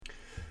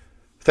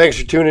Thanks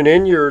for tuning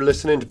in. You're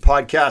listening to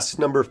podcast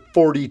number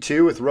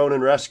 42 with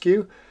Ronin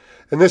Rescue.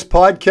 In this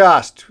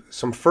podcast,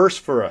 some firsts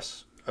for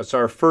us. It's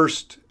our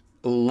first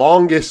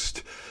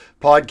longest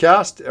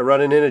podcast,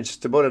 running in at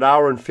just about an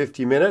hour and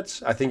 50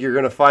 minutes. I think you're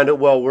going to find it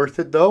well worth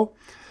it, though.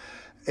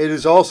 It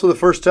is also the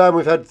first time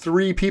we've had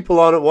three people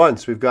on at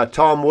once. We've got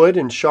Tom Wood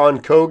and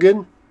Sean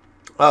Cogan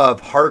of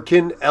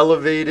Harken,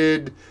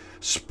 Elevated,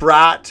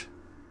 Sprat,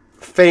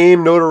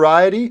 fame,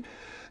 notoriety.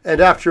 And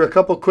after a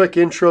couple quick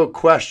intro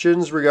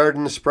questions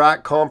regarding the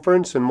Sprat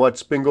conference and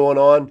what's been going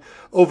on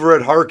over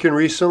at Harken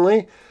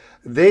recently,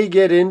 they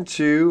get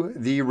into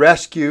the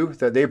rescue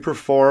that they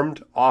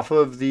performed off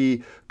of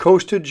the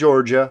coast of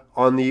Georgia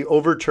on the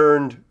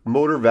overturned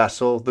motor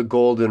vessel, the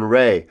Golden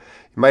Ray.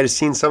 You might have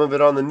seen some of it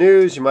on the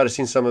news. You might have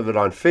seen some of it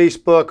on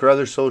Facebook or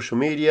other social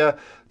media.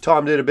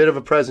 Tom did a bit of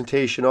a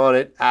presentation on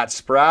it at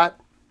Sprat.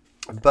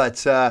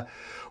 But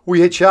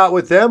we had chat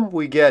with them.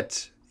 We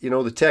get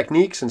the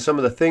techniques and some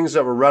of the things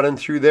that were running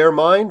through their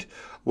mind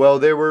while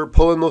they were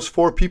pulling those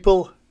four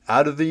people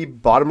out of the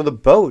bottom of the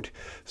boat.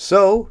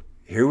 So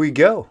here we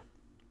go.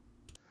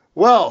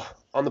 Well,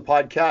 on the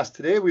podcast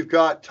today, we've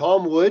got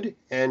Tom Wood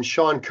and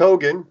Sean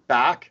Cogan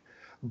back,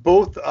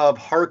 both of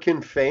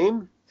Harken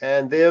fame,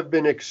 and they have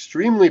been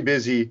extremely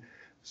busy,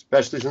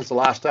 especially since the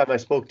last time I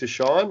spoke to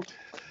Sean,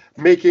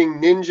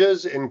 making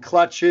ninjas and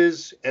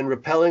clutches and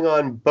rappelling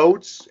on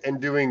boats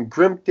and doing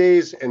Grimp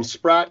days and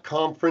Sprat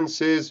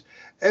conferences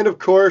and, of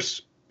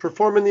course,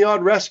 performing the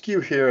odd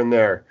rescue here and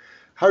there.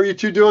 How are you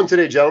two doing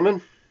today,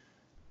 gentlemen?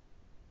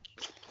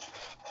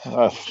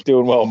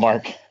 Doing well,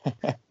 Mark.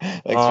 Thanks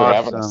for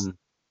having us.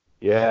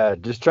 Yeah,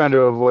 just trying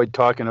to avoid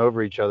talking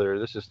over each other.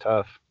 This is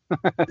tough.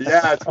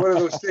 Yeah, it's one of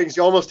those things.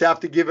 You almost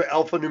have to give it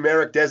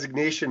alphanumeric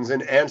designations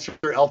and answer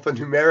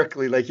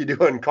alphanumerically like you do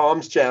on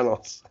comms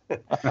channels.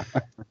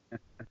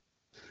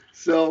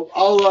 So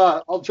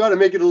I'll try to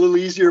make it a little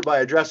easier by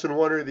addressing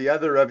one or the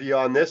other of you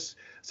on this.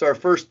 It's our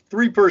first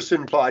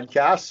three-person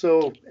podcast,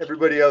 so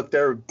everybody out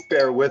there,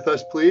 bear with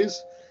us,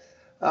 please.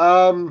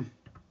 And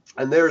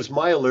there's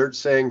my alert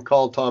saying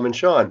call Tom and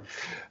Sean.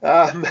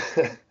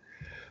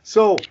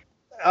 So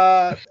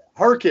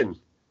Harken,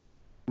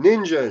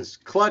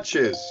 ninjas,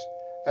 clutches,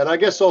 and I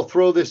guess I'll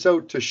throw this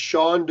out to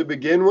Sean to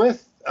begin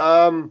with.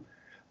 The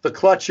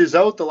clutch is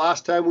out. The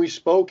last time we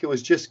spoke, it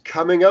was just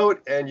coming out,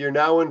 and you're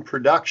now in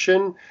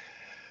production.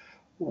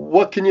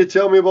 What can you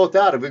tell me about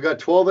that? Have we got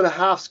 12 and a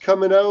halves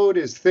coming out?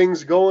 Is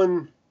things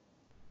going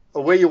the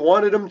way you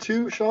wanted them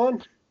to,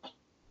 Sean?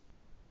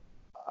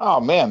 Oh,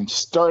 man,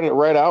 starting it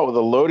right out with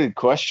a loaded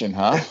question,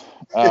 huh?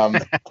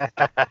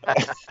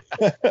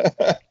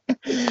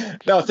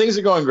 No, things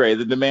are going great.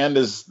 The demand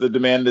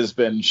has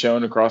been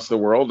shown across the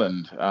world,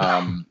 and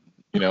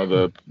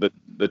the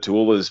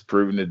tool has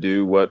proven to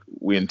do what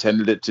we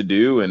intended it to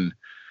do, and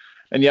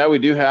yeah, we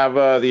do have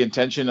the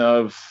intention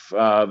of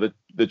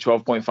the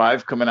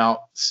 12.5 coming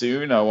out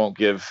soon. I won't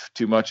give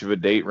too much of a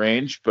date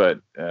range, but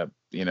the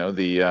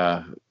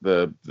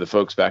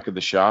folks back at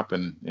the shop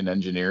and in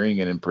engineering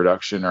and in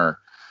production are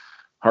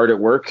hard at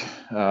work,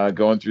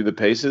 going through the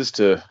paces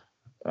to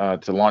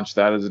launch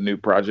that as a new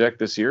project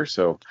this year.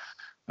 So,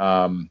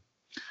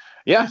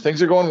 yeah,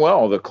 things are going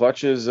well. The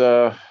clutches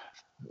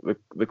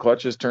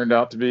turned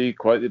out to be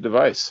quite the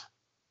device.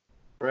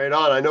 Right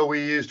on. I know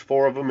we used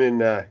 4 of them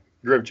in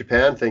Grimp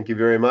Japan. Thank you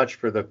very much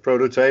for the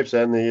prototypes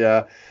and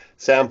the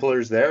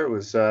samplers there. It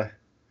was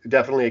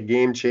definitely a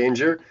game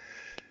changer.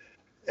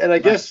 And I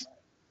guess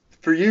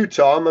for you,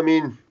 Tom, I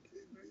mean,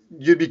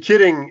 you'd be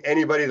kidding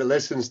anybody that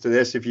listens to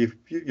this if you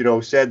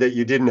said that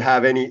you didn't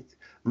have any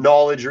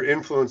knowledge or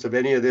influence of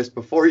any of this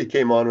before you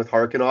came on with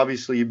Harken.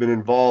 Obviously, you've been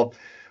involved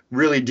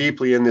really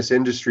deeply in this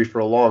industry for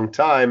a long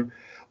time.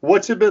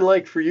 What's it been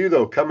like for you,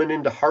 though, coming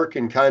into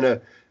Harken, kind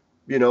of,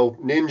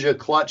 ninja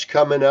clutch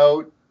coming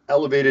out,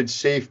 elevated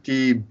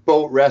safety,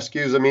 boat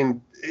rescues? I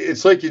mean,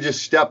 it's like you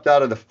just stepped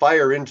out of the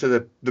fire into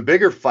the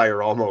bigger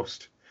fire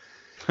almost.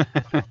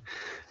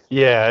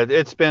 Yeah,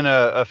 it's been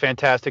a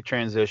fantastic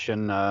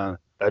transition.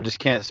 I just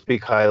can't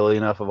speak highly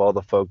enough of all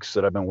the folks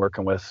that I've been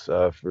working with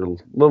for a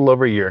little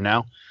over a year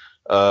now.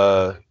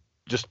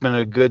 Just been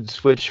a good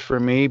switch for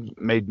me,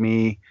 made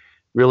me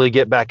really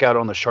get back out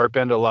on the sharp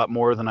end a lot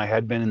more than I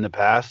had been in the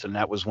past. And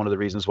that was one of the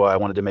reasons why I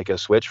wanted to make a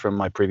switch from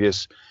my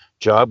previous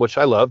job, which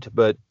I loved,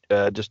 but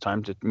just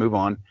time to move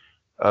on.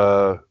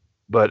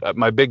 But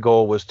my big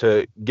goal was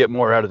to get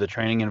more out of the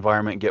training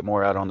environment, get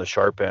more out on the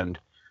sharp end,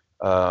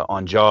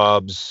 on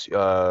jobs,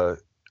 on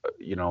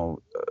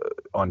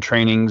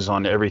trainings,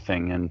 on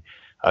everything. And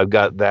I've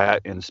got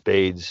that in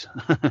spades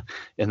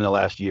in the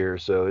last year.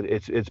 So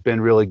it's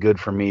been really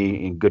good for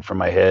me and good for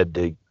my head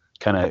to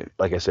kind of,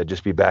 like I said,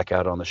 just be back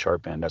out on the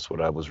sharp end. That's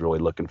what I was really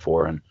looking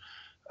for. And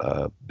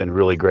been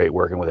really great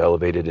working with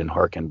Elevated and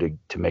Harken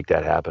to make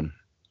that happen.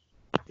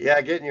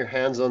 Yeah, getting your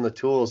hands on the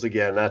tools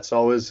again. That's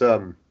always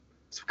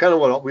it's kind of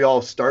what we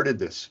all started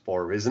this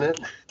for, isn't it?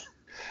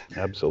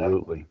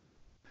 Absolutely.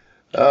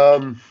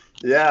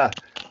 Yeah.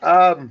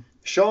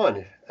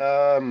 Sean,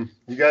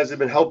 you guys have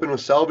been helping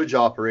with salvage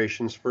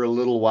operations for a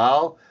little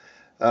while.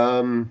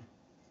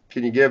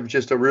 Can you give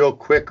just a real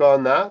quick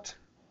on that?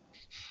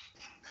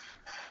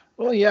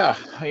 Well, yeah,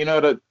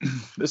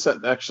 this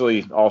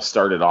actually all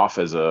started off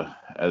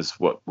as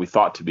what we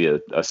thought to be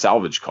a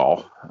salvage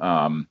call.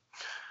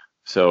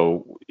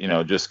 So,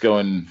 just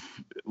going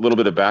a little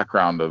bit of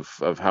background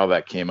of how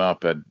that came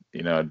up, and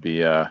it'd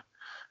be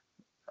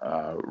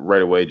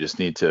right away just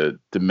need to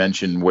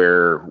mention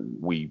where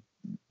we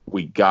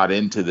got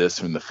into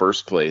this in the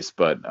first place.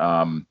 But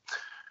one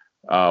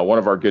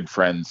of our good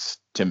friends,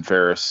 Tim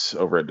Ferriss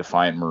over at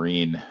Defiant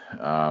Marine,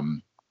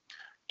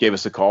 gave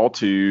us a call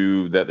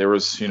that there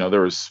was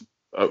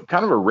a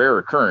kind of a rare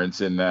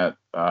occurrence in that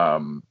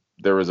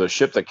there was a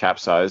ship that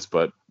capsized,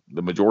 but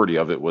the majority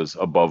of it was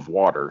above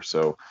water.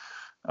 So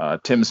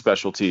Tim's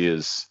specialty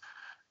is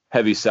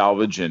heavy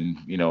salvage, and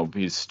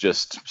he's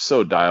just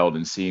so dialed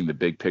in seeing the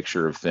big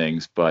picture of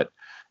things. But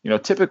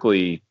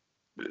typically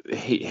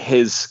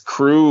his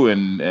crew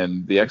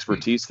and the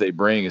expertise they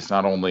bring is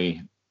not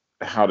only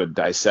how to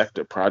dissect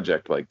a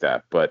project like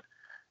that, but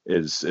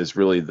is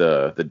really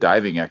the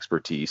diving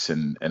expertise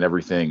and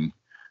everything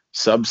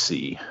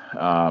subsea.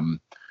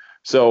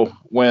 So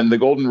when the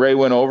Golden Ray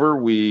went over,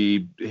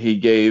 he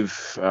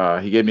gave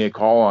me a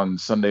call on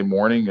Sunday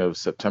morning of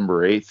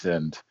September 8th,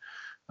 and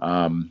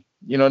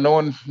no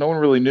one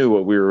really knew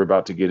what we were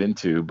about to get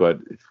into, but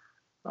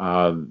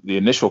the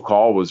initial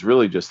call was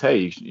really just,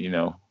 hey,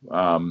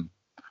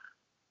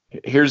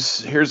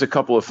 here's a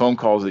couple of phone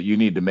calls that you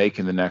need to make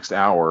in the next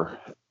hour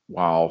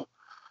while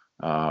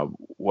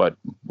what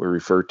we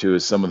refer to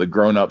as some of the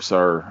grown-ups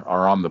are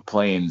on the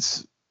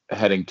planes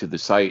heading to the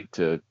site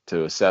to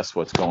assess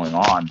what's going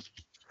on.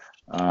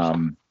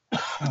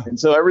 And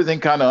so everything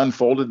kind of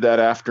unfolded that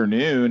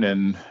afternoon,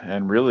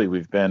 and really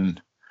we've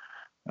been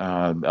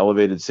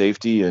elevated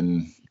safety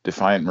and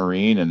Defiant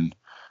Marine and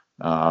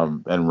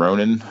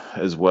Ronan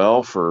as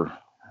well for,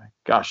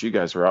 gosh, you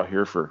guys were out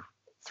here for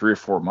 3 or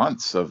 4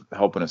 months of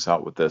helping us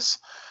out with this.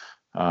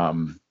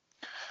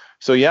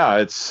 So yeah,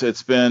 it's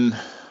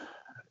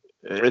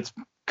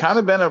kind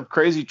of been a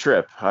crazy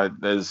trip,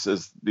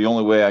 is the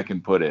only way I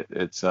can put it.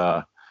 It's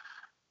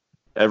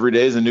every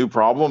day is a new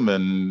problem,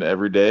 and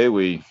every day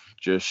we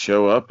just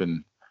show up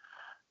and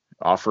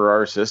offer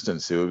our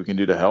assistance, see what we can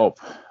do to help.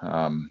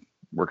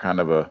 We're kind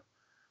of a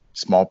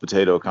small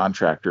potato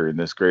contractor in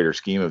this greater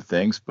scheme of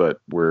things, but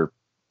we're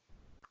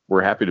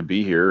happy to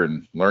be here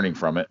and learning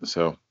from it.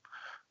 So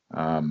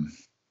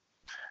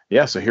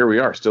so here we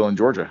are, still in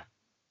Georgia.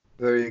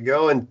 There you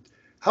go. And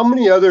how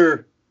many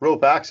other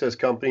rope access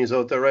companies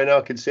out there right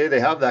now could say they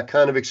have that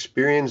kind of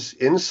experience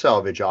in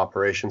salvage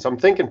operations? I'm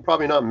thinking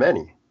probably not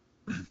many.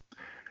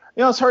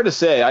 It's hard to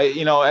say.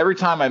 Every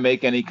time I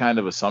make any kind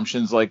of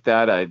assumptions like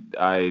that,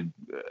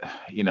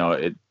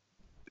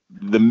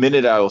 the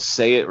minute I'll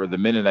say it or the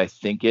minute I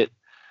think it,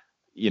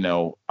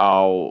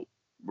 I'll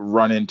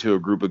run into a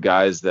group of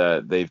guys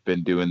that they've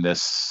been doing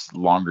this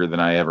longer than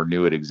I ever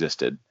knew it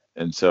existed.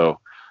 And so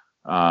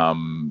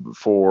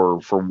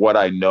for what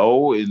I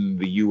know in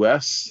the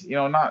US,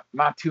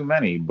 not too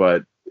many,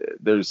 but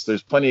there's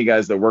plenty of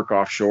guys that work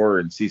offshore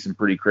and see some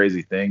pretty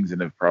crazy things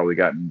and have probably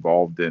gotten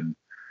involved in,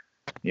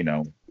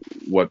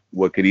 what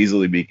could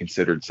easily be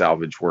considered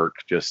salvage work.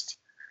 Just,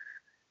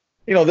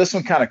 this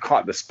one kind of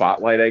caught the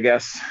spotlight, I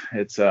guess.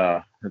 It's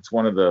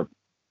one of the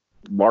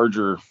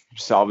larger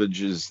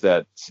salvages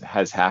that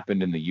has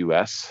happened in the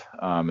US,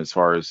 as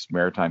far as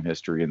maritime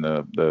history in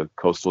the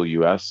coastal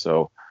US.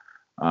 So,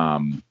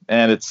 and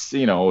it's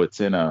in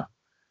a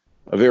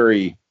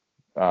very,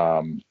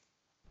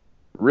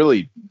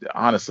 really,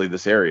 honestly,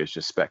 this area is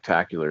just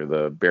spectacular.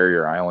 The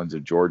Barrier Islands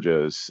of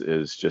Georgia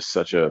is just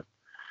such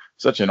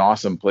an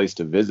awesome place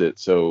to visit.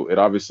 So it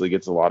obviously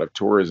gets a lot of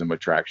tourism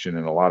attraction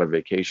and a lot of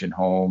vacation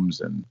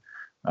homes, and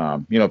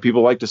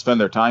people like to spend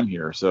their time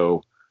here.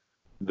 So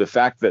the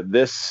fact that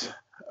this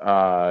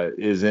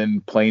is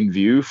in plain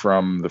view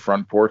from the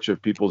front porch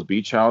of people's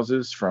beach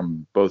houses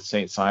from both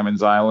St.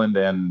 Simon's Island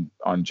and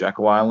on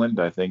Jekyll Island,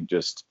 I think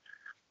just,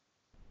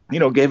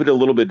 gave it a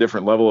little bit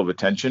different level of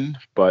attention.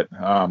 But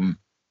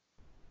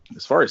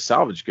as far as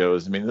salvage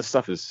goes, this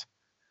stuff is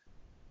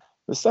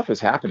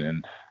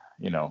happening,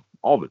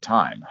 all the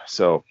time.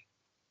 So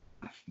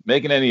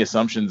making any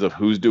assumptions of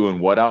who's doing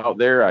what out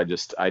there,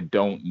 I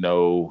don't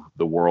know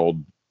the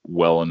world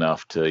well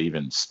enough to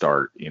even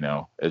start.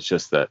 It's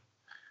just that,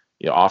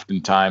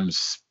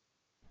 oftentimes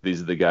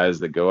these are the guys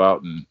that go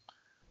out and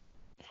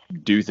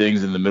do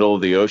things in the middle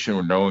of the ocean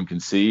where no one can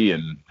see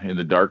and in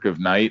the dark of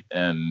night,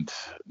 and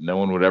no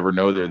one would ever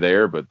know they're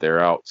there, but they're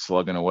out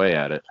slugging away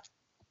at it.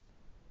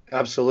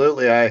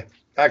 Absolutely. I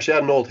actually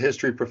had an old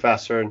history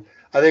professor, and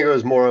I think it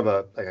was more of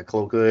a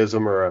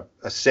colloquialism or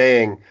a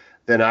saying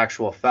than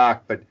actual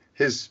fact, but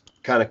his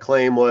kind of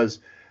claim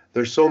was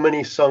there's so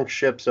many sunk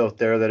ships out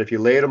there that if you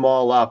laid them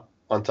all up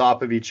on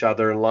top of each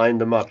other and lined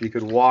them up, you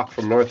could walk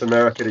from North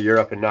America to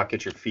Europe and not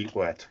get your feet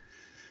wet.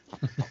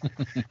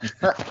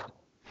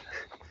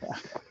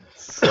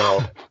 So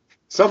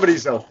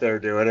somebody's out there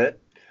doing it.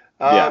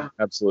 Yeah,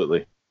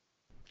 absolutely.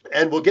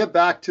 And we'll get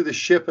back to the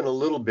ship in a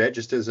little bit,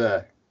 just as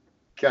a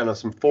kind of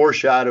some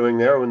foreshadowing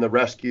there when the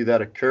rescue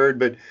that occurred.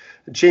 But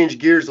to change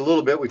gears a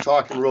little bit, we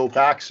talked in rope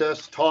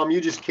access. Tom, you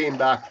just came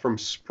back from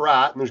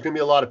Spratt, and there's going to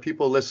be a lot of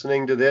people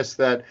listening to this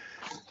that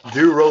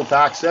do rope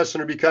access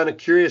and would be kind of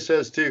curious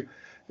as to,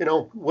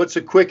 what's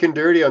a quick and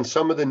dirty on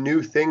some of the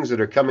new things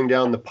that are coming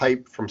down the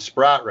pipe from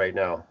Spratt right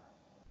now?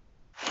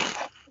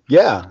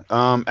 Yeah,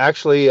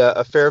 actually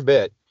a fair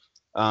bit.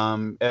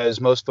 As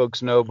most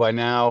folks know by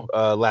now,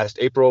 last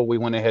April, we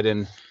went ahead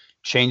and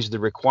changed the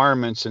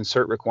requirements and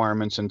cert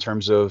requirements in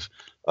terms of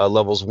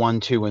levels 1,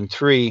 2, and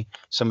 3,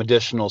 some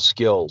additional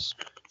skills.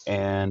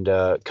 And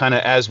kind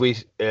of as we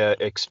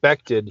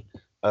expected,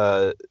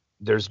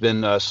 there's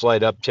been a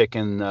slight uptick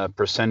in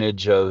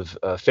percentage of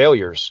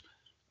failures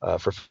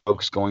for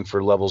folks going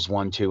for levels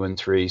 1, 2, and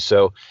 3.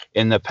 So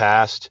in the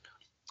past,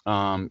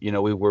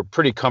 we were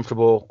pretty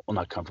comfortable. Well,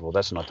 not comfortable,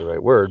 that's not the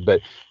right word,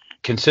 but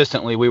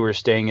consistently we were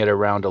staying at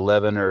around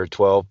 11 or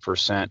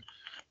 12%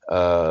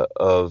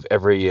 of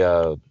every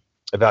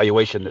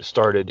evaluation that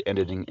started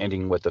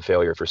ending with a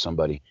failure for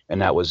somebody, and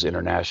that was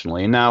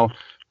internationally. And now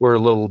we're a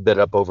little bit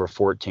up over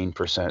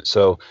 14%.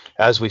 So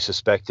as we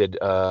suspected,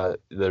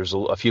 there's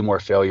a few more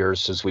failures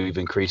since we've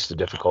increased the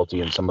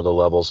difficulty in some of the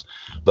levels.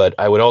 But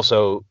I would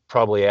also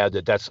probably add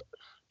that that's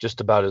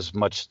just about as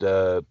much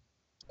the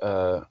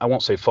I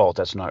won't say fault,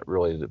 that's not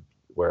really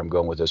where I'm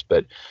going with this,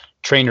 but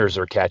trainers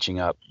are catching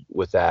up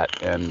with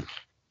that. And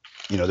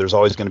there's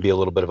always going to be a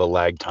little bit of a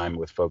lag time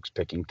with folks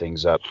picking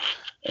things up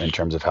in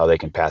terms of how they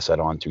can pass that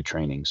on through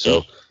training.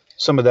 So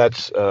some of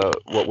that's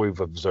what we've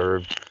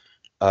observed.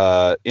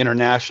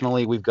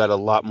 Internationally, we've got a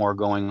lot more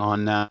going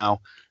on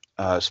now.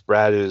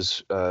 Spratt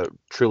is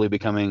truly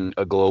becoming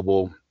a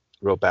global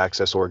rope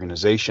access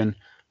organization.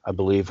 I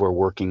believe we're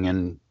working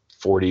in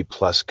 40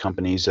 plus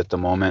companies at the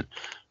moment.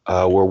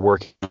 We're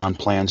working on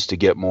plans to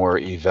get more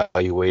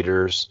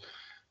evaluators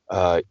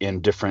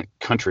in different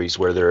countries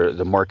where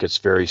the market's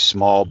very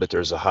small, but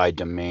there's a high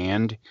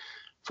demand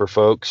for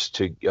folks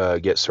to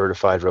get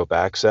certified rope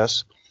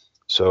access.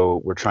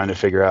 So we're trying to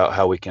figure out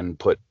how we can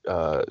put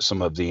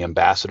some of the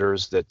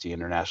ambassadors that the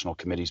International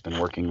Committee's been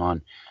working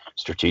on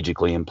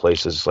strategically in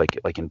places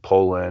like in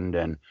Poland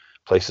and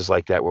places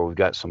like that where we've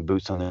got some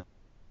boots on the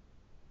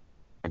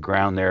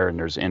ground there and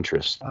there's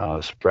interest.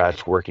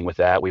 Spratt's working with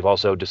that. We've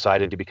also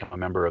decided to become a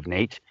member of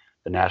NATE,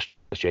 the National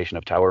Association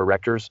of Tower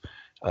Erectors.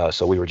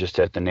 So we were just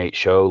at the NATE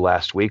show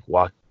last week,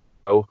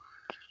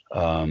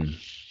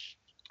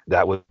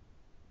 that was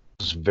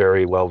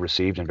very well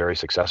received and very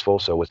successful.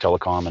 So with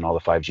telecom and all the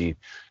 5G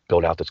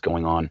build out that's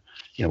going on,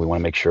 we want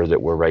to make sure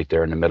that we're right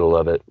there in the middle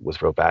of it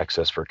with rope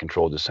access for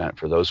controlled descent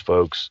for those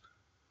folks.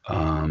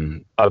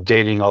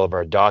 Updating all of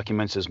our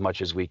documents as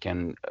much as we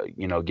can,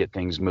 get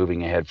things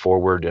moving ahead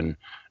forward and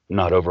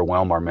not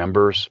overwhelm our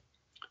members.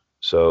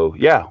 So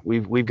yeah,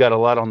 we've got a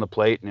lot on the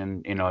plate,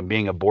 and and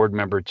being a board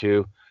member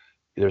too,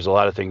 there's a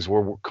lot of things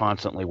we're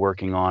constantly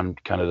working on,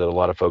 kind of that a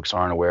lot of folks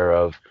aren't aware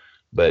of.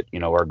 But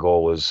our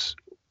goal is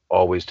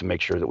always to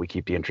make sure that we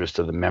keep the interest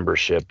of the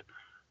membership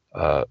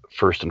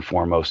first and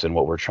foremost in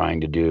what we're trying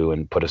to do,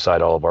 and put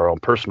aside all of our own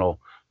personal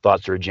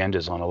thoughts or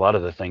agendas on a lot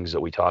of the things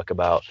that we talk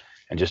about,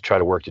 and just try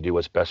to work to do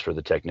what's best for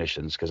the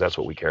technicians, because that's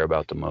what we care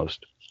about the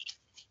most.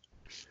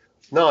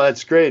 No,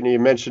 that's great. And you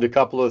mentioned a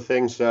couple of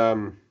things.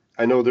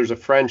 I know there's a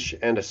French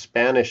and a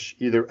Spanish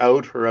either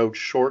out or out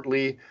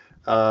shortly,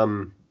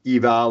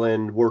 eval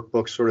and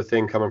workbook sort of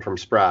thing coming from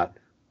Spratt.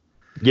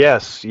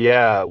 Yes,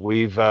 yeah,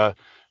 we've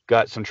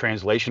got some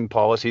translation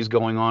policies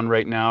going on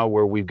right now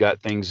where we've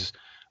got things,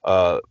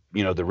 the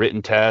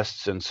written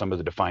tests and some of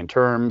the defined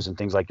terms and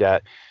things like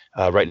that.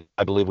 Right now,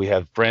 I believe we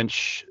have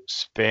French,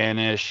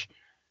 Spanish,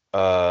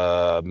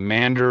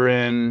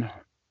 Mandarin,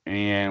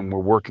 and we're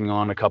working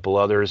on a couple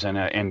others,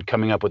 and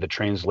coming up with a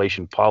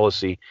translation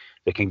policy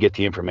that can get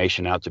the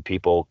information out to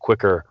people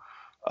quicker.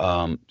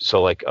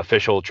 So like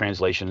official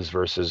translations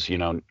versus,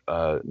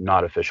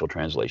 not official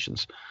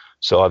translations.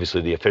 So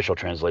obviously the official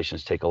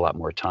translations take a lot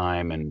more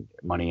time and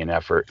money and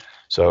effort.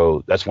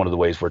 So that's one of the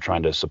ways we're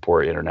trying to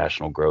support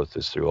international growth,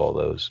 is through all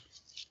those.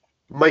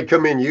 Might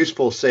come in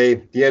useful, say,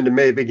 the end of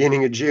May,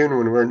 beginning of June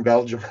when we're in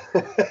Belgium.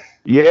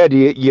 Yeah, do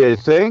you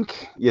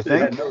think? Yeah,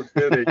 no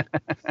kidding.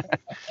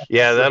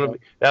 Yeah,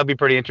 that'll be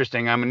pretty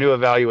interesting. I'm a new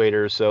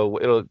evaluator,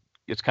 so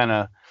it's kind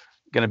of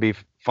going to be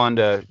fun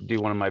to do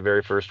one of my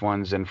very first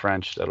ones in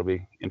French. That'll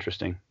be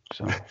interesting.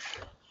 So.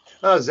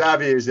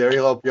 Xavier's there.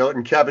 He'll help you out,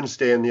 and Kevin's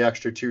staying the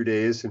extra 2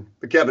 days.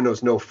 But Kevin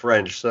knows no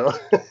French, so.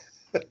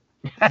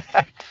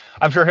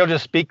 I'm sure he'll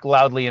just speak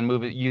loudly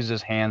and use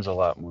his hands a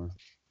lot more.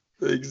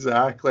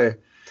 Exactly.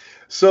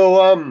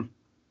 So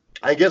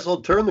I guess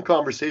I'll turn the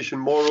conversation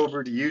more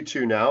over to you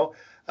two now.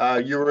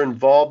 You were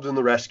involved in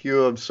the rescue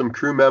of some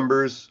crew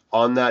members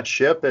on that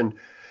ship, and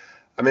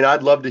I mean,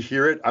 I'd love to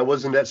hear it. I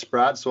wasn't at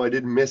Spratt, so I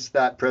did miss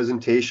that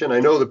presentation.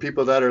 I know the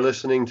people that are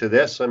listening to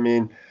this, I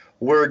mean,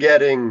 we're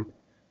getting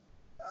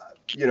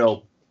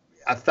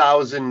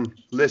 1,000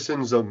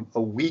 listens a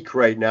week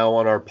right now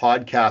on our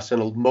podcast,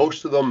 and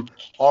most of them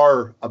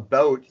are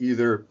about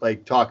either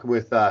like talking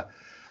with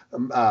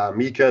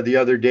Mika the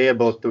other day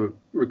about the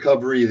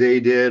recovery they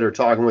did, or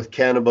talking with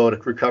Ken about a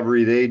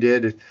recovery they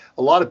did.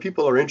 A lot of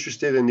people are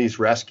interested in these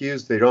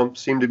rescues. They don't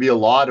seem to be a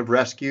lot of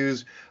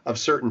rescues of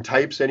certain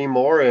types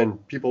anymore,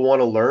 and people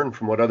want to learn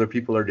from what other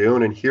people are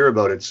doing and hear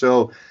about it.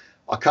 So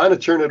I'll kind of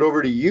turn it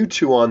over to you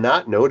two on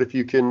that note, if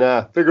you can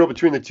figure out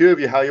between the two of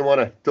you how you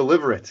want to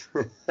deliver it.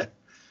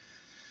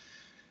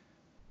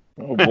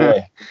 Oh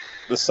boy,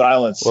 the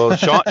silence. Well,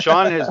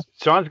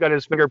 Sean's got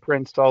his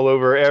fingerprints all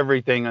over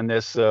everything on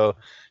this. So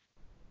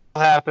it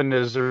happened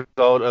as a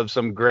result of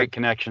some great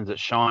connections that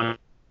Sean a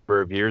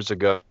number of years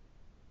ago.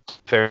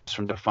 Ferris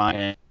from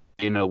Defiant,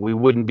 we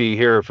wouldn't be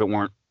here if it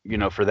weren't,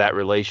 for that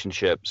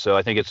relationship. So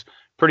I think it's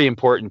pretty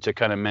important to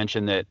kind of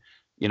mention that,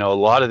 a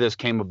lot of this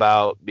came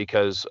about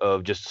because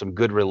of just some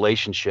good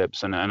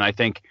relationships. And I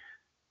think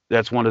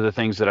that's one of the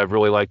things that I've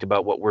really liked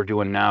about what we're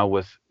doing now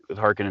with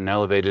Harken and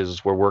Elevated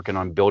is we're working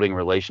on building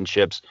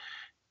relationships,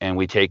 and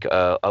we take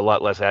a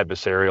lot less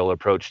adversarial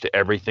approach to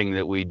everything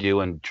that we do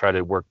and try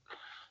to work,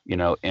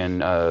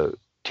 in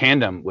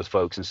tandem with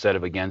folks instead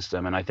of against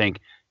them. And I think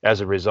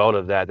as a result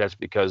of that, that's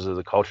because of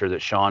the culture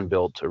that Sean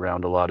built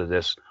around a lot of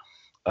this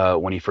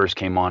when he first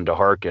came on to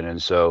Harken.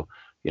 And so,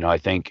 I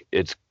think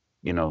it's,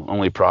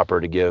 only proper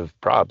to give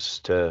props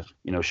to,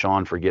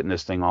 Sean for getting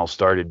this thing all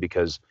started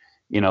because,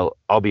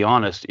 I'll be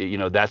honest,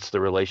 that's the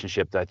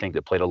relationship that I think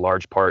that played a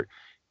large part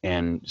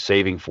in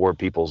saving 4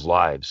 people's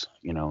lives,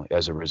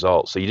 as a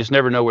result. So you just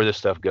never know where this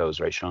stuff goes,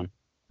 right, Sean?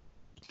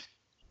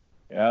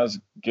 Yeah, that was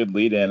a good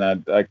lead in.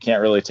 I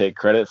can't really take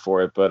credit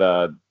for it, but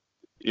I'm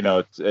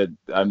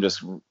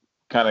just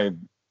kind of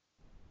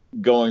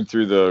going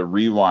through the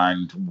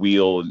rewind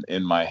wheel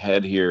in my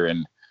head here,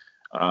 and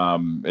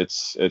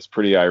it's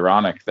pretty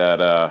ironic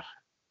that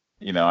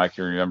I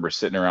can remember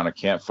sitting around a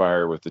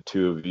campfire with the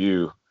two of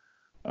you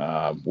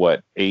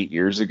 8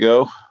 years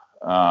ago,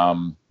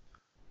 and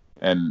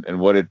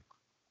what did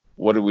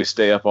we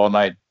stay up all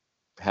night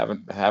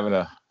having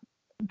a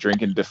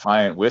drinking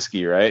Defiant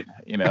whiskey, right?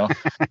 And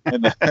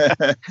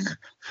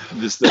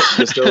just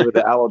over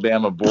the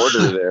Alabama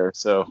border there.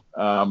 So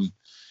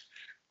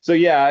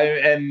yeah,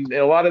 and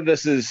a lot of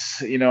this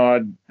is,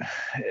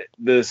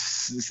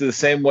 this is the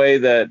same way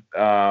that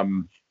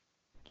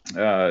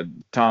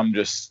Tom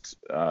just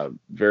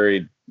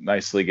very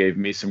nicely gave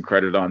me some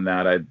credit on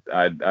that.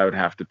 I would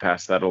have to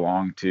pass that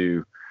along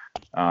to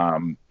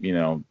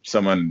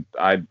someone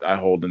I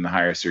hold in the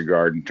highest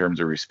regard in terms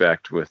of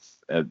respect with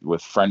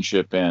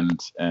friendship and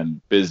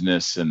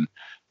business, and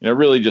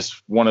really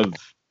just one of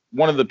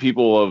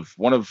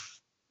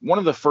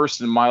the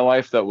first in my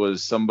life that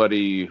was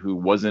somebody who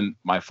wasn't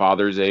my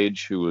father's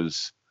age, who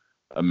was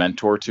a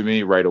mentor to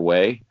me right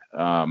away.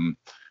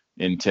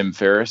 In Tim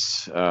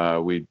Ferris,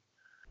 we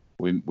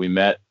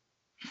met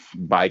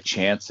by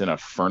chance in a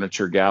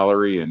furniture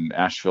gallery in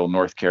Asheville,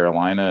 North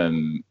Carolina,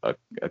 and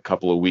a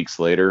couple of weeks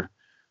later,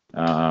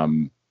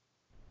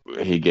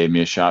 he gave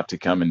me a shot to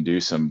come and do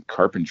some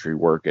carpentry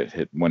work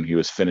when he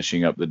was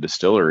finishing up the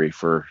distillery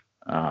for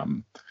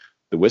the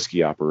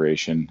whiskey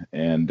operation.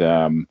 And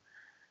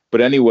but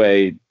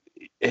anyway,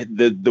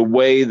 the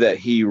way that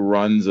he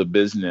runs a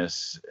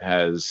business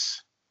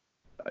has,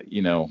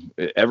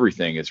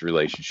 everything is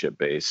relationship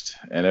based,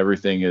 and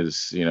everything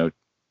is,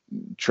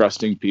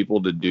 trusting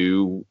people to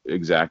do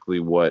exactly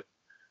what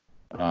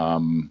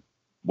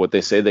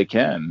they say they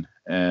can,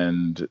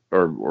 and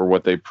or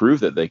what they prove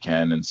that they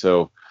can. And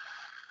so,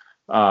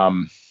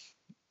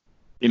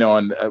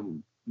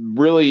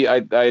 really,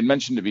 I had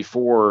mentioned it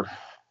before.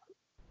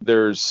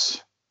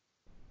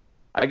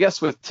 I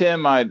guess with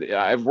Tim,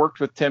 I've worked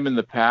with Tim in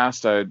the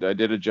past. I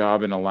did a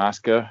job in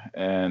Alaska,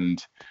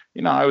 and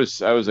I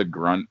was a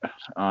grunt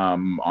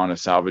on a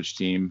salvage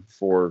team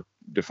for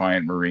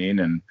Defiant Marine,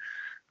 and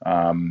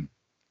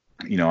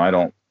I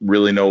don't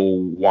really know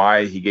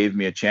why he gave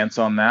me a chance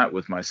on that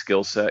with my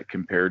skill set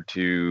compared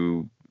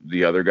to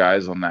the other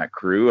guys on that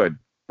crew.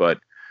 But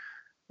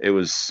it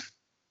was,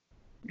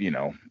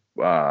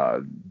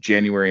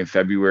 January and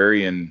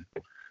February in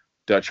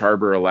Dutch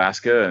Harbor,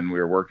 Alaska, and we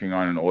were working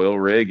on an oil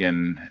rig,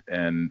 and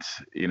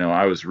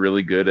I was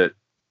really good at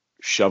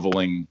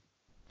shoveling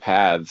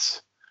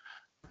paths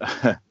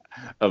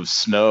of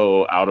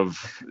snow out of,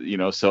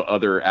 so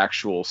other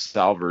actual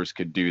salvers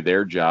could do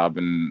their job.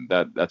 And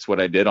that's what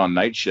I did on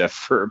night shift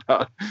for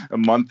about a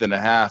month and a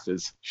half,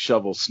 is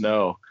shovel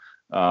snow,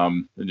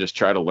 and just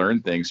try to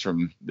learn things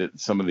from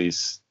some of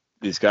these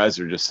guys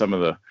are just some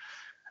of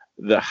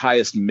the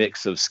highest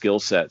mix of skill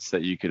sets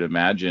that you could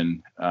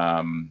imagine.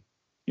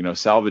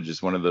 Salvage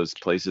is one of those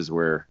places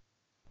where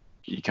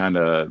you can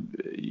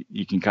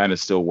kind of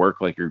still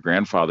work like your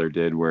grandfather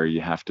did, where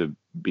you have to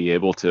be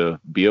able to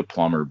be a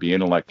plumber, be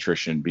an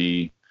electrician,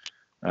 be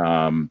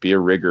a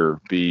rigger,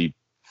 be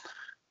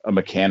a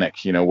mechanic,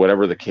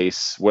 whatever the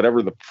case,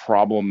 whatever the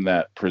problem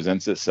that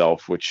presents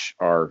itself, which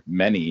are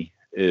many,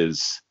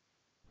 is,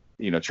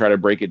 try to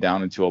break it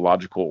down into a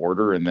logical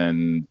order and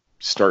then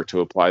start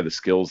to apply the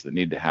skills that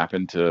need to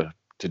happen to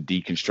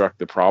deconstruct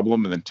the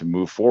problem and then to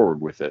move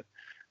forward with it.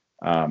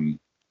 And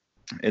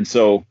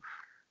so,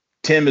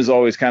 Tim has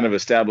always kind of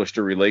established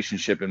a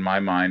relationship in my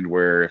mind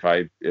where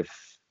if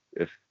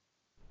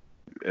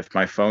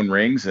my phone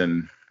rings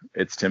and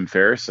it's Tim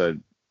Ferriss,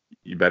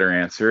 you better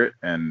answer it.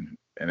 And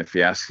if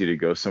he asks you to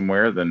go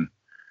somewhere, then,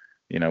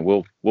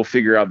 we'll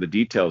figure out the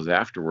details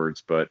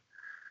afterwards, but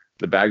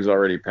the bag's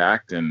already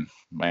packed and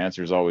my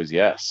answer is always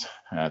yes.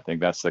 And I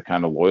think that's the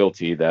kind of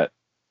loyalty that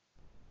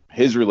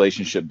his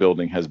relationship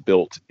building has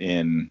built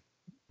in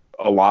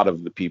a lot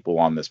of the people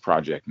on this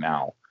project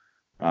now.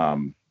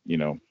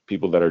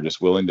 People that are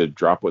just willing to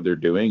drop what they're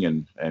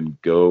doing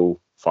and go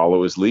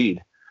follow his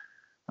lead.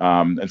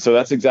 And so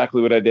that's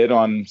exactly what I did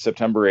on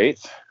September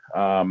 8th.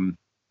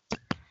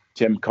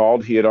 Tim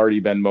called. He had already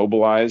been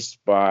mobilized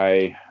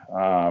by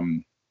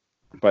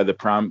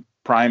the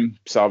prime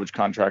salvage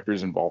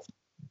contractors involved.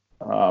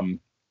 And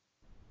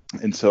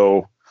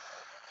so,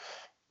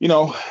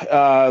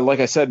 like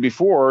I said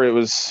before, it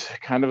was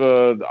kind of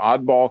a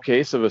oddball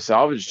case of a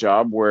salvage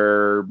job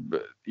where,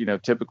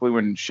 typically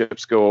when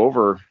ships go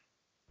over,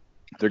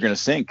 they're going to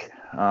sink.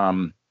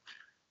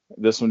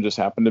 This one just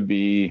happened to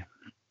be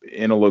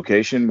in a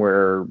location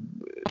where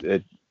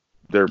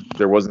there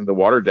wasn't the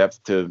water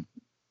depth to,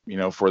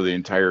 for the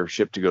entire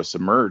ship to go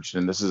submerged.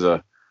 And this is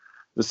a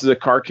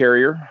car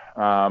carrier.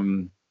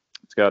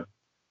 It's got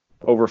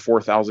over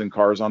 4,000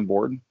 cars on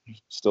board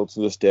still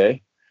to this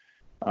day.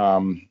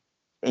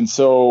 And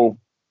so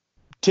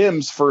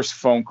Tim's first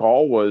phone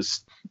call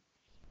was,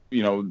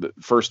 the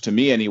first to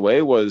me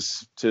anyway,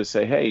 was to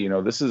say, hey,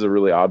 this is a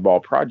really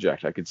oddball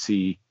project. I could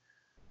see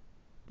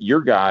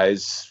your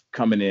guys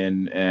coming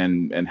in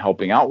and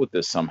helping out with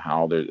this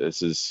somehow.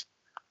 This is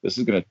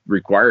going to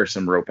require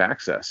some rope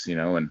access,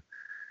 and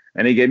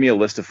he gave me a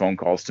list of phone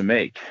calls to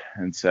make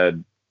and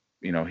said,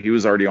 he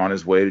was already on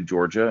his way to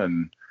Georgia.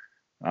 And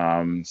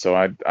so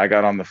I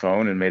got on the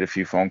phone and made a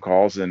few phone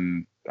calls,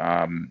 and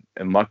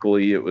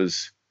luckily it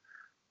was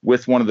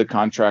with one of the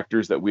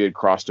contractors that we had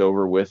crossed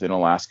over with in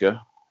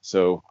Alaska.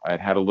 So I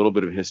had a little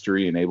bit of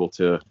history and able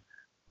to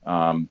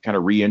kind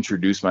of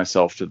reintroduce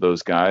myself to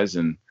those guys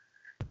and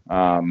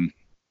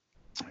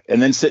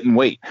then sit and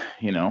wait,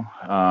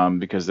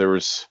 because there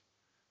was,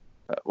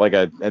 like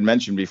I had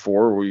mentioned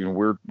before,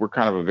 we're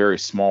kind of a very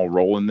small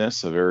role in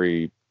this, a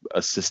very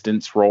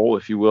assistance role,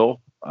 if you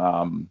will.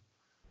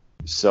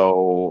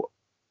 So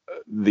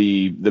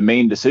the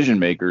main decision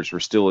makers were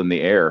still in the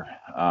air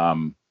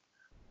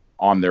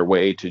on their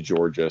way to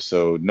Georgia.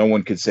 So no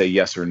one could say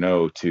yes or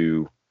no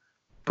to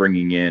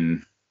bringing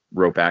in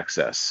rope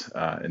access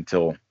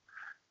until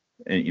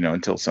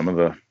some of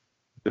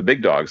the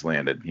big dogs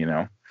landed,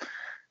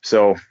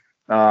 So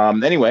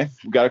anyway,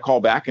 we got a call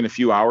back in a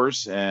few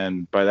hours.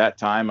 And by that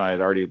time I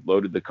had already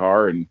loaded the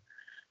car and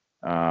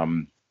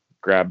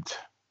grabbed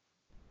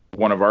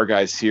one of our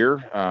guys here,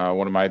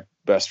 one of my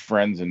best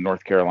friends in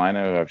North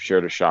Carolina who I've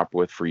shared a shop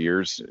with for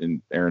years,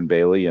 in Aaron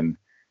Bailey. And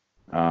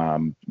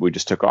we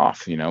just took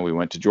off. We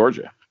went to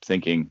Georgia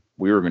thinking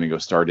we were going to go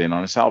start in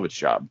on a salvage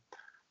job.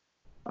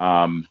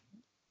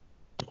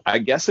 I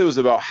guess it was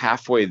about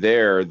halfway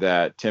there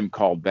that Tim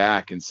called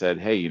back and said,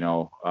 hey,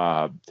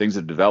 things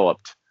have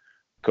developed.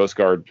 Coast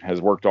Guard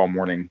has worked all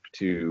morning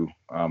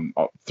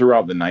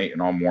throughout the night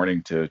and all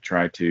morning to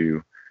try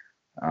to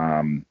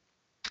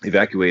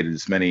evacuate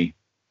as many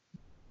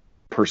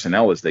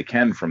personnel as they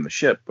can from the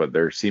ship, but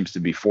there seems to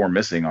be 4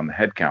 missing on the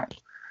head count.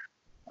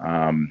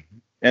 And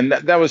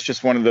that was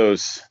just one of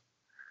those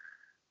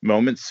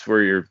moments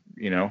where you're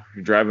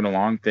driving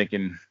along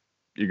thinking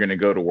you're going to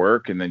go to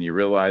work, and then you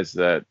realize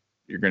that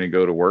you're going to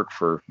go to work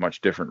for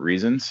much different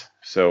reasons.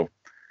 So,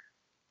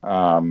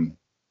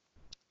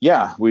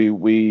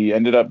 we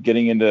ended up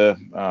getting into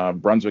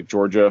Brunswick,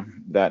 Georgia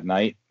that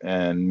night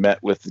and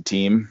met with the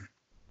team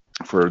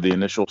for the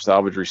initial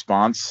salvage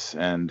response.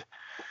 And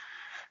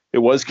it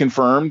was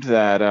confirmed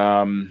that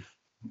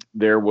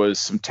there was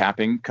some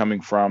tapping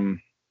coming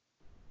from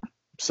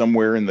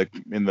somewhere in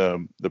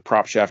the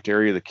prop shaft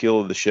area, the keel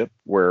of the ship,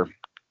 where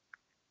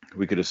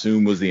we could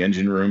assume was the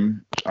engine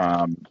room.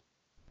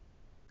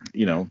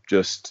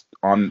 Just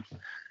on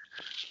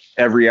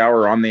every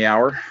hour on the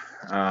hour.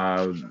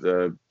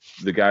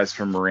 The guys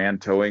from Moran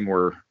Towing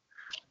were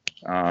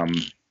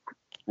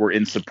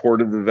in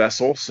support of the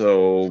vessel,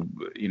 so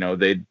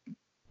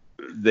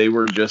they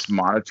were just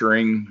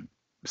monitoring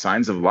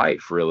signs of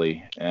life,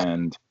 really.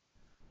 And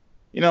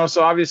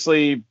so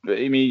obviously,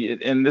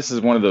 and this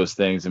is one of those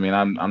things.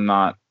 I'm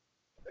not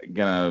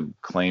gonna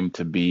claim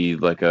to be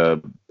like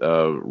a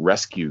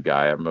rescue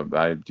guy.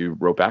 I do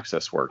rope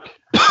access work,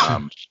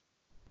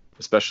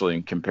 especially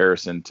in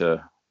comparison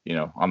to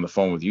on the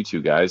phone with you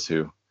two guys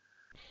who,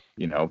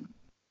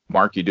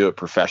 Mark, you do it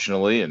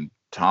professionally, and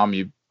Tom,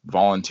 you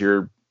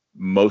volunteer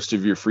most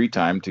of your free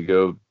time to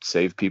go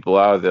save people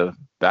out of the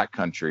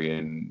backcountry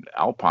and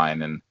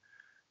Alpine,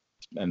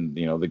 and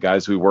the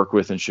guys we work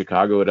with in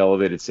Chicago at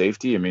Elevated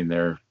Safety.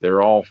 They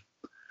all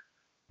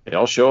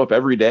show up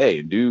every day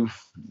and do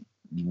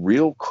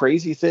real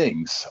crazy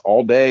things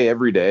all day,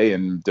 every day,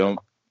 and don't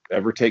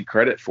ever take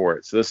credit for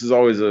it. So this is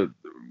always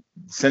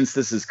since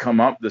this has come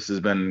up, this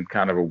has been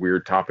kind of a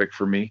weird topic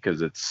for me,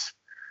 because it's,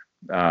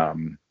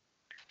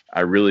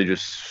 I really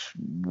just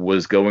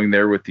was going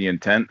there with the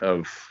intent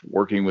of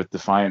working with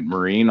Defiant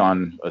Marine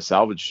on a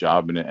salvage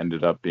job, and it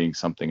ended up being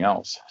something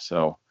else.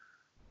 So,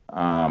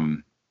 but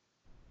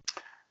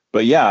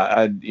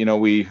yeah,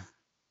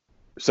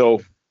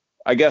 so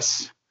I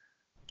guess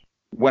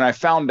when I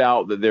found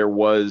out that there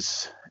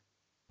was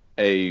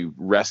a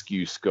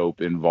rescue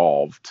scope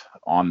involved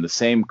on the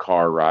same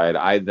car ride,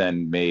 I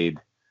then made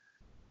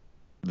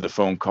the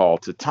phone call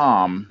to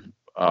Tom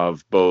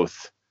of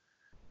both,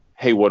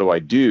 hey, what do I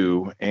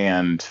do?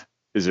 And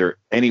is there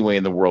any way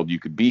in the world you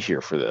could be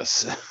here for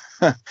this?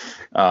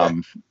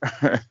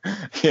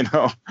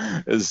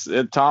 Is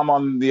Tom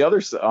on the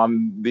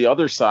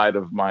other side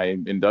of my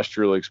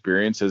industrial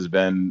experience has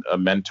been a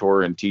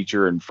mentor and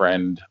teacher and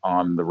friend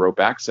on the rope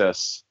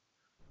access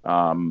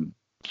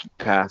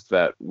path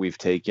that we've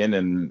taken.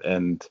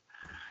 And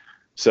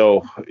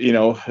so,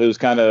 it was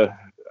kind of,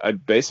 I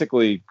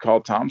basically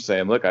called Tom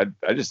saying, look, I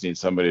just need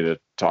somebody to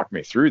talk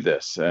me through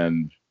this.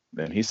 And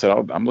he said,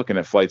 I'm looking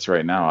at flights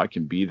right now. I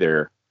can be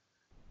there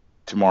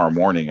tomorrow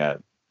morning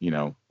at,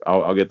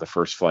 I'll get the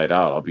first flight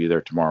out. I'll be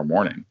there tomorrow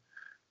morning.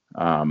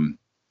 And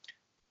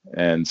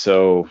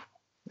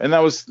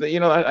that was,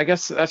 I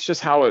guess that's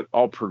just how it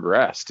all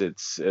progressed.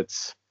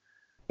 It's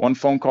one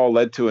phone call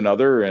led to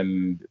another.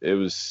 And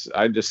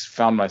I just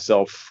found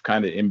myself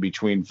kind of in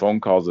between phone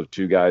calls of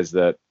two guys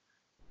that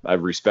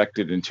I've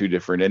respected in two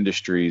different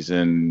industries.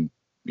 And,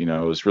 it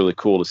was really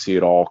cool to see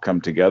it all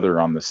come together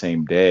on the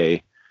same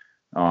day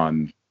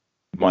on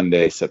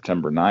Monday,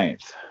 September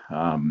 9th.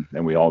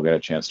 And we all got a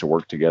chance to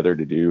work together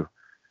to do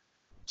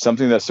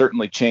something that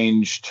certainly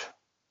changed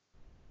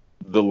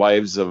the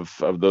lives of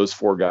those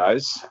four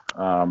guys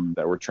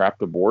that were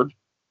trapped aboard,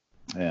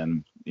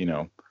 and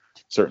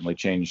certainly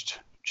changed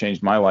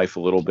my life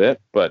a little bit.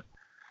 But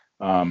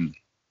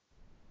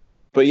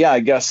yeah, I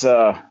guess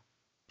I'm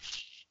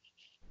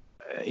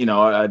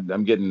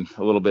getting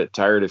a little bit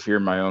tired of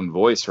hearing my own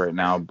voice right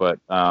now. But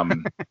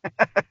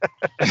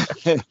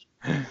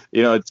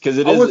it's because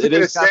it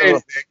is kind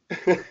of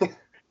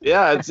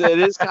yeah, it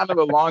is kind of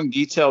a long,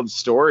 detailed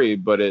story,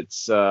 but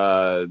it's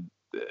hard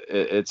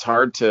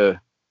to.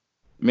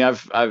 I mean,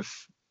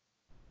 I've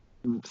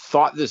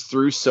thought this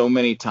through so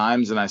many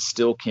times, and I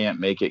still can't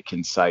make it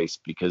concise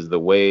because the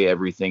way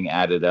everything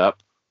added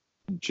up,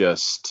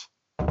 just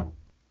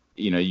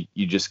you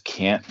just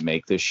can't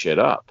make this shit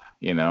up.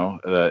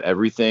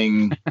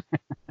 Everything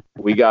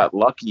we got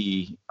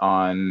lucky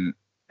on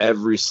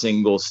every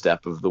single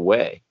step of the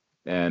way,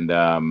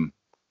 and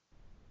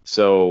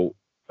so.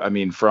 I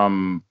mean,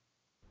 from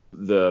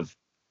the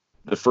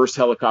first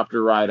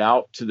helicopter ride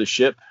out to the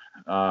ship,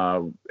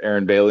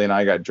 Aaron Bailey and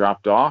I got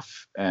dropped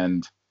off,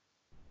 and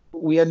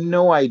we had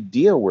no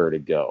idea where to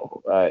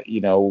go.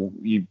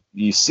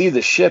 You see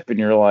the ship and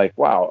you're like,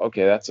 wow,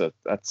 okay, that's all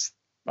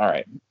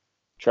right.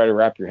 Try to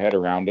wrap your head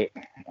around it.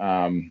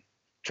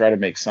 Try to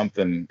make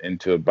something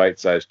into a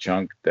bite-sized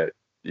chunk that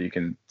you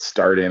can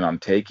start in on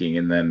taking,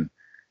 and then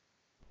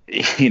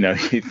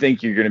you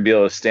think you're going to be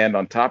able to stand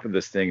on top of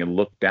this thing and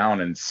look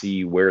down and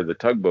see where the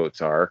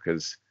tugboats are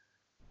because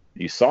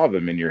you saw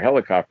them in your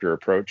helicopter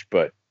approach.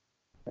 But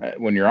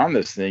when you're on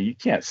this thing, you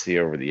can't see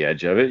over the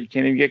edge of it. You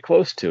can't even get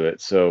close to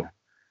it. So,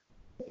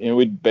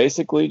 we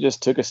basically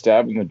just took a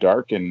stab in the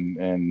dark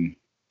and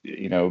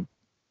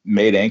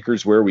made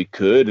anchors where we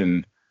could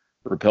and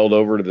rappelled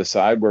over to the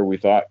side where we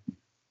thought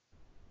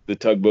the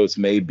tugboats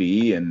may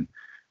be, and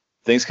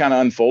things kind of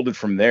unfolded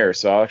from there.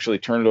 So I'll actually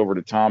turn it over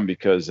to Tom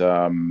because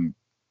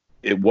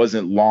it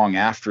wasn't long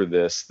after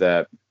this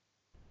that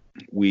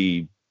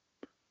Aaron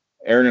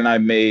and I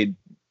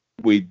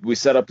we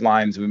set up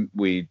lines.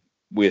 We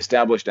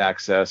established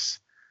access.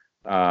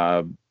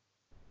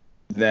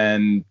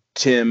 Then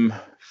Tim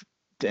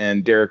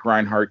and Derek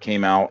Reinhardt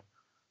came out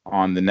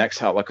on the next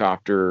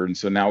helicopter. And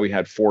so now we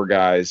had four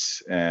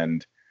guys,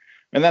 and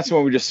that's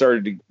when we just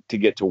started to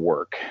get to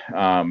work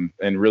and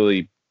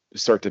really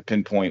start to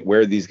pinpoint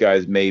where these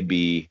guys may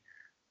be,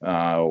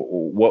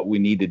 what we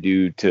need to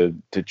do to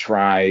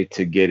try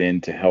to get in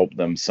to help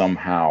them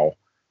somehow.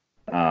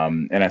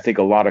 And I think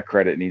a lot of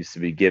credit needs to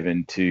be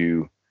given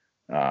to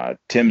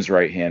Tim's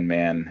right-hand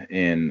man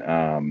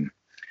in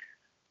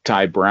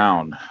Ty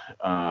Brown.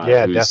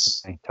 Yeah,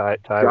 definitely. Ty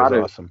was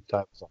awesome.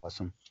 Ty was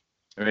awesome.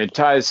 I mean,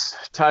 Ty's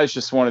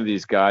just one of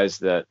these guys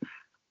that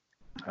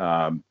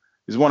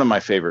is one of my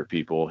favorite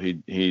people.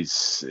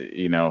 He's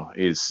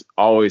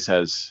always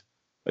has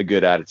a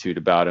good attitude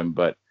about him,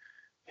 but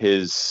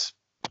his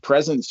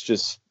presence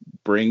just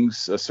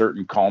brings a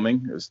certain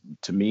calming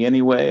to me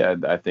anyway.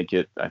 I think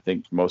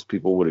most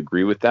people would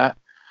agree with that.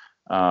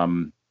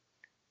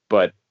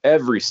 But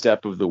every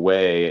step of the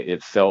way,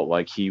 it felt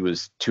like he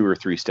was 2 or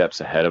 3 steps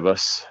ahead of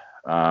us.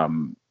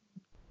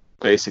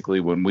 Basically,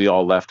 when we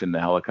all left in the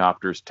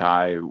helicopters,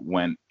 Ty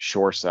went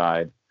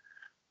shoreside,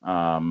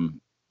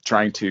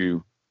 trying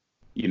to,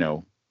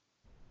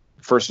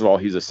 first of all,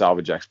 he's a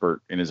salvage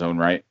expert in his own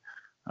right.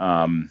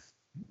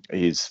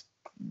 He's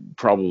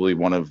probably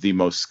one of the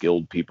most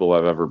skilled people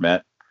I've ever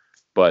met,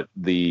 but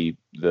the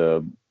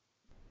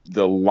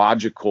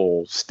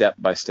logical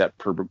step-by-step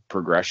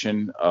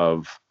progression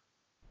of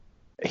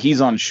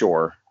he's on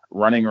shore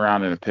running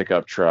around in a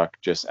pickup truck,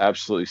 just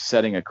absolutely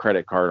setting a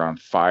credit card on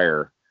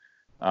fire.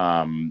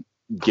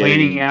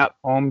 Cleaning out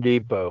Home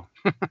Depot.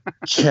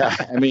 Yeah,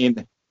 I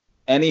mean,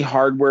 any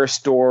hardware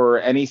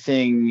store,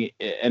 anything.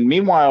 And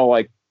meanwhile,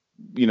 like,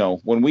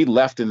 when we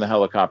left in the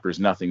helicopters,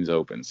 nothing's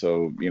open.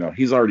 So,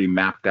 he's already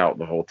mapped out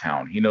the whole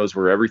town. He knows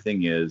where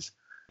everything is.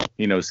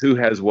 He knows who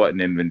has what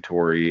in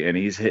inventory, and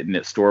he's hitting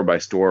it store by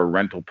store,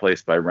 rental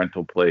place by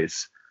rental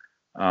place.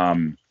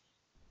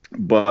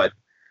 But,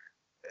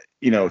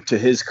 to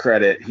his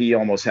credit, he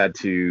almost had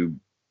to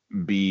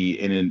be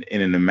in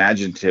an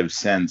imaginative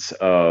sense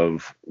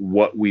of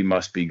what we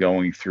must be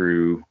going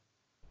through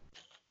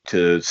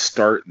to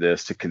start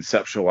this, to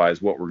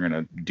conceptualize what we're going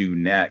to do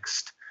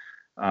next,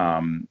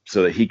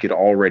 so that he could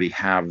already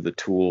have the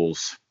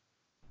tools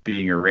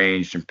being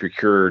arranged and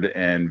procured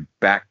and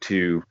back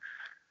to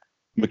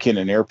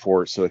McKinnon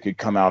Airport so it could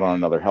come out on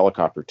another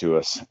helicopter to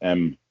us.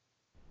 And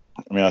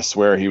I mean, I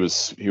swear he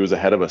was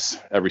ahead of us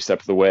every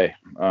step of the way.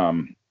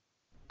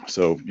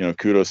 So,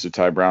 kudos to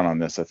Ty Brown on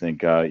this. I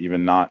think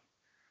even not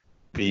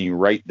being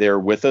right there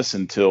with us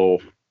until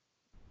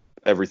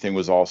everything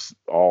was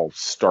all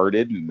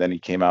started, and then he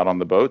came out on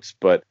the boats.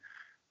 But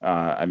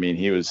I mean,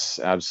 he was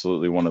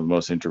absolutely one of the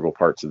most integral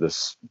parts of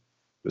this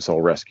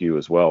whole rescue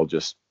as well,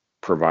 just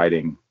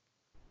providing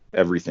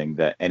everything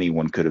that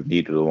anyone could have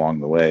needed along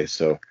the way.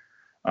 So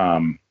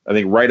I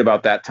think right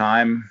about that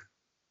time,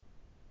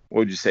 what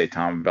would you say,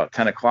 Tom? About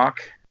 10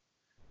 o'clock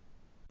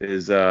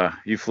is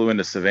you flew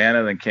into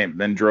Savannah,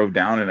 then drove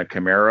down in a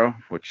Camaro,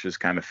 which is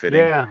kind of fitting.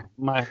 Yeah,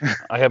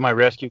 I had my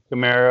rescue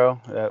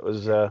Camaro. That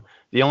was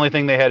the only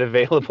thing they had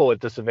available at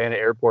the Savannah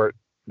airport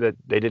that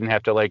they didn't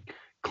have to like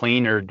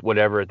clean or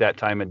whatever at that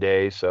time of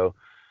day. So,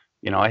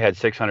 I had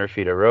 600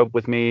 feet of rope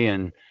with me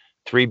and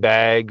 3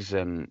 bags,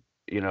 and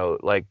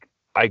like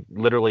I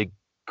literally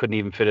couldn't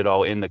even fit it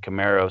all in the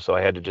Camaro, so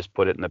I had to just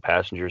put it in the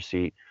passenger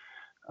seat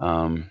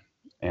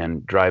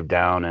and drive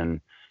down. And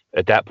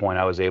at that point,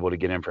 I was able to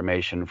get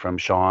information from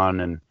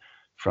Sean and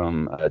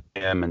from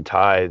Tim and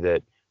Ty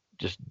that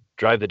just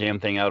drive the damn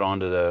thing out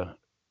onto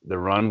the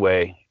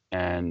runway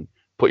and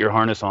put your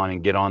harness on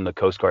and get on the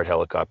Coast Guard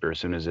helicopter as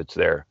soon as it's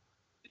there.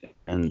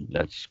 And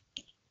that's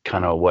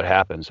kind of what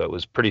happened. So it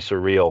was pretty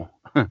surreal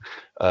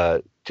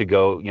to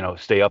go,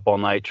 stay up all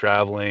night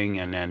traveling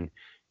and then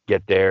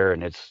get there,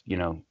 and it's,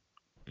 you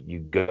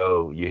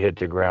hit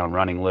the ground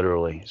running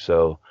literally.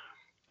 So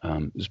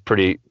it was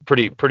pretty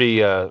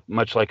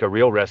much like a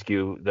real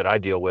rescue that I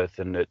deal with,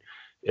 and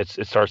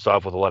it starts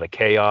off with a lot of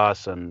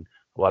chaos and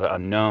a lot of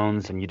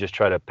unknowns, and you just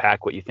try to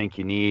pack what you think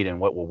you need and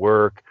what will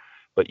work,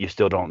 but you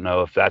still don't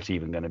know if that's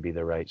even going to be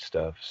the right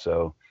stuff.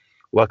 So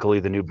luckily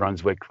the New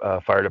Brunswick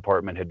Fire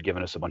Department had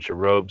given us a bunch of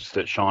ropes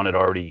that Sean had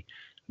already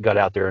got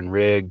out there and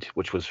rigged,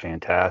 which was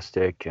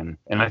fantastic. And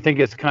I think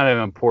it's kind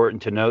of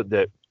important to note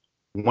that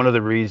one of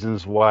the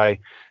reasons why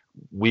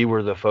we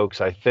were the folks,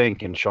 I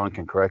think, and Sean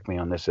can correct me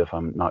on this if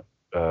I'm not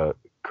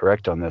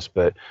correct on this,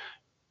 but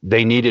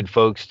they needed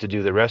folks to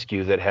do the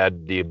rescue that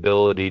had the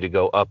ability to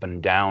go up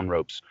and down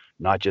ropes,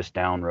 not just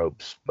down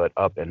ropes, but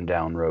up and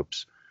down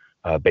ropes,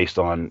 based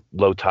on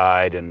low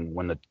tide and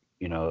when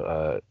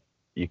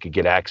you could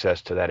get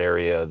access to that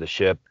area of the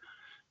ship.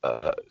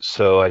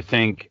 So I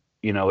think,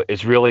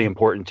 it's really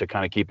important to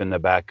kind of keep in the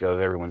back of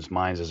everyone's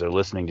minds as they're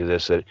listening to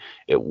this, that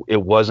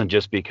it wasn't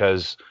just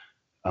because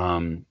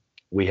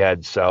we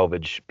had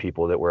salvage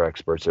people that were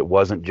experts. It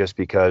wasn't just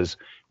because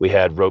we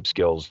had rope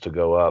skills to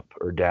go up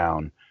or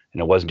down.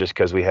 And it wasn't just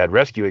because we had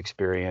rescue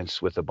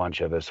experience with a bunch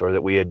of us, or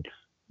that we had,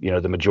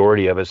 the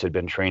majority of us had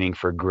been training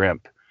for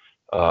GRIMP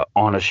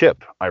on a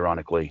ship,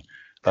 ironically,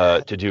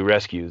 to do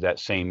rescue that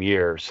same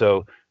year.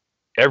 So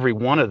every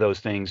one of those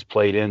things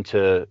played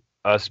into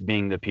us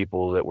being the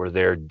people that were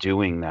there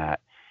doing that.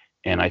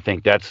 And I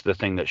think that's the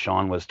thing that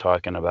Sean was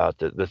talking about,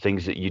 the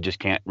things that you just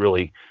can't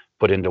really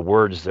put into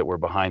words that were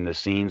behind the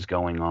scenes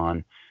going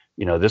on.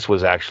 This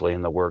was actually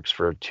in the works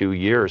for 2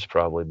 years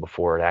probably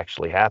before it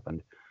actually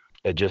happened.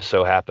 It just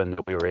so happened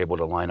that we were able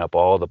to line up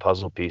all the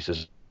puzzle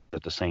pieces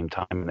at the same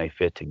time and they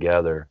fit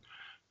together.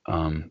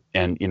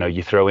 And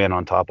you throw in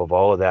on top of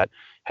all of that,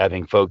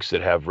 having folks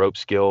that have rope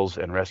skills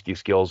and rescue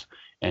skills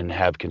and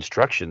have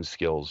construction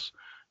skills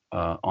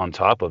on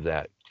top of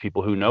that,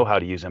 people who know how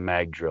to use a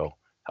mag drill,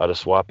 how to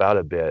swap out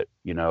a bit,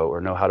 or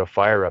know how to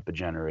fire up a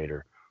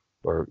generator,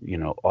 or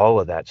all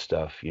of that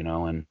stuff,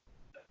 and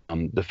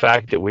the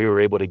fact that we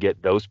were able to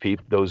get those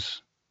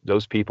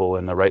people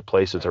in the right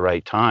place at the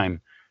right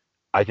time,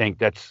 I think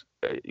that's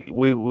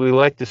we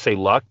like to say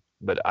luck,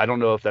 but I don't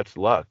know if that's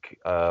luck.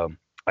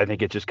 I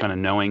think it's just kind of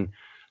knowing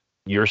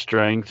your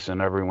strengths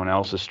and everyone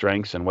else's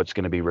strengths and what's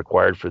going to be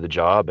required for the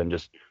job, and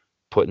just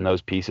putting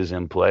those pieces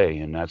in play.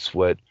 And that's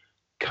what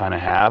kind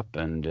of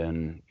happened.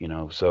 And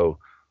so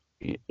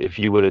if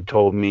you would have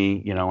told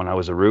me, when I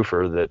was a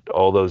roofer, that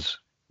all those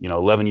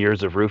 11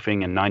 years of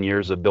roofing and 9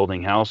 years of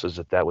building houses,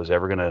 that was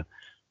ever going to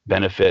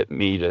benefit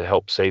me to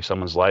help save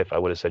someone's life, I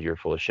would have said you're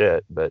full of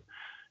shit. But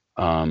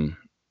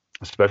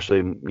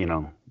especially,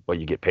 what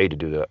you get paid to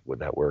do with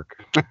that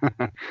work,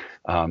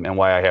 and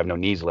why I have no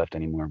knees left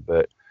anymore.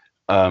 But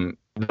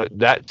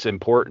That's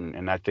important,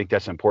 and I think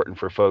that's important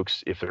for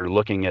folks if they're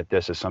looking at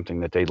this as something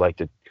that they'd like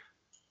to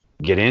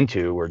get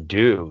into or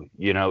do.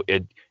 You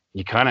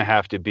kind of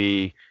have to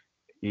be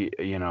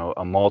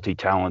a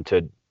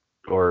multi-talented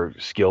or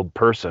skilled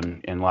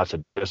person in lots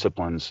of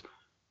disciplines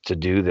to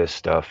do this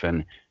stuff.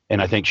 And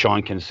I think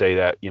Sean can say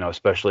that,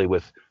 especially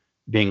with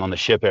being on the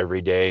ship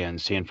every day and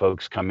seeing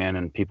folks come in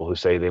and people who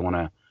say they want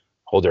to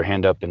hold their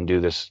hand up and do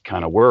this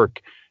kind of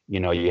work.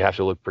 You have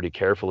to look pretty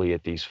carefully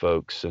at these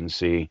folks and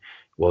see,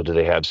 well, do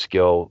they have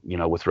skill,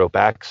 with rope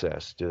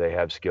access? Do they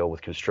have skill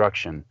with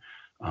construction?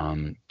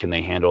 Can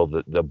they handle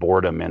the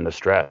boredom and the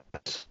stress,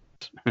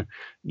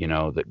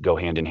 that go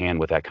hand in hand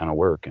with that kind of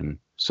work? And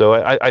so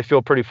I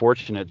feel pretty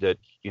fortunate that,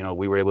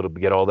 we were able to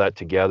get all that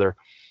together,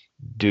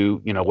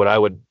 do, what I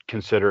would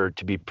consider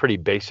to be pretty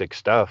basic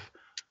stuff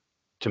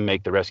to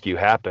make the rescue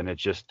happen.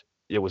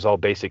 It was all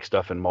basic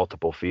stuff in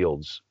multiple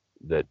fields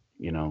that,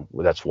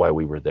 that's why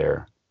we were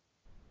there.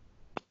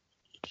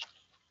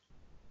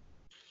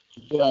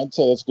 Yeah, I'd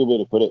say that's a good way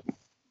to put it.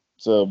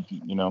 So,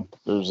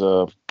 there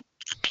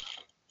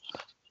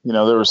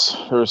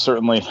was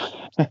certainly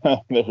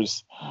there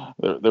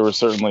was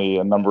certainly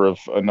a number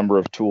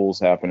of tools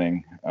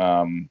happening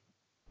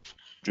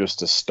just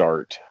to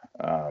start.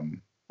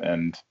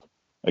 And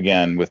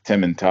again, with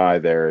Tim and Ty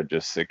there,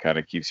 it kind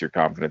of keeps your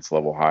confidence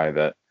level high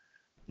that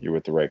you're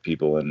with the right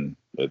people, and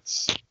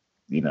it's,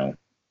 you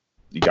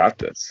got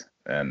this,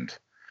 and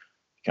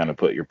kind of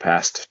put your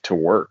past to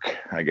work,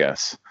 I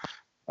guess.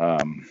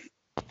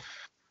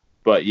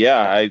 But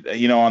yeah, I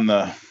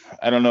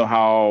don't know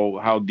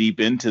how deep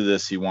into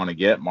this you want to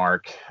get,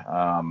 Mark.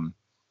 Well,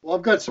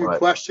 I've got some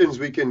questions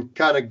we can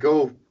kind of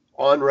go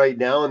on right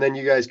now, and then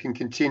you guys can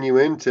continue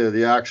into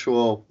the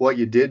actual what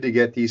you did to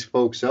get these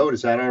folks out.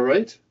 Is that all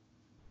right?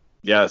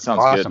 Yeah, it sounds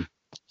awesome.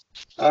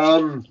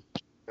 Good.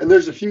 And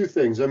there's a few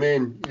things. I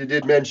mean, you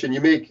did mention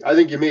I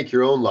think you make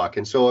your own luck,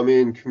 and so I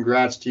mean,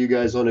 congrats to you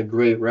guys on a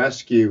great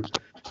rescue.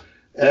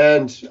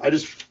 And a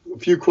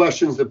few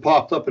questions that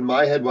popped up in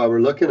my head while we're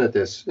looking at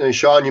this. And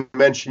Sean, you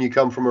mentioned you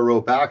come from a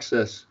rope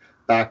access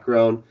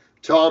background.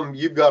 Tom,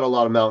 you've got a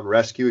lot of mountain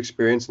rescue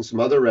experience and some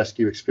other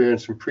rescue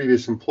experience from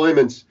previous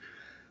employments.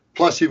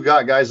 Plus, you've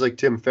got guys like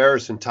Tim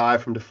Ferriss and Ty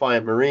from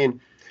Defiant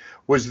Marine.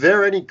 Was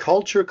there any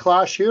culture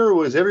clash here, or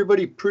was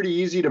everybody pretty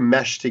easy to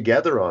mesh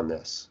together on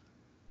this?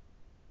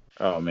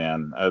 Oh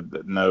man,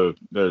 no,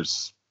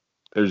 there's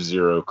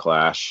zero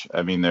clash.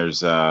 I mean,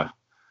 there's I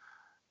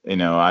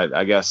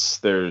guess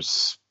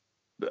there's,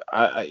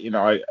 I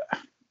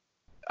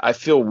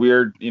feel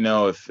weird,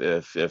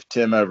 if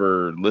Tim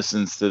ever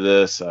listens to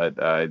this,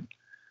 I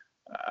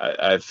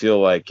feel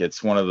like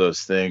it's one of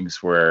those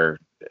things where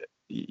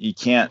you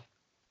can't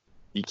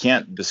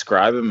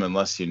describe him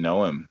unless you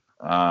know him.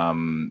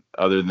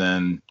 Other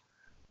than,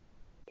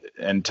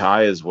 and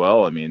Ty as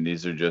well. I mean,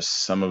 these are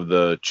just some of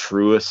the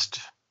truest,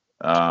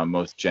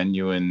 most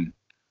genuine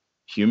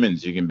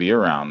humans you can be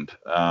around.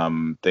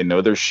 They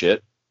know their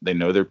shit. They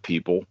know their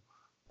people,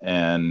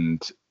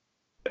 and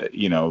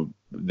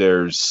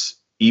there's,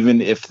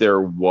 even if there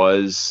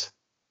was,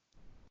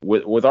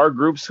 with our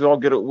groups, we all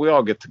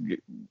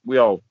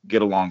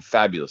get along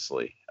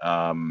fabulously.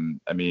 I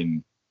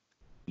mean,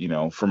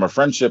 from a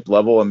friendship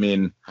level, I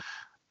mean,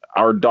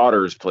 our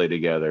daughters play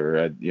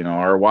together.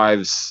 Our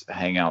wives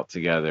hang out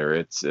together.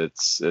 It's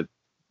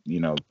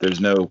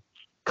there's no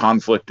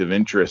conflict of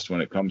interest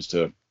when it comes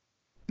to,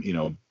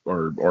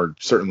 or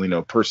certainly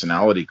no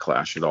personality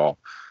clash at all.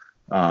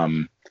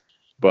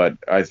 But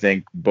I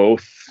think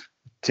both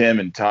Tim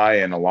and Ty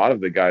and a lot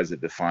of the guys at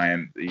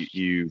Defiant,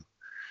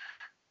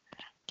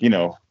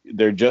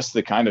 they're just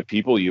the kind of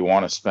people you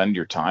want to spend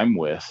your time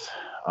with.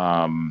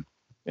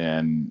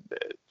 And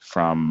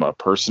from a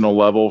personal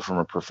level, from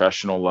a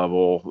professional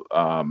level.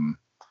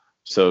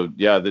 So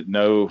yeah, that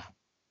no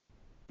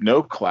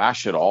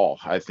clash at all.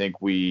 I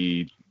think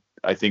we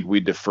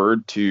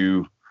deferred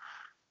to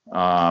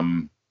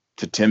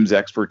Tim's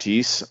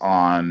expertise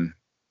on,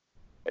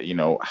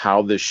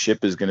 how this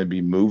ship is going to be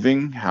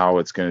moving, how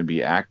it's going to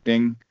be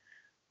acting,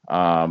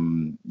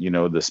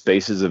 the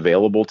spaces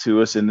available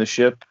to us in the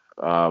ship,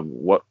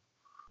 what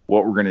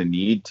we're going to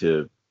need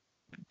to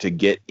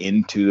get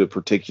into the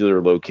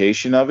particular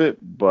location of it.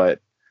 But,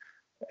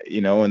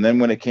 and then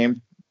when it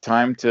came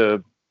time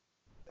to,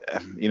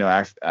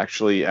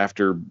 actually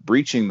after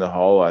breaching the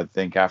hull, I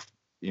think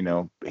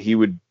he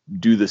would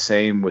do the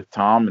same with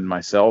Tom and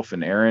myself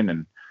and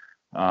Aaron,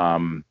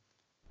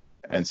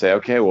 and say,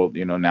 okay, well,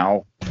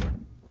 now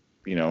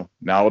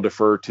I'll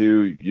defer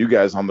to you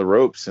guys on the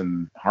ropes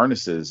and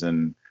harnesses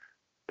and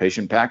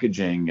patient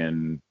packaging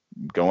and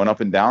going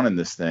up and down in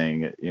this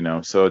thing,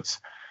 so it's,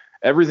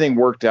 everything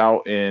worked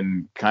out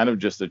in kind of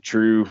just a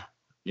true,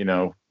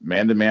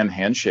 man-to-man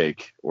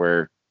handshake,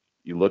 where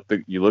you look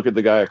at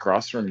the guy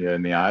across from you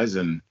in the eyes,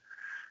 and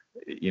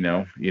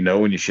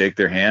when you shake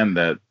their hand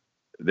that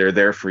they're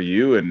there for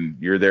you and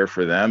you're there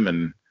for them,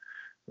 and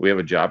we have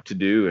a job to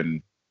do.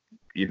 And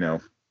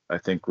I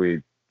think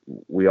we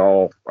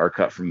all are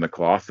cut from the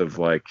cloth of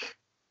like,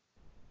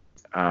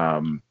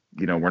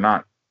 we're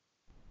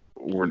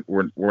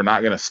we're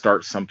not going to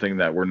start something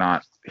that we're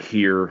not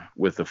here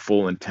with the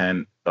full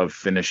intent of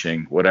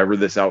finishing. Whatever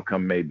this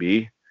outcome may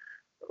be,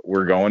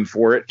 we're going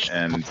for it,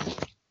 and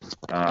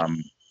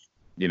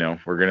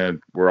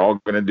we're all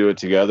gonna do it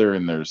together,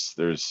 and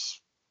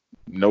there's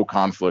no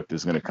conflict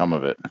is gonna come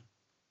of it.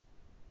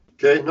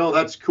 Okay, no,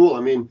 that's cool.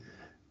 I mean,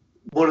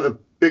 one of the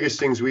biggest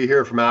things we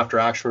hear from after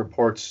action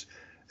reports,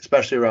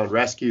 especially around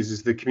rescues,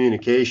 is the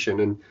communication,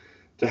 and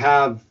to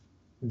have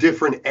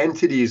different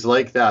entities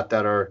like that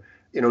are,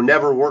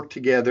 never work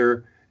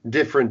together,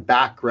 different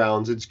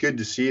backgrounds. It's good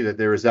to see that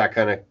there is that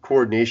kind of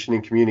coordination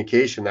and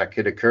communication that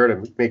could occur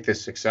to make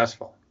this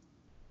successful.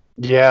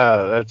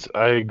 Yeah,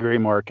 I agree,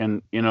 Mark.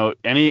 And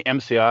any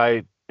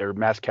MCI or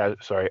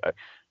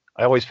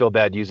I always feel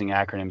bad using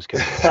acronyms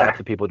because half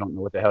the people don't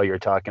know what the hell you're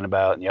talking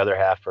about, and the other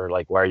half are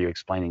like, "Why are you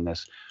explaining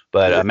this?"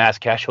 But a mass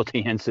casualty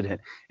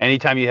incident,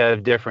 anytime you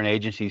have different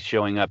agencies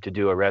showing up to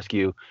do a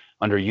rescue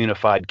under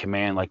unified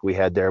command, like we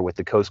had there with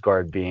the Coast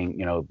Guard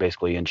being,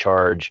 basically in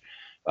charge,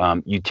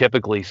 you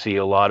typically see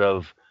a lot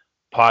of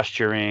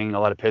posturing, a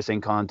lot of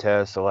pissing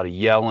contests, a lot of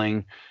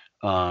yelling.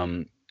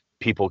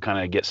 People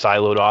kind of get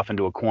siloed off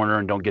into a corner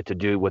and don't get to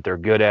do what they're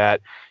good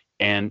at.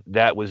 And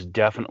that was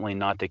definitely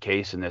not the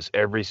case in this.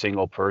 Every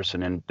single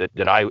person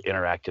that I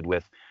interacted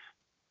with,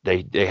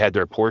 they had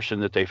their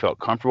portion that they felt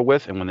comfortable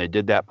with. And when they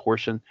did that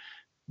portion,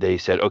 they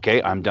said,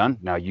 okay, I'm done.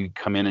 Now you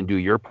come in and do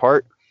your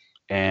part.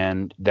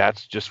 And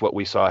that's just what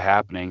we saw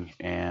happening.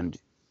 And,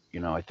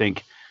 I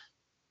think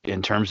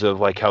in terms of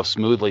like how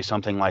smoothly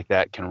something like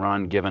that can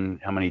run, given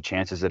how many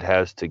chances it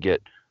has to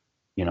get,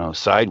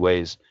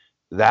 sideways,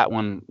 that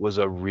one was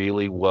a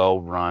really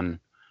well run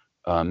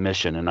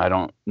mission. And I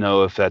don't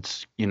know if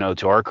that's,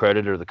 to our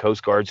credit or the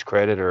Coast Guard's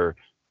credit or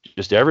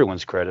just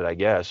everyone's credit, I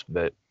guess.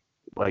 But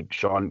like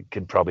Sean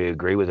could probably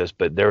agree with this,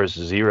 but there was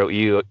zero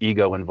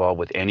ego involved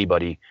with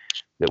anybody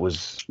that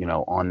was,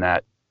 on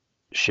that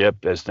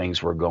ship as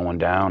things were going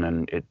down.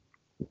 And it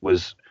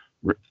was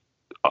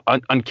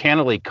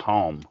uncannily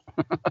calm,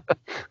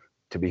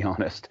 to be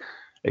honest,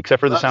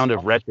 except for the sound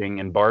of retching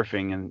and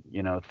barfing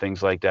and,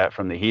 things like that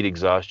from the heat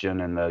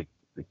exhaustion and the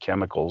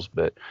chemicals.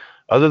 But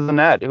other than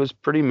that, it was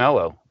pretty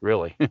mellow,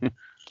 really. And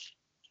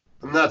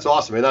that's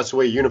awesome. And that's the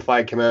way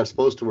unified command is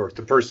supposed to work.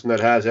 The person that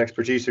has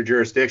expertise or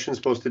jurisdiction is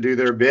supposed to do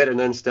their bit and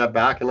then step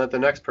back and let the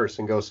next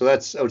person go. So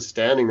that's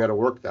outstanding that it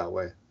worked that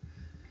way.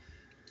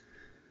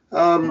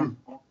 Tom,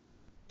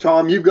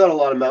 you've got a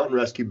lot of mountain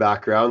rescue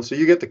background, so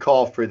you get the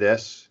call for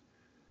this.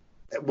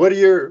 Were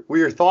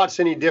your thoughts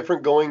any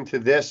different going to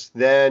this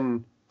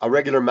than a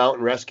regular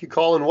mountain rescue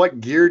call? And what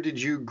gear did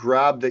you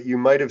grab that you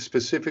might have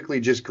specifically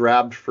just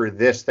grabbed for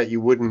this that you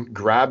wouldn't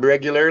grab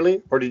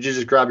regularly? Or did you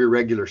just grab your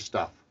regular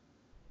stuff?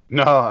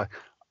 No,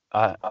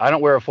 I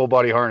don't wear a full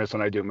body harness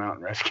when I do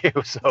mountain rescue.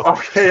 So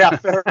okay, yeah,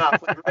 fair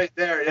enough. Like right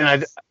there. Yes.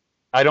 And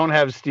I don't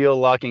have steel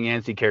locking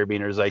ANSI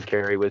carabiners I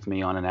carry with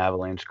me on an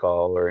avalanche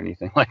call or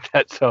anything like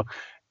that. So,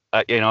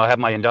 I have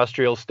my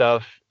industrial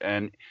stuff.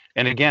 And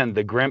again,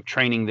 the GRIMP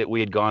training that we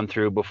had gone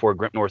through before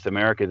GRIMP North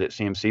America that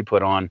CMC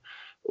put on,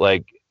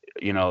 like,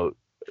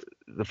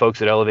 the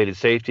folks at Elevated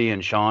Safety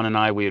and Sean and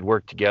I, we had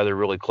worked together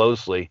really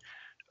closely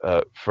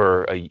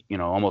for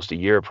almost a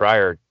year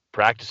prior,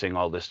 practicing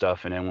all this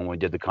stuff. And then when we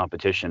did the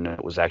competition,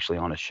 it was actually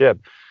on a ship.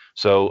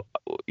 So,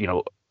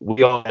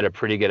 we all had a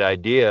pretty good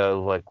idea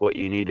of like what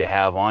you need to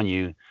have on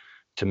you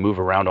to move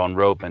around on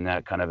rope in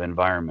that kind of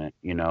environment.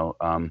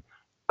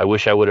 I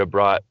wish I would have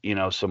brought,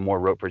 some more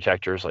rope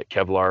protectors like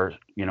Kevlar,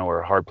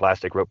 or hard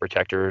plastic rope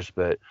protectors.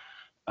 But,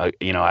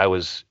 I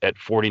was at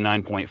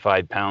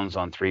 49.5 pounds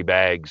on 3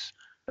 bags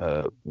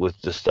with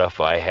the stuff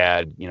I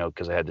had,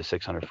 because I had the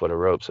 600 foot of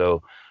rope.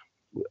 So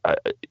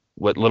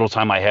what little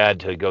time I had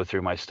to go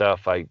through my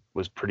stuff, I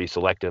was pretty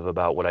selective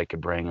about what I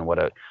could bring and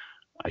what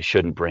I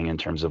shouldn't bring in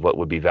terms of what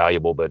would be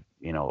valuable, but,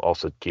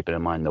 also keeping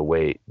in mind the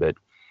weight. But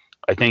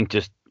I think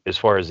just as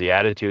far as the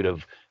attitude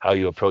of how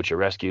you approach a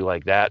rescue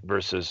like that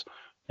versus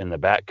in the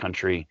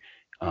backcountry,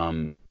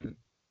 one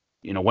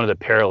of the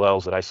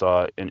parallels that I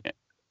saw, and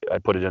I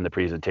put it in the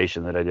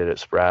presentation that I did at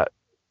Spratt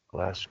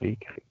last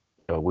week,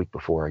 a week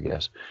before, I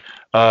guess,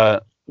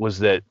 was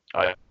that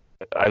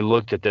I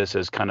looked at this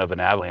as kind of an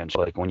avalanche.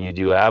 Like when you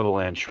do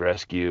avalanche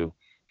rescue,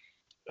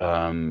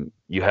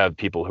 you have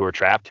people who are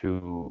trapped,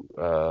 who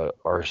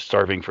are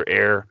starving for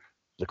air.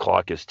 The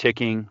clock is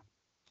ticking.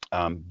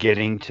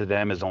 Getting to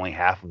them is only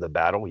half of the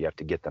battle. You have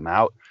to get them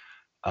out.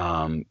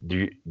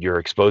 You're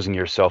exposing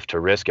yourself to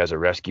risk as a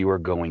rescuer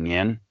going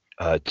in.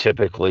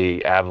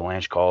 Typically,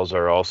 avalanche calls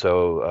are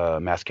also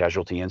mass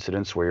casualty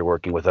incidents where you're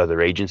working with other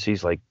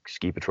agencies like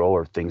Ski Patrol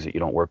or things that you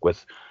don't work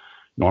with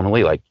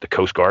normally, like the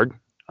Coast Guard.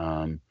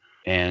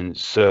 And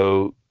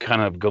so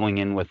kind of going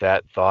in with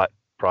that thought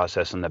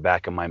process in the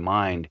back of my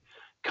mind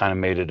kind of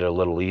made it a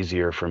little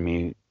easier for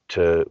me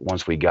to,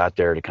 once we got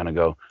there, to kind of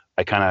go,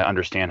 I kind of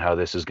understand how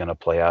this is going to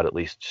play out, at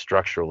least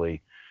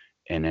structurally.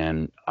 And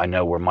then I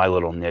know where my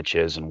little niche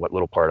is and what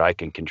little part I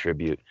can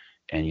contribute.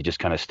 And you just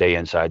kind of stay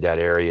inside that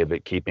area,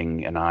 but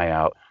keeping an eye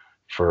out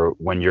for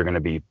when you're going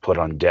to be put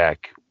on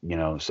deck,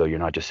 so you're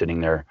not just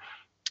sitting there,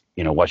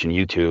 watching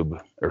YouTube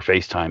or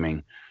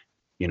FaceTiming,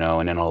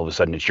 and then all of a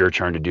sudden it's your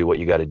turn to do what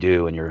you got to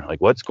do. And you're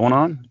like, what's going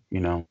on?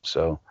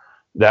 So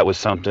that was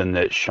something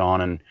that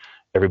Sean and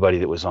everybody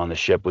that was on the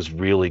ship was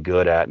really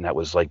good at. And that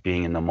was like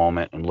being in the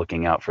moment and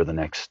looking out for the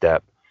next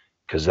step,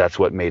 because that's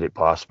what made it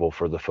possible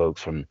for the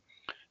folks from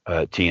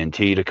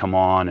TNT to come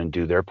on and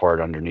do their part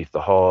underneath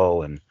the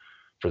hull, and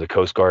for the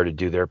Coast Guard to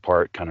do their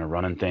part, kind of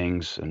running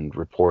things and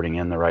reporting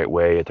in the right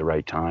way at the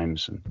right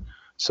times. And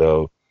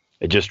so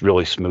it just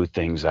really smoothed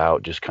things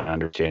out, just kind of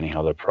understanding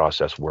how the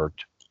process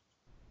worked.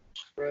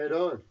 Right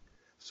on.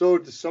 So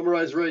to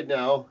summarize right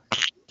now,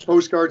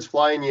 Coast Guard's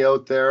flying you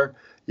out there.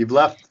 You've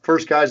left,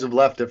 first guys have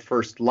left at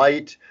first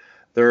light.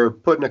 They're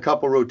putting a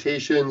couple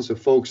rotations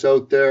of folks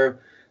out there.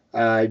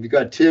 You've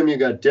got Tim, you've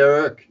got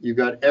Derek, you've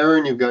got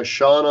Aaron, you've got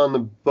Sean on the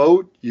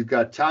boat, you've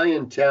got Ty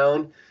in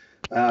town,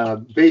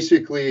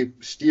 basically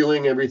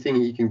stealing everything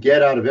he can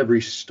get out of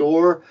every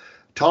store.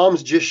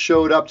 Tom's just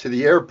showed up to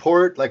the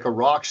airport like a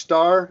rock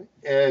star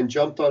and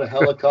jumped on a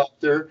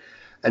helicopter.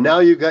 And now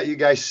you've got you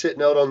guys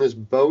sitting out on this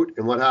boat,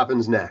 and what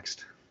happens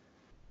next?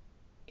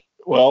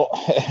 Well,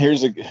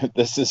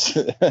 this is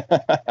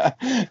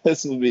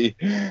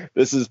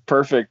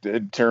perfect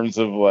in terms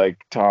of like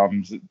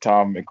Tom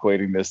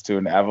equating this to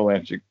an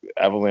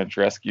avalanche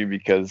rescue,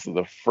 because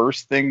the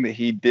first thing that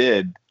he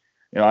did,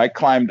 I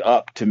climbed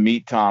up to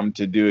meet Tom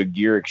to do a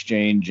gear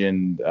exchange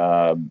and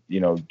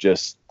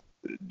just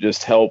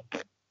help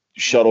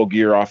shuttle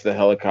gear off the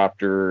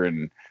helicopter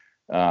and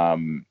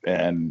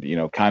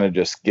kind of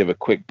just give a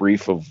quick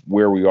brief of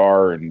where we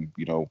are, and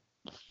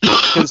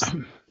because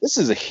this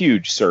is a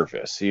huge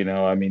surface, you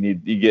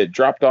get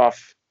dropped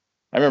off.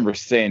 I remember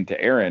saying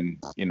to Aaron,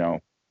 the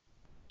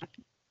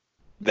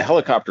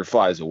helicopter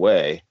flies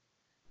away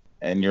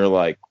and you're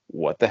like,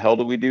 what the hell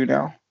do we do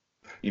now?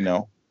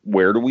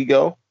 Where do we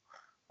go?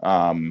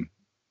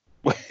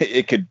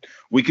 We could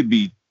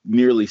be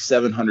nearly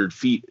 700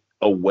 feet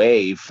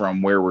away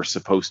from where we're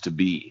supposed to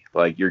be.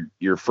 Like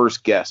your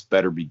first guess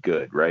better be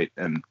good, right?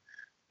 And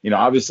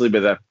obviously by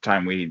that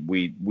time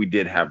we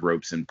did have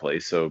ropes in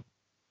place, so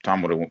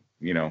Tom would have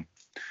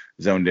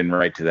zoned in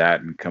right to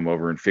that and come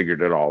over and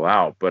figured it all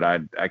out. But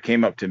I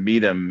came up to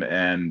meet him,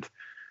 and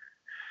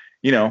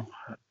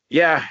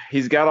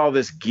he's got all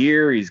this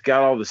gear, he's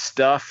got all the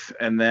stuff,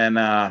 and then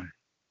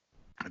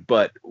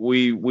but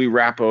we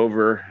wrap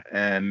over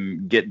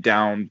and get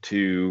down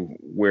to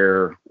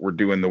where we're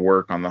doing the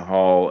work on the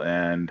hull,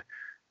 and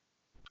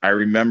I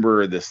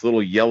remember this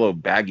little yellow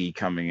baggie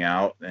coming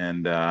out,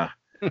 and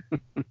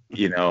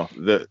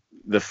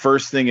the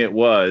first thing it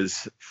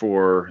was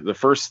for the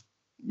first,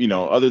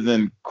 other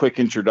than quick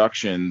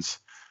introductions,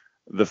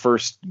 the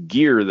first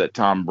gear that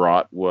Tom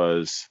brought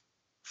was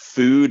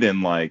food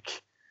and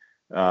like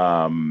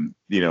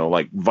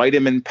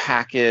vitamin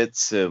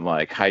packets and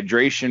like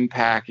hydration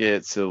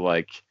packets, and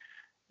like,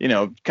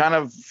 kind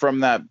of from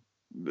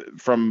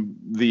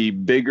the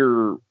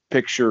bigger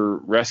picture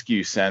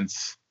rescue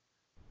sense,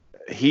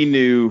 he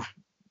knew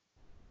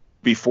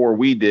before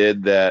we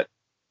did that,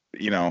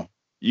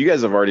 you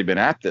guys have already been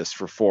at this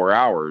for 4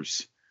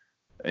 hours,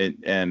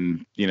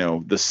 and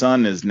the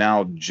sun is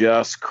now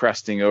just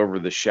cresting over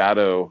the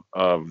shadow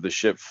of the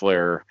ship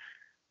flare,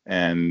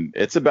 and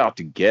it's about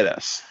to get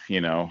us,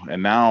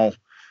 and now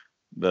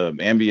the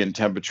ambient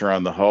temperature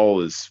on the hull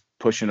is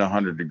pushing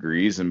 100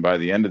 degrees, and by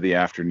the end of the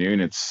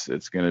afternoon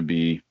it's going to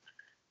be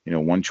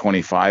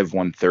 125,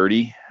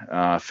 130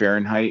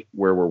 Fahrenheit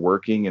where we're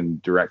working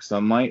in direct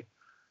sunlight,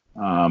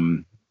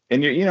 and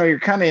you're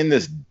kind of in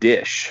this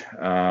dish.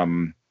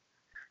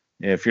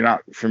 If you're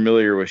not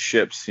familiar with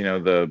ships,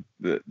 the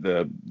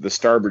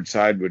starboard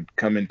side would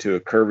come into a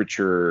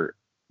curvature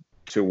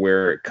to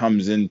where it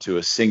comes into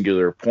a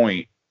singular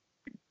point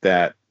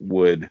that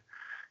would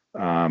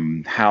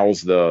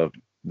house the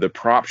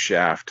prop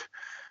shaft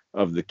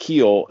of the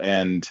keel,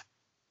 and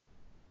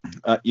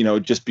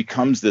it just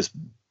becomes this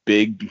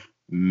big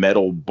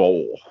metal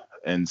bowl,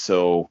 and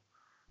so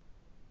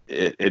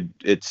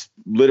it's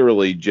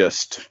literally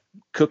just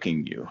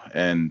cooking you.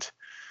 And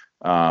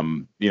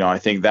I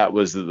think that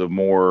was the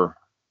more,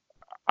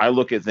 I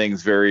look at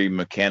things very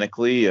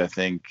mechanically. I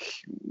think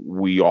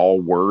we all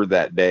were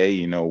that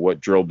day.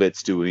 What drill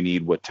bits do we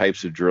need? What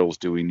types of drills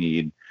do we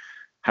need?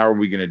 How are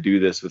we going to do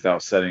this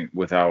without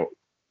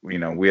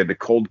we had to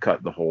cold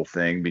cut the whole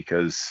thing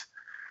because,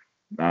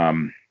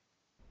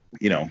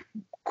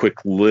 quick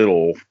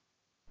little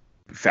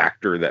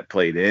factor that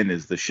played in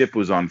is the ship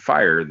was on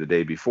fire the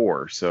day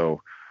before.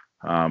 So,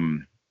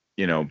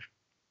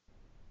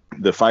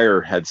 the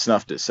fire had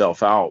snuffed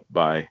itself out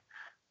by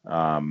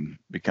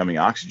becoming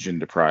oxygen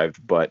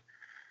deprived, but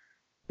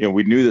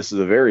we knew this is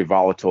a very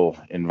volatile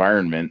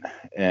environment,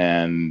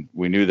 and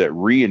we knew that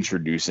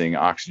reintroducing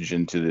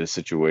oxygen to the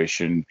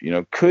situation,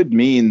 could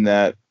mean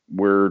that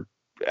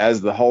as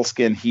the hull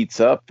skin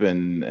heats up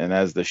and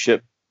as the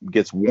ship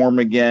gets warm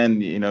again,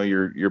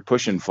 you're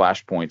pushing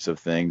flashpoints of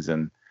things.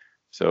 And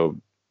so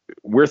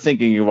we're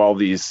thinking of all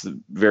these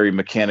very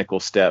mechanical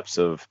steps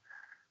of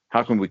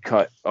how can we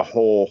cut a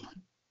hole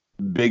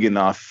big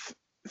enough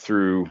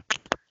through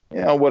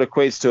what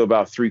equates to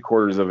about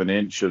 3/4 of an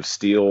inch of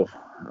steel,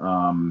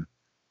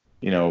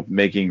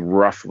 making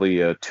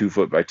roughly a 2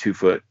 foot by 2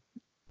 foot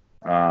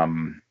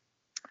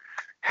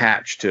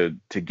hatch to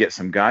get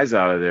some guys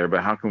out of there.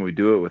 But how can we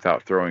do it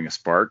without throwing a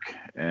spark?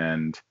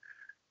 And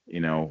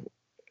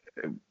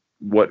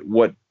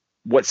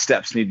what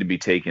steps need to be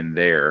taken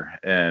there?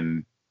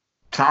 And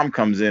Tom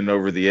comes in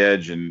over the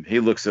edge and he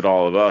looks at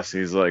all of us.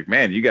 He's like,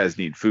 man, you guys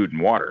need food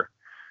and water.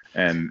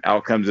 And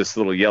out comes this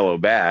little yellow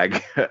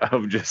bag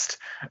of just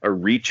a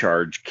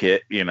recharge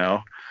kit, which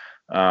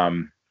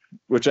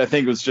I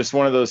think was just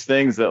one of those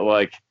things that,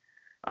 like,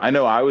 I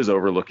know I was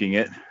overlooking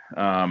it.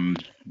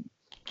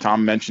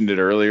 Tom mentioned it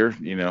earlier,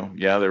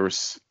 yeah, there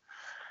was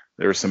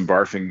some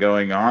barfing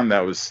going on.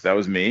 That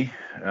was me.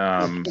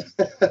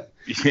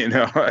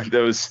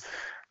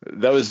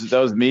 That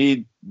was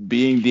me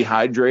being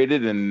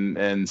dehydrated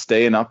and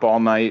staying up all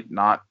night,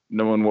 not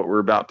knowing what we're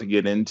about to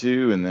get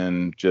into. And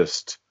then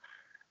just,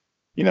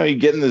 you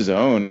get in the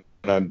zone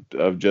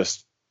of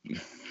just,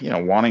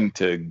 wanting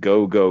to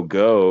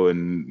go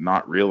and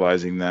not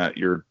realizing that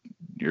you're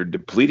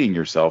depleting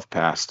yourself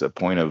past a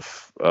point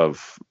of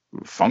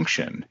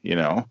function,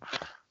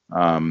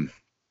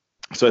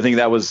 so I think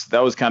that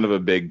was kind of a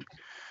big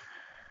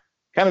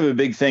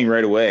thing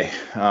right away.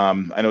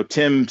 I know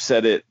Tim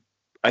said it.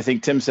 I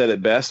think Tim said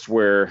it best,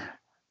 where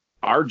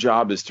our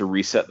job is to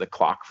reset the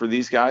clock for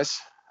these guys.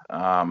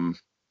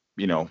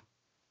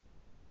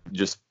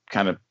 Just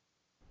kind of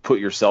put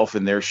yourself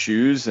in their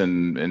shoes.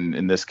 And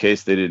in this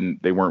case,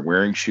 they weren't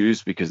wearing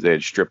shoes because they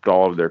had stripped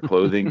all of their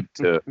clothing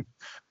to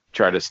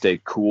try to stay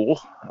cool.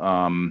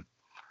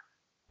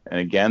 And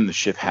again, the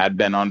ship had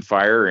been on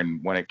fire,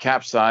 and when it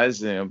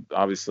capsized,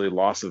 obviously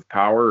loss of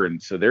power.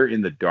 And so they're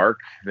in the dark.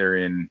 They're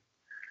in,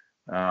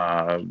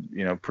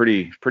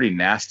 pretty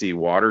nasty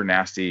water,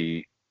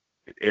 nasty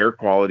air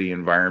quality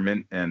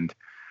environment. And,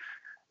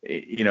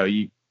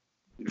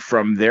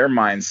 from their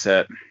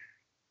mindset,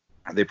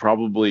 they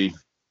probably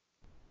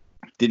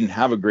didn't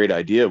have a great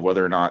idea of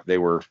whether or not they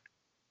were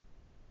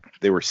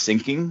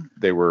sinking,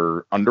 they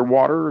were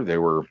underwater, they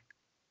were,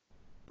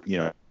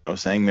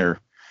 saying their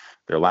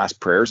last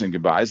prayers and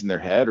goodbyes in their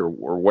head, or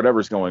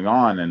whatever's going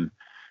on. And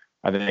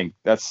I think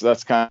that's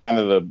kind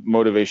of the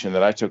motivation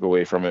that I took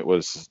away from it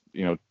was,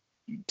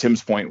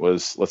 Tim's point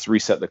was, let's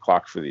reset the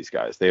clock for these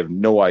guys. They have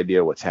no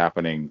idea what's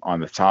happening on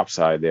the top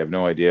side. They have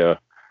no idea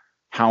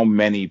how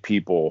many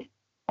people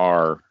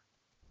are,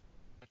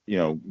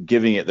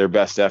 giving it their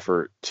best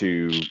effort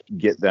to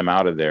get them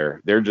out of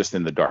there. They're just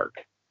in the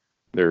dark.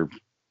 They're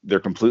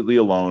completely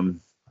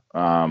alone,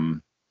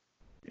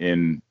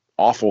 in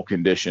awful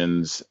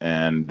conditions,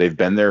 and they've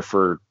been there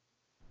for,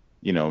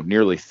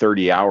 nearly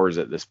 30 hours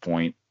at this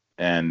point,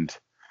 and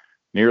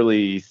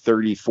nearly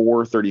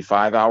 34,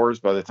 35 hours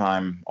by the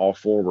time all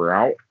four were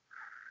out.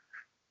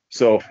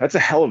 So that's a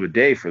hell of a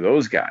day for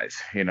those guys,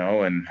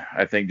 and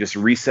I think just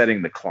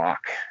resetting the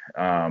clock,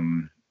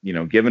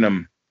 giving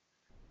them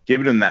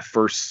that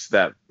first,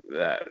 that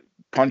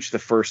punch the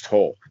first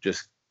hole,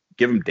 just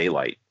give them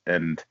daylight,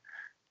 and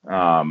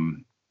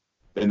then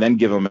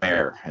give them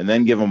air, and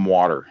then give them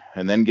water,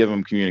 and then give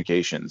them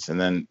communications.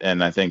 And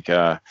I think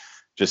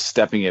just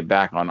stepping it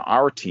back on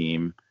our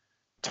team,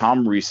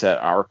 Tom reset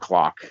our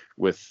clock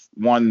with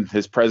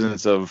his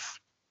presence of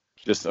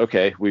just,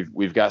 okay,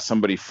 we've got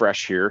somebody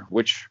fresh here,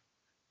 which,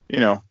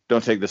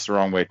 don't take this the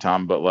wrong way,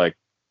 Tom, but like,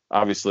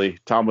 obviously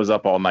Tom was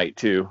up all night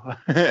too.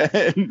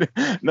 And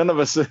none of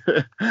us,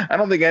 I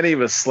don't think any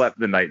of us slept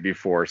the night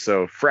before.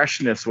 So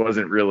freshness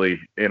wasn't really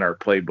in our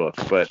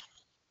playbook, but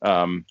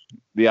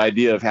the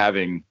idea of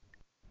having,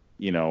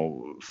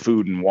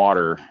 food and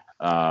water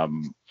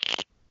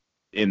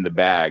in the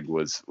bag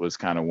was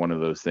kind of one of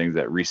those things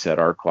that reset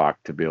our clock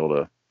to be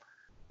able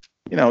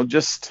to,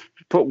 just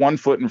put one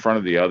foot in front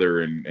of the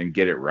other and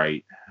get it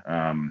right.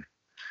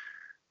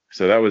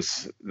 So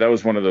that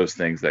was one of those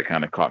things that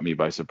kind of caught me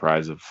by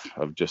surprise of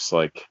just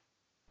like,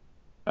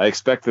 I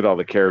expected all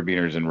the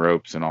carabiners and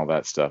ropes and all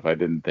that stuff. I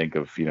didn't think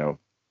of,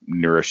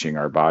 nourishing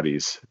our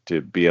bodies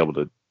to be able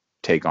to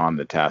take on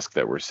the task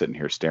that we're sitting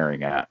here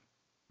staring at.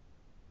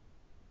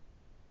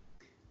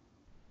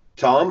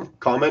 Tom,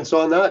 comments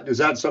on that? Is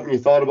that something you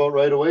thought about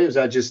right away? Is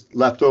that just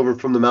left over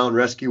from the mountain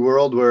rescue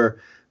world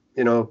where,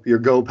 your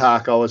go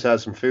pack always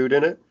has some food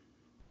in it?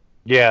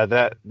 Yeah,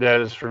 that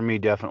is for me,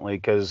 definitely.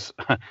 Cause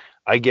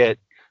I get,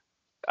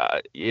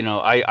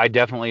 I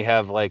definitely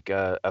have like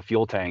a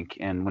fuel tank,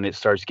 and when it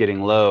starts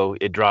getting low,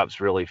 it drops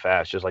really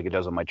fast, just like it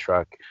does on my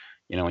truck.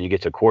 When you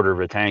get to a quarter of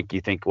a tank,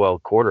 you think, I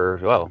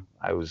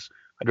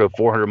drove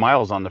 400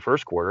 miles on the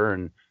first quarter,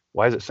 and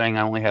why is it saying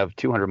I only have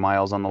 200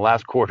 miles on the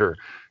last quarter,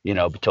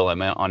 until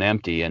I'm on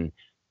empty? And,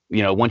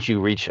 once you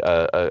reach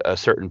a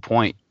certain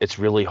point, it's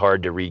really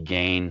hard to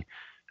regain,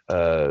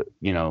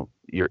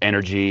 your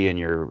energy and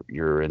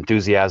your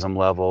enthusiasm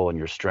level and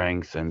your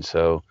strength. And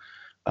so,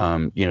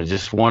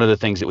 just one of the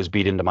things that was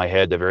beat into my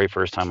head the very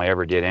first time I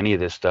ever did any of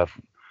this stuff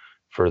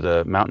for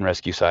the mountain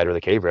rescue side or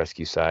the cave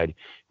rescue side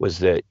was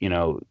that,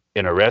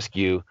 in a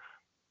rescue,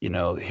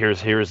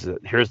 here's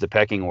the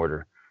pecking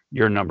order.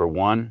 You're number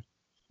one,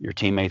 your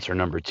teammates are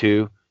number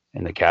 2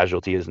 and the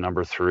casualty is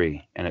number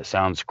 3. And it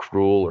sounds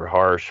cruel or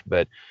harsh,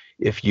 but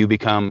if you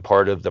become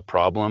part of the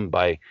problem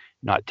by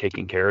not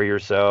taking care of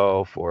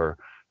yourself, or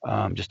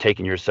just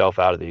taking yourself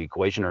out of the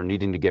equation, or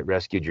needing to get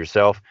rescued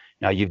yourself,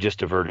 now you've just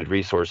diverted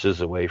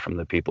resources away from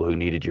the people who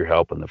needed your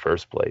help in the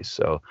first place.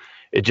 So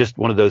it's just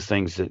one of those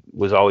things that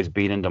was always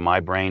beat into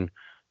my brain,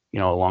 a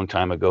long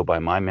time ago by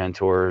my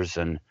mentors.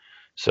 And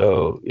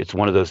so it's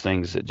one of those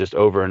things that just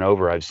over and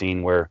over I've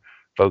seen where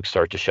folks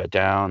start to shut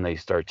down, they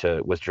start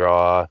to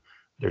withdraw,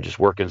 they're just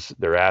working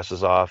their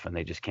asses off and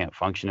they just can't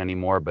function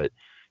anymore. But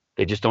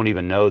they just don't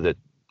even know that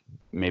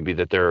maybe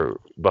that they're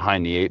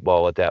behind the 8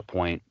 ball at that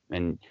point.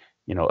 And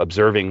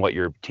observing what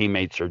your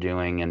teammates are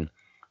doing and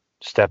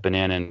stepping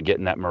in and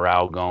getting that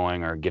morale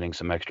going, or getting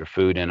some extra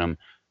food in them,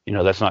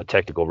 that's not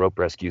technical rope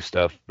rescue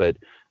stuff, but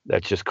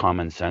that's just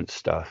common sense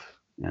stuff.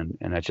 And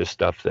that's just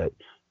stuff that,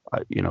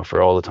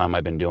 for all the time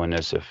I've been doing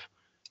this,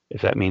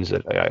 if that means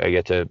that I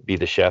get to be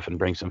the chef and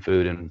bring some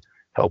food and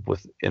help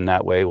with in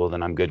that way, well,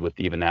 then I'm good with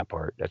even that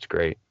part. That's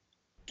great.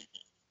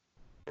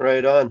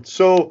 Right on.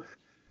 So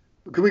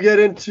can we get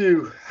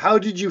into, how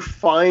did you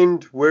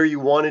find where you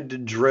wanted to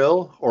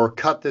drill or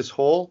cut this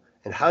hole,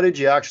 and how did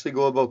you actually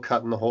go about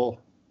cutting the hole?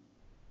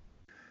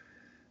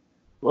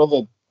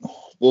 Well,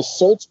 the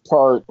search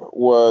part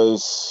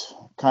was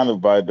kind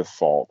of by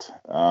default.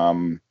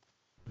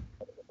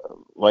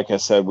 Like I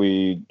said,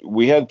 we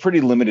had pretty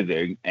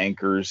limited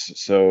anchors,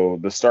 so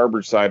the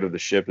starboard side of the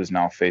ship is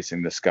now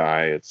facing the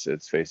sky.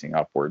 It's facing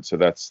upward, so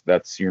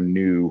that's your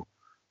new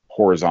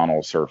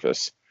horizontal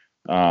surface.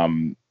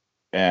 And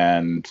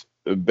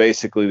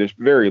basically, there's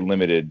very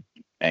limited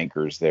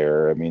anchors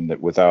there. I mean,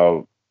 that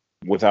without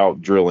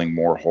drilling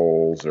more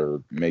holes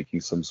or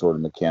making some sort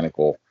of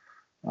mechanical,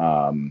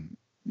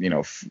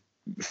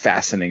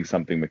 fastening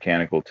something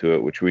mechanical to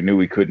it, which we knew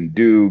we couldn't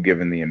do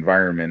given the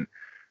environment.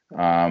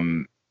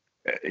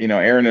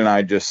 Aaron and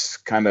I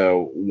just kind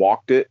of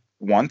walked it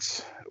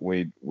once.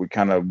 We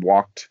kind of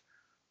walked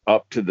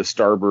up to the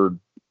starboard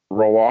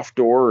roll-off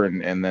door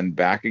and then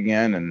back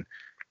again, and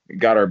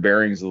got our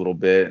bearings a little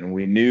bit, and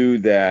we knew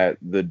that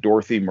the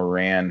Dorothy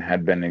Moran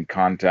had been in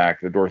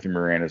contact. The Dorothy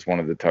Moran is one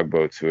of the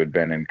tugboats who had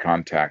been in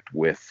contact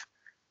with,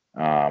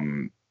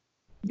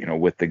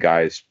 with the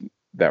guys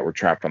that were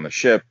trapped on the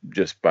ship,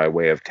 just by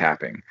way of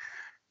tapping.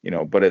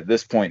 But at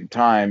this point in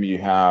time, you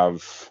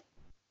have,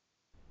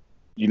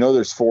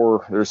 there's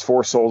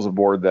four souls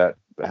aboard that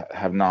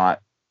have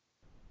not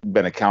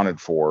been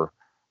accounted for,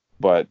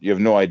 but you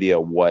have no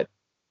idea what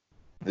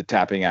the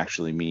tapping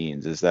actually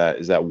means. Is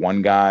that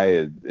one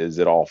guy? Is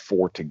it all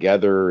 4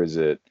 together? Is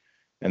it?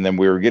 And then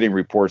we were getting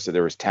reports that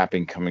there was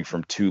tapping coming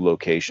from 2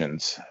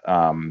 locations.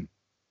 And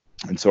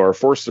so our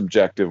first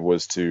objective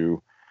was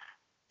to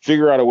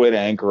figure out a way to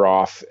anchor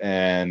off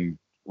and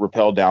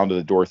rappel down to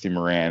the Dorothy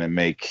Moran and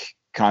make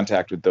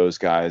contact with those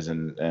guys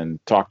and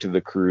talk to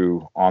the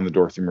crew on the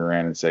Dorothy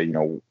Moran and say,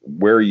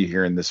 where are you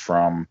hearing this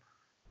from?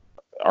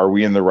 Are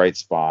we in the right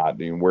spot?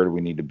 Where do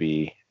we need to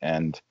be?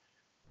 And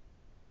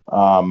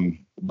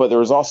but there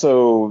was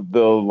also the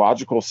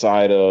logical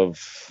side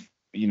of,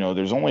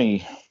 there's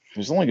only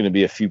going to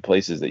be a few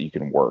places that you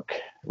can work,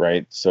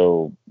 right?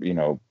 So,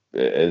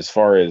 as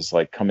far as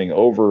like coming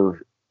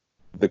over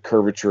the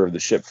curvature of the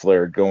ship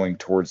flare going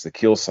towards the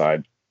keel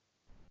side,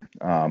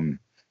 there's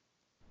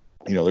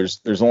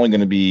only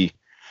going to be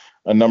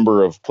a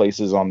number of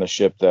places on the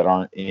ship that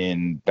aren't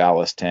in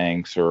ballast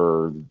tanks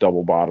or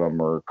double bottom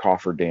or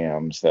coffer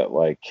dams that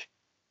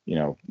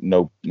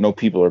no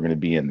people are going to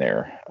be in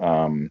there.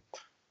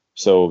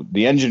 So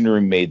the engine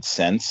room made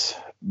sense,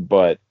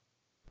 but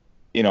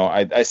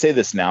I say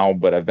this now,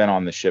 but I've been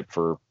on the ship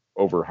for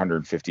over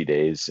 150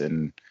 days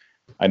and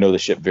I know the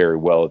ship very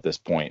well at this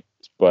point.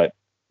 But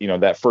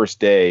that first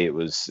day,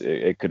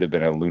 it could have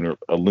been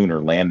a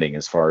lunar landing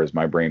as far as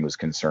my brain was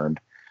concerned.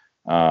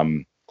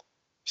 But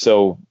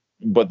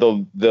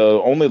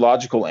the only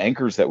logical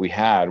anchors that we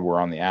had were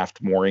on the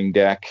aft mooring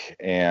deck,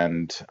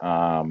 and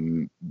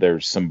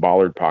there's some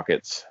bollard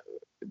pockets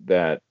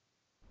that,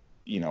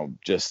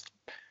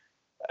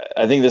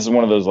 I think this is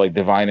one of those like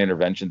divine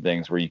intervention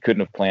things where you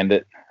couldn't have planned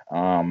it.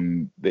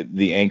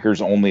 The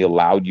anchors only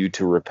allowed you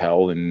to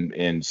rappel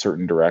in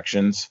certain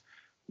directions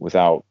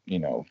without,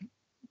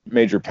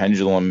 major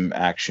pendulum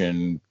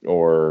action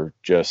or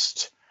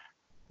just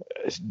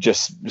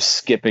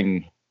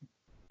skipping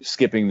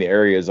the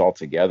areas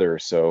altogether.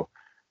 So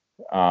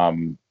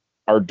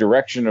our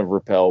direction of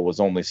rappel was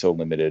only so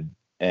limited,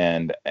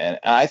 and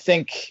I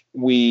think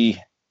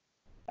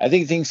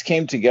things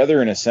came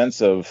together in a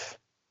sense of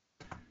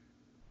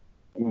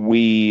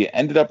we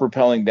ended up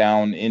rappelling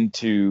down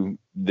into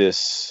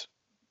this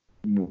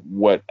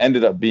what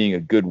ended up being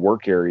a good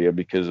work area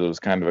because it was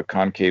kind of a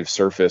concave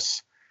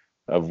surface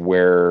of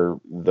where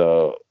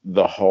the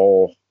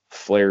hull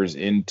flares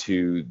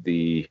into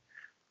the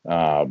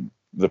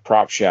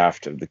prop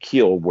shaft of the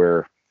keel,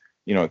 where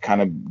it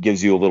kind of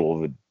gives you a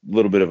little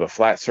bit of a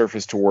flat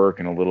surface to work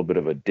and a little bit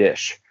of a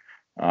dish,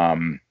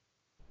 and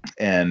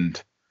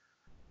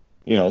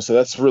so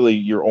that's really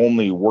your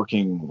only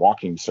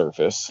walking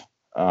surface.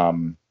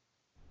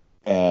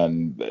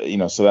 And,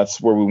 so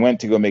that's where we went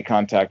to go make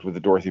contact with the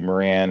Dorothy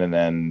Moran, and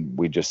then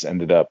we just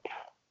ended up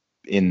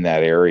in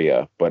that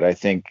area. But I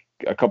think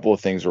a couple of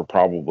things were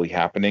probably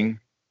happening.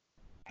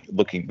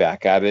 Looking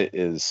back at it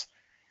is,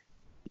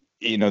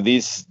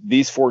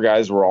 these four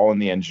guys were all in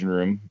the engine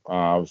room,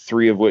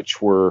 three of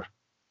which were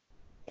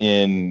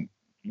in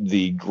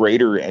the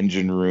greater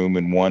engine room,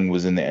 and one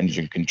was in the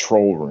engine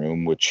control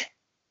room, which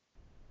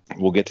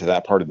we'll get to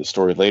that part of the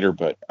story later.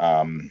 But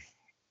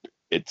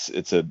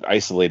it's an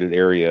isolated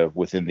area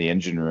within the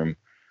engine room.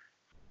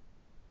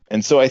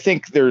 And so I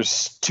think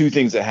there's two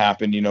things that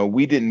happened.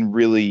 We didn't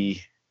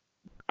really,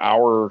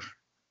 our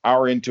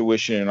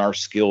intuition and our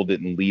skill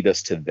didn't lead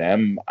us to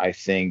them. I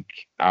think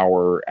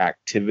our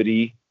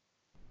activity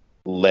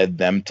led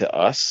them to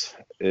us.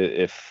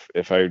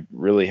 If I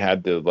really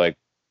had to like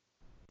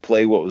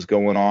play what was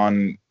going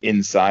on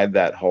inside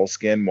that hull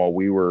skin while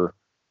we were,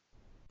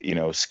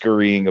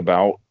 scurrying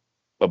about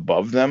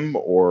above them,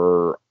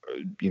 or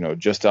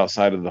just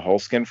outside of the hull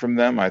skin from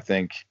them, I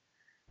think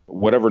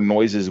whatever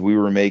noises we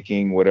were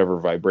making, whatever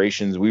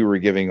vibrations we were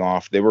giving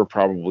off, they were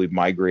probably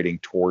migrating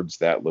towards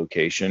that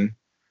location.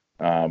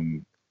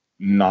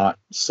 Not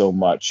so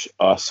much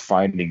us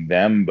finding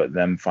them, but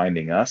them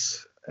finding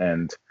us.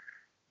 And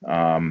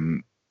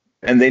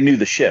they knew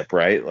the ship,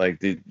 right? Like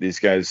these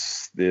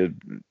guys, the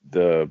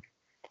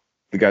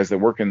guys that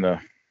work in the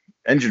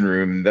engine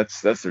room,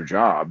 that's their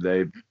job.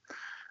 They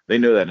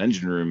know that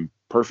engine room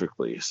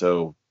perfectly.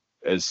 So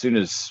as soon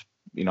as,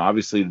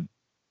 obviously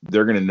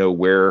they're going to know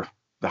where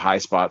the high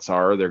spots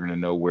are. They're going to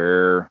know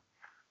where,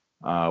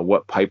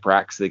 what pipe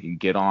racks they can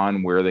get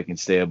on, where they can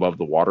stay above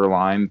the water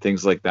line,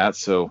 things like that.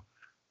 So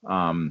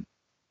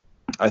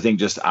I think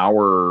just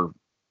our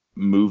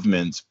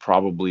movements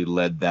probably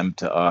led them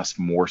to us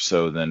more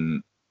so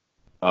than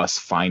us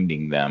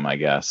finding them, I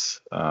guess.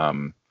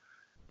 And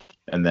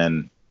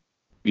then,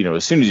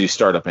 as soon as you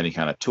start up any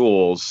kind of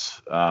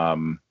tools,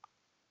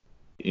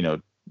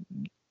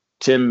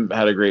 Tim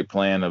had a great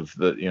plan of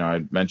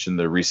I mentioned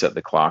the reset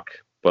the clock,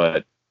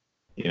 but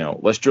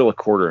let's drill a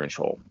 1/4 inch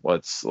hole.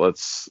 Let's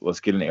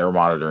get an air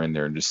monitor in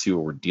there and just see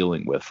what we're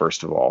dealing with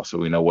first of all, so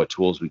we know what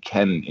tools we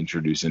can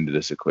introduce into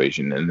this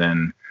equation, and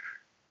then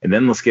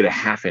let's get a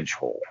 1/2 inch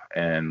hole,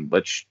 and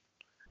let's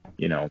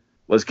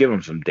give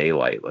them some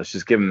daylight. Let's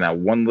just give them that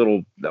one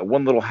little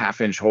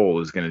 1/2 inch hole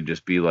is going to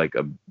just be like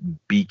a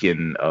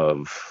beacon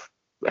of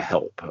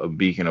help, a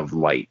beacon of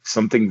light,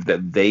 something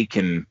that they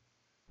can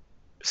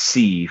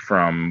see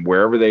from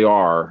wherever they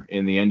are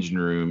in the engine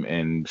room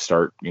and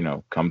start,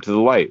 come to the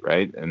light,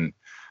 right? And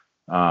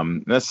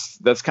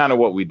that's kind of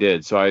what we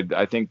did. So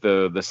I think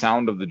the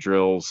sound of the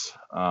drills,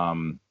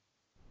 and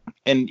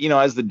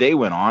as the day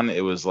went on,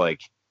 it was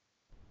like,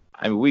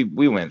 I mean,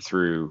 we went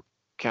through,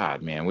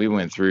 God, man, we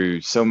went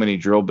through so many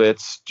drill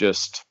bits,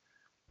 just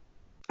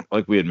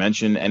like we had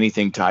mentioned,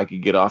 anything Ty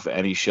could get off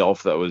any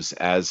shelf that was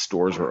as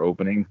stores were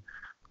opening.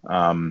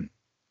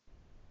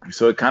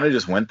 So it kind of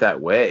just went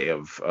that way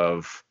of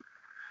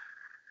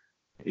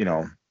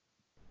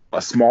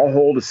a small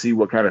hole to see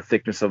what kind of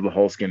thickness of the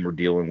hull skin we're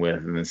dealing with,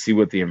 and then see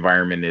what the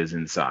environment is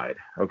inside.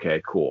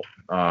 Okay, cool.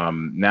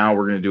 Now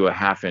we're going to do a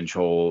 1/2 inch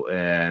hole,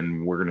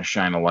 and we're going to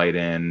shine a light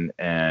in,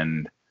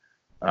 and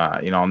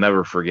I'll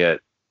never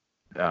forget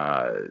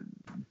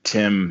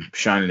Tim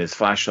shining his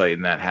flashlight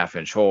in that 1/2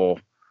 inch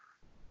hole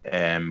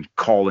and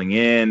calling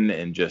in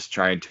and just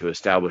trying to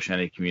establish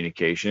any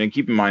communication. And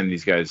keep in mind,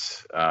 these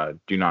guys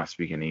do not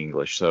speak any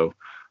English, so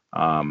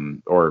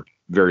or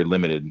very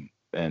limited.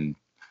 And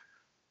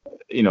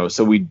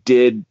so we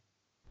did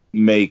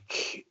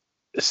make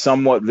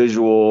somewhat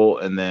visual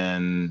and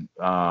then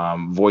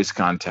voice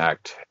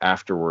contact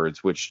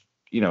afterwards, which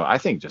I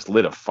think just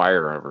lit a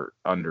fire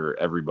under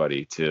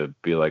everybody to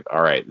be like,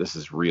 all right, this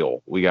is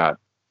real. We got,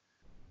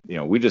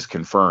 we just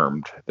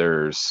confirmed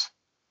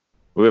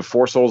we have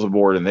 4 souls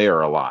aboard and they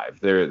are alive.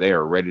 They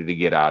are ready to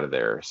get out of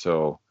there.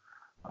 So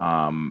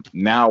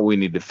now we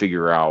need to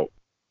figure out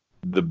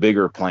the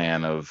bigger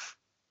plan of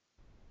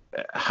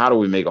how do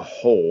we make a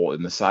hole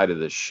in the side of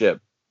the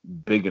ship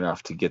big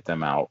enough to get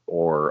them out,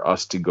 or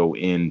us to go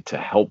in to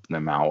help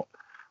them out.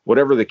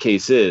 Whatever the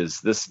case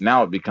is,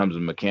 now it becomes a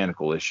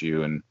mechanical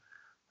issue.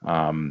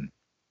 And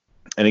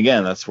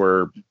again, that's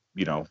where,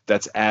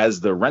 that's as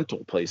the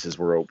rental places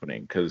were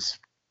opening, because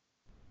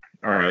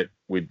all right,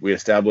 we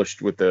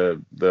established with we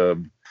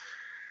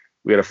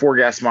had a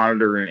 4-gas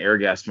monitor and an air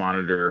gas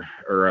monitor,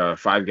 or a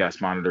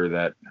 5-gas monitor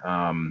that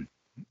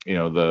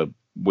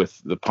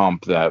with the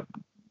pump, that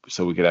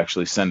so we could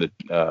actually send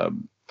a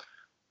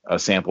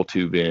sample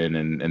tube in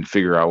and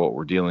figure out what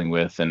we're dealing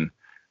with. And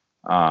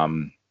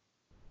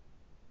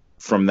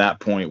from that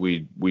point,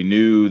 we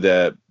knew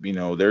that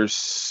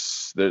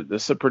this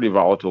is a pretty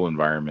volatile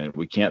environment.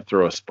 We can't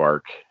throw a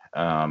spark.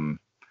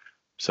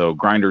 So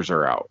grinders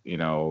are out,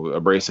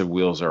 abrasive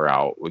wheels are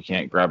out. We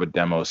can't grab a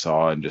demo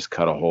saw and just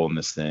cut a hole in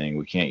this thing.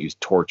 We can't use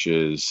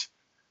torches.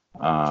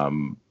 All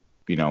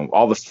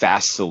the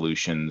fast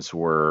solutions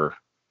were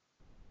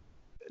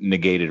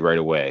negated right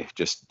away,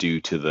 just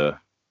due to the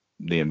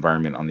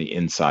environment on the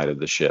inside of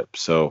the ship.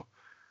 So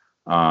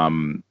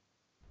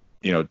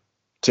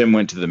Tim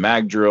went to the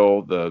mag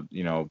drill,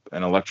 an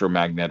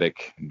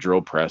electromagnetic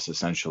drill press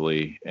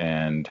essentially.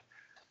 And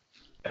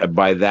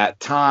by that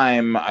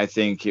time, I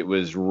think it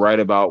was right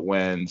about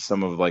when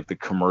some of like the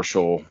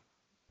commercial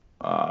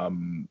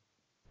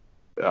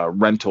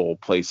rental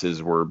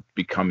places were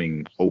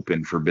becoming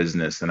open for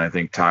business. And I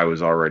think Ty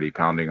was already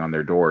pounding on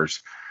their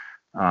doors.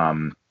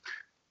 And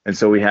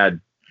so we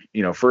had,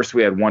 first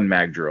we had one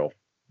mag drill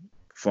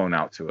flown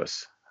out to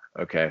us.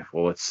 Okay,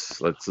 well,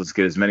 let's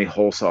get as many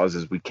hole saws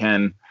as we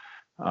can.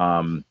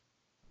 And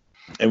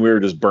we were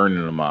just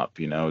burning them up,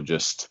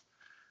 just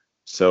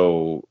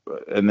so.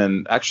 And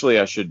then actually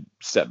I should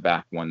step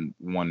back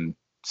one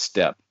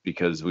step,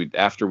 because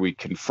after we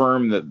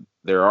confirmed that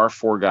there are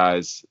 4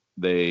 guys,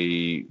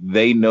 they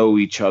know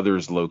each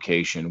other's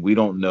location. We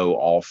don't know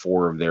all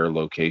 4 of their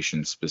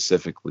locations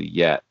specifically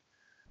yet,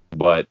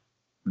 but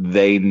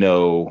they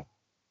know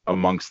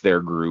amongst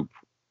their group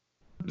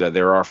that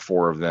there are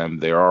 4 of them.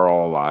 They are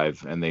all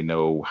alive, and they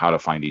know how to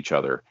find each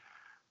other.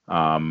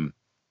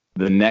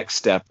 The next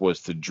step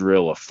was to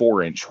drill a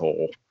 4-inch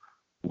hole,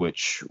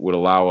 which would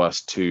allow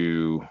us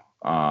to,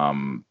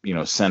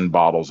 send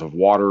bottles of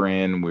water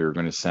in. We were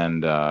going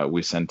to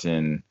we sent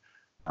in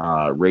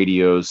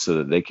radios so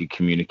that they could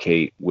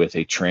communicate with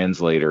a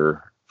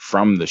translator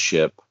from the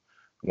ship.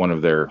 One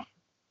of their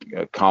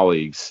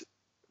colleagues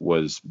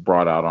was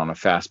brought out on a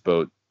fast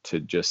boat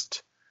to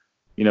just,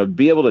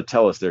 be able to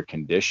tell us their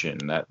condition.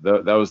 That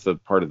was the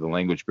part of the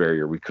language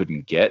barrier we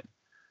couldn't get.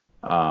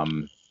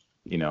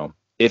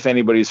 If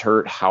anybody's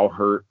hurt, how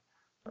hurt,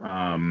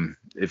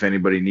 if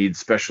anybody needs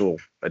special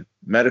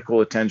medical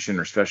attention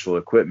or special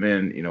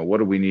equipment, what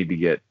do we need to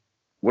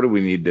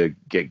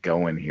get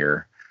going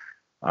here?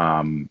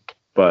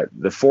 But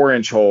the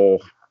 4-inch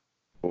hole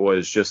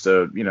was just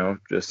a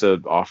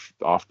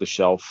off the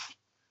shelf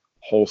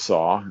hole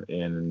saw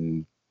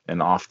in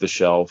an off the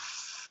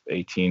shelf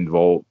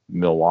 18-volt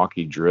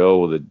Milwaukee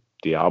drill with a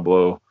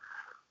Diablo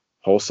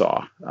hole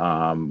saw.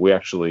 We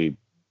actually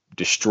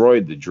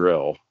destroyed the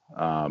drill.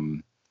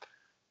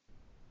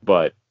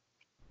 But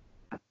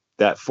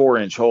that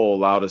 4-inch hole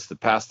allowed us to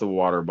pass the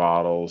water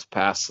bottles,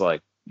 pass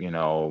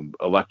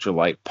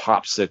electrolyte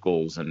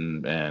popsicles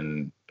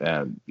and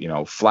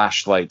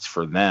flashlights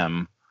for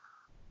them.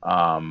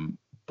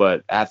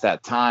 But at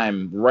that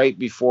time, right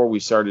before we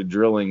started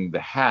drilling the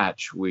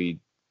hatch, the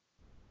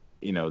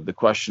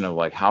question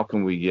of how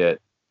can we get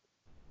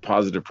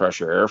positive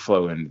pressure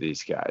airflow into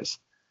these guys?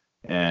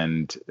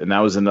 And that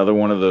was another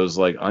one of those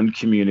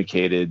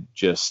uncommunicated,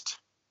 just,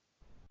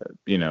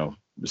 it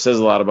says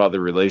a lot about the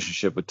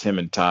relationship with Tim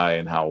and Ty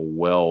and how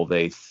well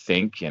they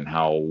think and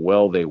how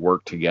well they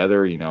work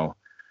together.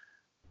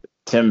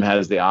 Tim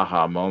has the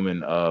aha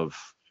moment of,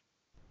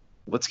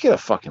 let's get a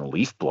fucking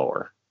leaf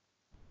blower.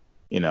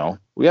 We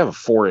have a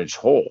 4-inch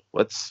hole.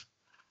 Let's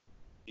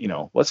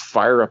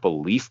fire up a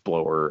leaf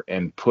blower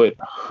and put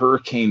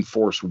hurricane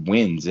force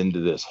winds into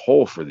this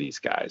hole for these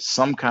guys,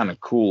 some kind of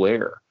cool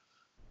air.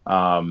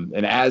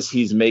 And as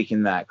he's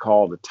making that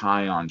call to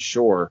Ty on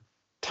shore,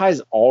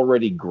 Ty's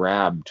already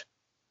grabbed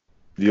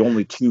the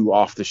only 2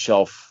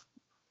 off-the-shelf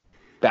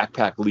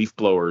backpack leaf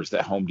blowers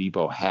that Home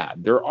Depot had.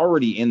 They're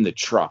already in the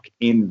truck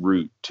en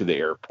route to the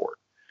airport.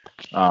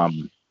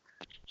 And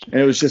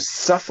it was just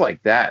stuff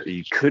like that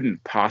you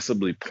couldn't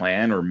possibly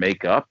plan or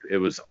make up. It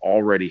was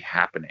already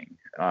happening.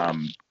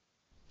 And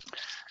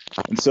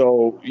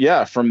so,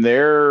 yeah, from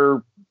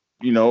there,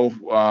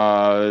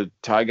 Ty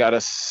got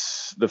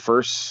us the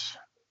first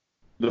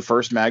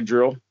mag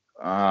drill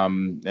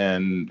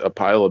and a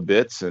pile of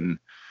bits. And,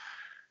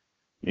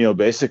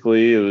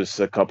 basically it was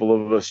a couple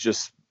of us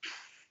just,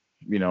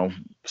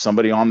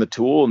 somebody on the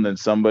tool and then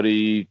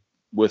somebody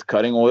with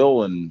cutting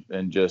oil and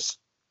just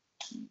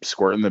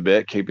squirting the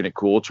bit, keeping it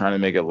cool, trying to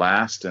make it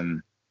last.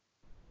 And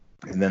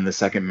then the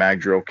second mag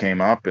drill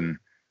came up and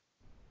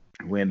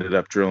we ended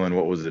up drilling,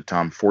 what was it,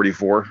 Tom?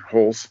 44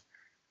 holes?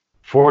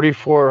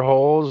 44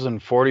 holes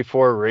and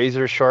 44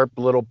 razor sharp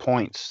little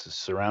points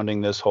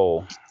surrounding this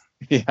hole.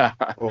 Yeah.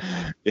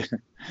 Yeah,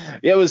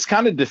 it was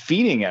kind of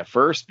defeating at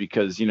first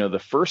because, the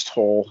first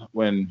hole,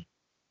 when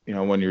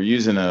you're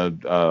using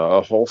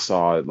a hole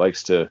saw, it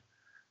likes to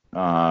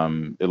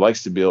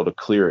be able to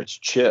clear its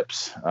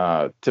chips.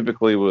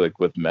 Typically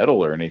with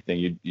metal or anything,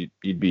 you're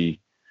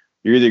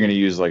either going to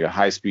use like a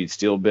high-speed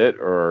steel bit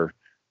or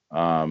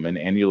an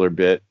annular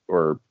bit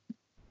or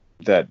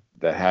that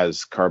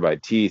has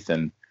carbide teeth,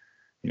 and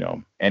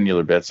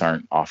annular bits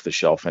aren't off the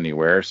shelf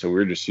anywhere. So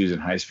we're just using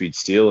high-speed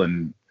steel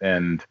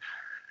and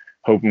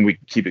hoping we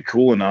can keep it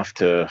cool enough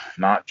to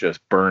not just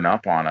burn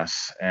up on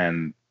us.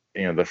 And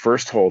the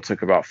first hole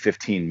took about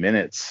 15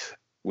 minutes,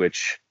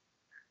 which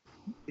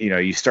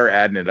you start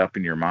adding it up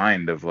in your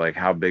mind of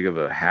how big of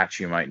a hatch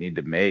you might need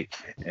to make,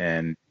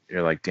 and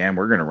you're like, damn,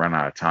 we're going to run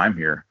out of time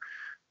here.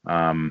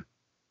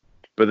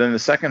 But then the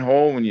second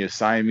hole, when you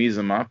Siamese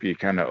them up, you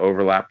kind of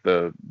overlap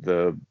the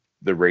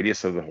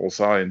radius of the hole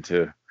saw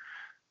into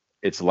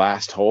its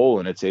last hole,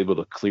 and it's able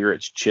to clear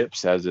its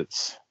chips as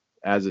it's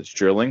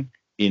drilling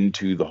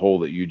into the hole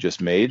that you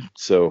just made.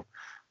 So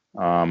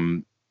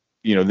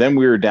then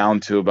we were down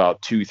to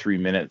about 2-3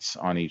 minutes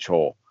on each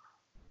hole.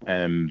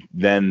 And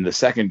then the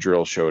second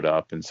drill showed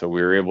up. And so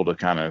we were able to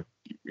kind of,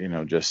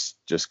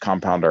 just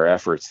compound our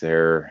efforts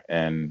there.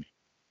 And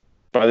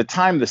by the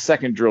time the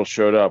second drill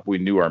showed up, we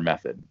knew our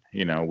method.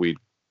 We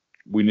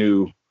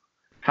knew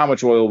how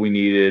much oil we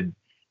needed,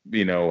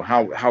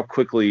 how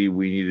quickly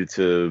we needed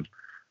to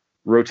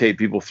rotate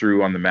people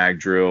through on the mag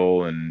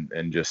drill, and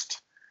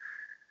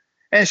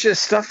it's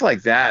just stuff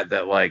like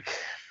that like,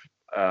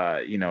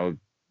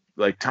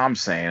 like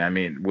Tom's saying, I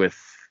mean, with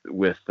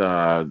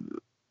the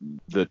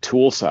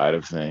tool side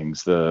of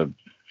things,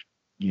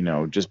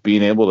 just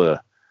being able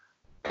to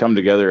come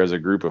together as a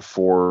group of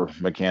 4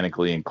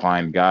 mechanically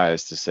inclined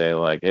guys to say,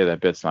 like, hey,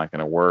 that bit's not going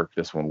to work,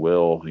 this one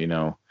will,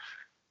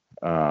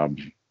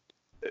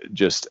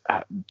 just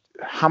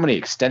how many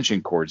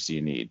extension cords do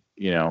you need?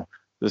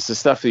 This is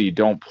stuff that you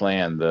don't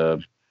plan.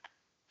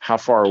 How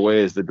far away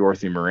is the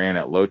Dorothy Moran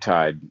at low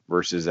tide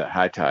versus at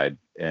high tide?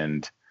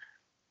 And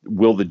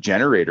will the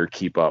generator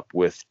keep up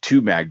with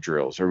 2 mag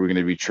drills? Are we going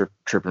to be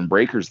tripping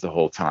breakers the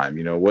whole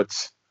time?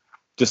 What's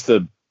just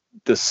the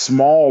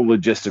small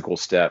logistical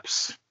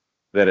steps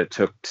that it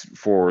took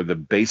for the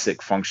basic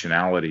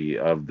functionality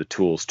of the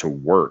tools to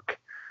work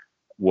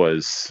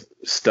was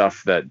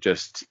stuff that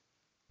just,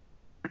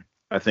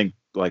 I think,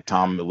 like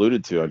Tom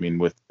alluded to, I mean,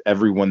 with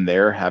everyone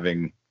there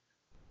having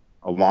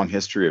a long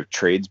history of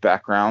trades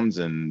backgrounds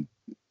and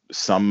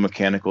some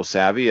mechanical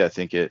savvy, I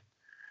think it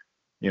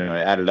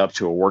added up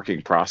to a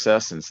working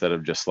process instead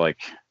of just like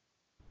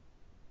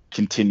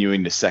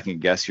continuing to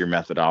second guess your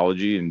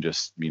methodology and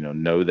just,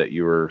 know that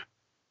you were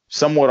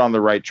somewhat on the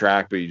right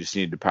track, but you just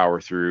needed to power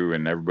through,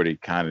 and everybody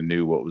kind of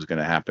knew what was going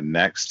to happen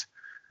next.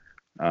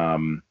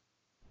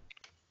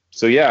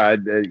 So yeah,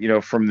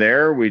 from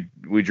there we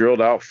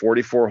drilled out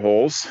 44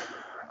 holes.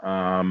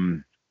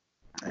 And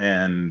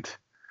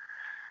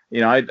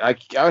I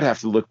would have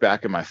to look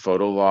back at my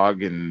photo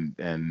log,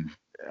 and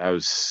I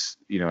was,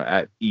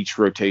 at each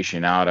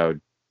rotation out, I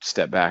would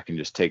step back and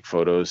just take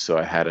photos. So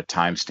I had a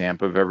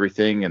timestamp of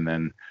everything. And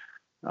then,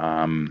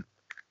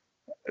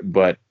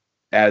 but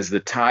as the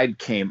tide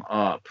came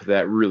up,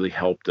 that really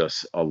helped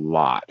us a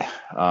lot.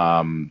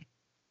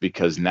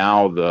 Because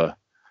now the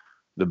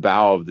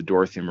bow of the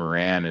Dorothy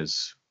Moran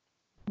is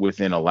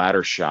within a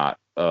ladder shot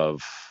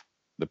of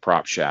the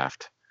prop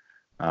shaft.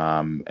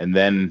 And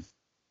then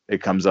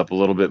it comes up a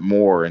little bit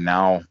more, and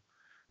now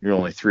you're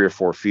only 3 or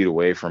 4 feet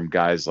away from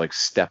guys like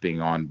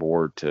stepping on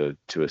board to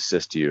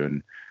assist you.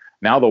 And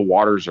now the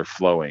waters are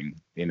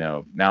flowing,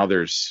 now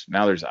there's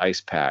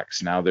ice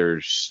packs, now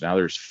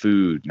there's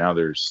food, now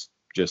there's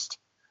just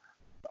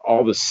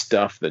all the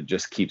stuff that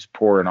just keeps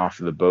pouring off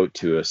of the boat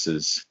to us.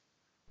 Is,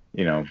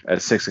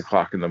 at 6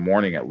 o'clock in the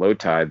morning at low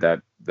tide,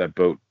 that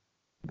boat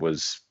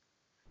was,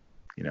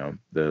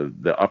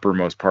 the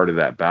uppermost part of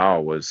that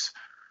bow was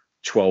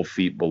 12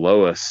 feet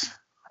below us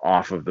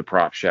off of the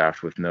prop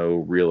shaft with no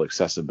real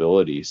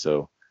accessibility.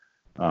 So,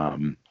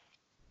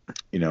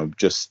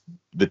 just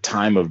the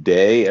time of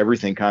day,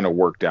 everything kind of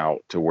worked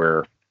out to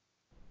where,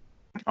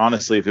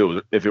 honestly,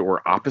 if it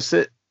were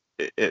opposite,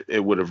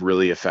 it would have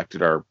really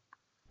affected our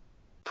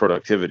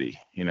productivity.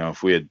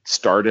 If we had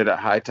started at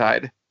high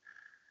tide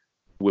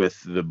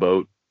with the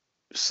boat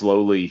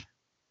slowly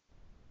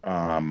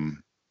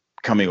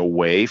coming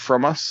away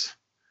from us,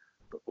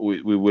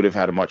 we would have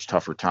had a much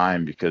tougher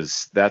time,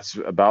 because that's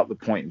about the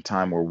point in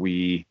time where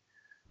we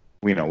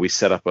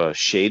set up a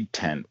shade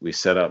tent. We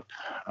set up,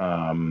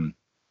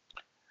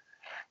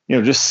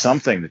 just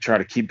something to try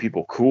to keep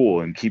people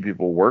cool and keep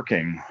people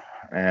working.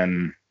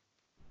 And,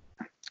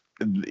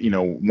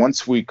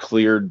 once we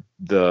cleared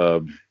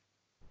the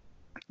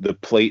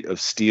plate of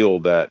steel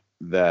that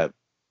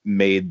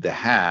made the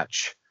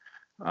hatch,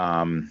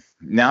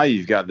 now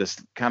you've got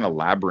this kind of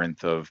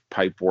labyrinth of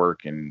pipe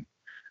work and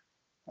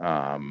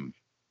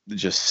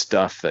just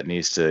stuff that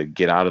needs to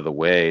get out of the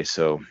way.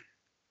 So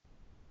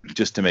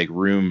just to make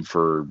room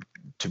to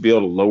be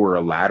able to lower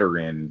a ladder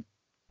in,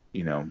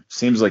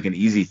 seems like an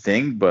easy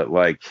thing, but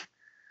like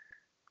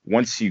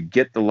once you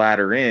get the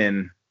ladder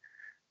in,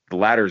 the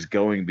ladder's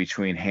going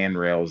between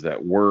handrails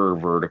that were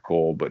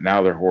vertical, but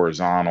now they're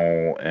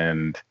horizontal.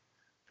 And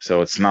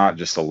so it's not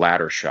just a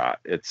ladder shot.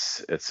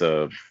 It's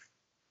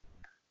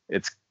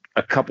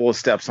a couple of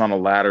steps on a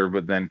ladder,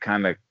 but then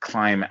kind of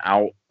climb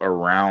out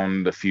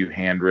around a few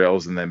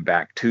handrails and then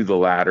back to the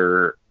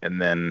ladder,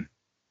 and then,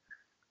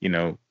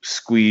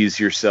 squeeze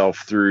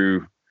yourself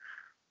through,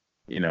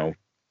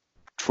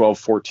 12,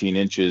 14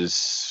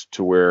 inches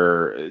to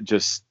where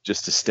just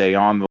to stay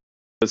on the,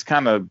 it's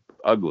kind of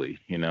ugly,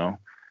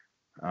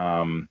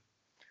 and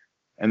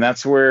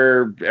that's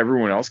where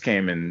everyone else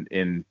came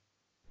in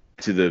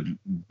to the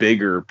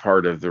bigger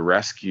part of the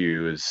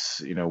rescue.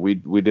 Is,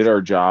 we did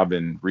our job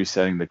in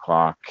resetting the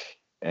clock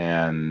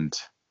and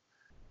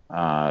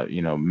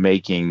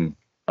making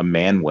a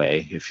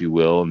manway, if you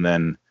will, and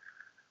then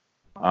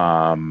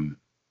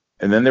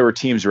there were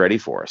teams ready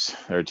for us.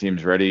 There were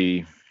teams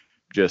ready,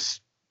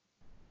 just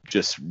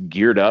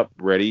geared up,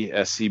 ready,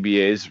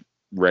 SCBAs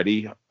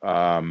ready,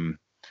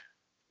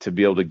 to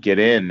be able to get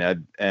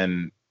in.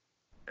 And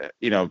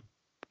you know,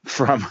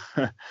 from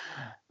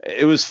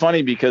it was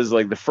funny because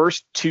like the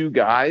first two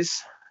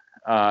guys,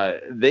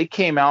 they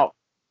came out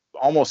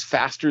almost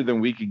faster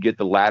than we could get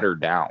the ladder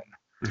down.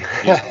 You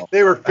know?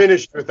 They were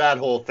finished with that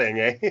whole thing,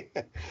 eh?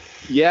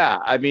 Yeah,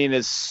 I mean,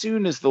 as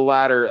soon as the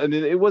ladder, I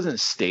mean, it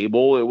wasn't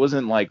stable. It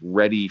wasn't like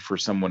ready for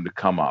someone to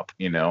come up,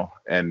 you know.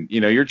 And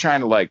you're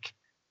trying to like,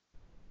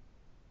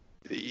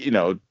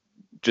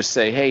 just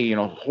say, hey,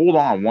 hold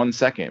on 1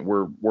 second.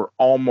 We're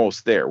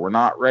almost there. We're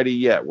not ready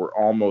yet. We're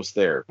almost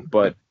there.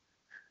 But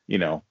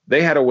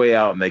they had a way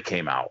out and they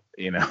came out.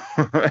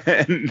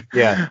 And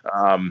yeah,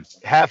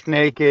 half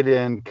naked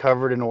and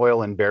covered in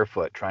oil and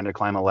barefoot, trying to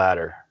climb a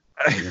ladder.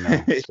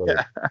 So.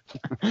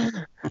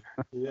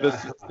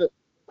 Yeah.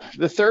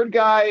 The third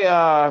guy,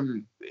 I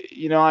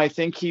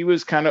think he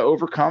was kind of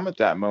overcome at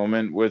that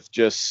moment with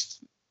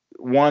just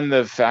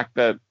the fact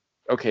that,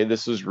 okay,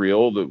 this was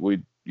real, that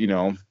we,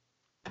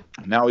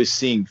 now he's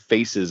seeing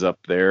faces up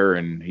there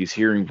and he's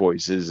hearing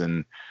voices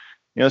and,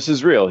 this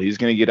is real. He's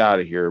going to get out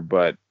of here.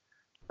 But,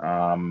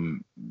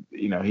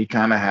 he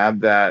kind of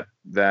had that,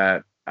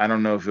 I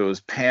don't know if it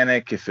was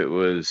panic, if it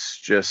was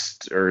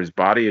just, or his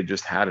body had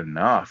just had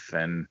enough.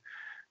 And,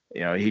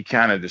 he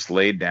kind of just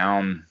laid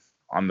down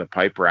on the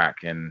pipe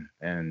rack and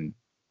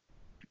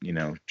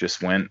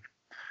just went,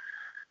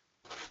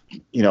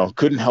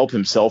 couldn't help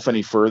himself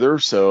any further.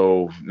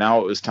 So now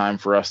it was time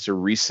for us to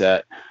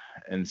reset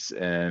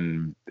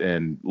and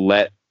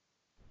let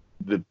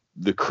the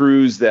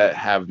crews that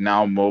have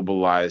now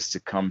mobilized to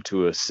come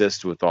to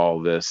assist with all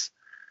this,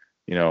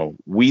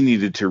 we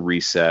needed to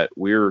reset.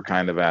 We were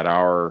kind of at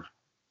our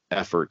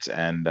efforts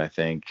end, I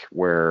think,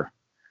 where,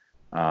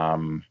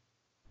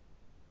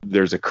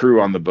 there's a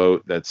crew on the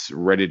boat that's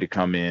ready to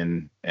come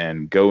in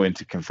and go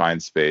into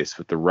confined space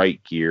with the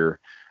right gear.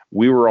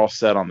 We were all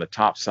set on the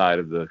top side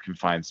of the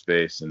confined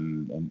space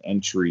and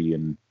entry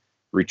and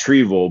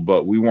retrieval,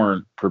 but we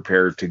weren't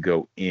prepared to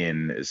go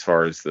in as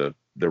far as the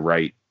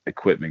right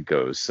equipment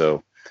goes.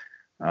 So,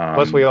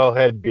 plus we all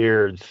had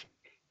beards.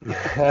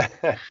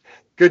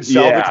 Good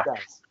salvage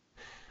guys.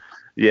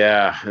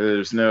 Yeah,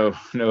 there's no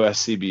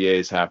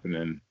SCBAs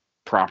happening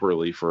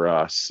properly for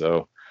us.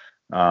 So,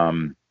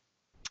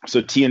 so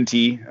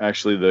TNT,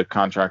 actually the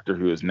contractor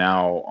who is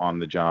now on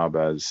the job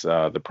as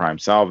the Prime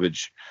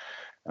Salvage,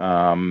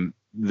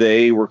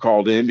 they were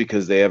called in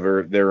because they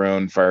have their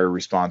own fire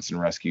response and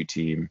rescue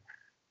team,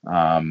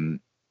 along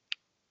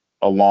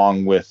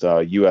with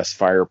U.S.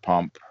 Fire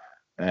Pump.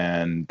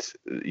 And,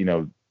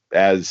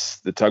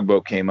 as the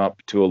tugboat came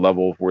up to a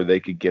level where they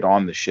could get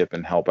on the ship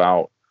and help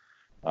out,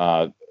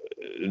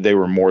 they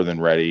were more than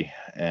ready.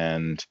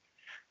 And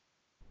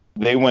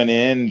they went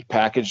in,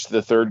 packaged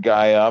the third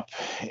guy up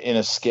in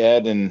a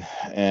sked,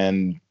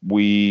 and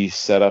we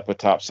set up a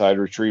topside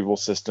retrieval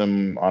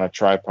system on a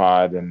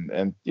tripod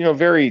and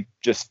very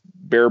just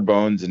bare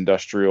bones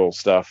industrial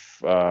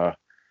stuff. We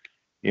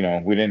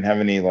didn't have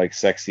any like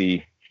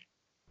sexy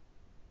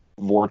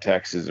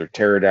vortexes or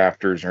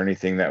pterodactyls or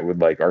anything that would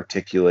like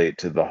articulate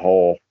to the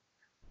hull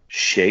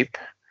shape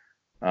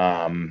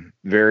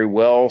very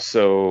well.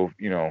 So,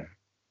 the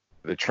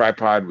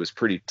tripod was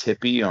pretty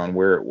tippy on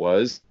where it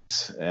was.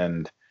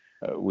 And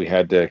we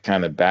had to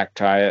kind of back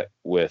tie it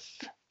with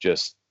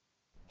just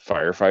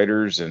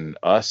firefighters and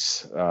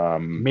us.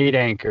 Meat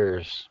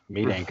anchors.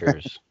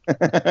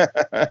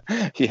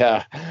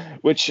 Yeah,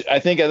 which I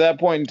think at that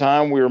point in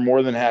time, we were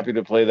more than happy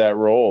to play that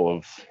role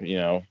of,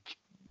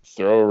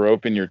 throw a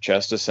rope in your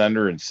chest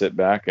ascender and sit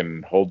back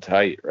and hold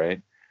tight,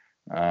 right?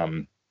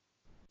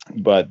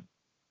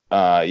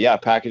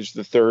 Packaged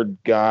the third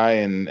guy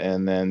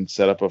and then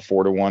set up a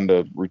 4-to-1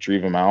 to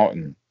retrieve him out.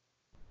 And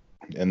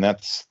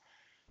that's,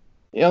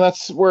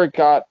 that's where it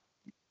got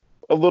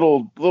a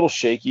little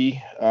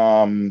shaky.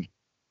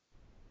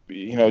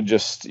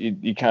 Just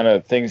you kind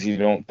of things you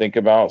don't think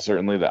about,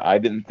 certainly that I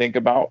didn't think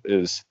about,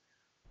 is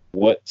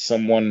what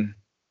someone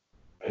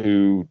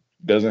who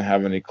doesn't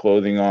have any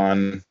clothing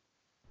on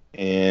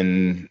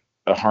in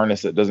a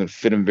harness that doesn't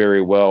fit him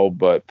very well,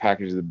 but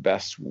packaged the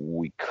best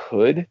we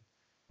could.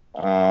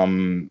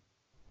 What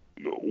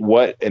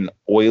an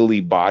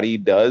oily body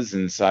does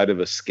inside of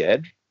a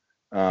sked.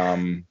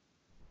 And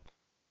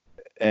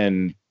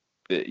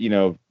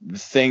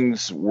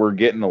things were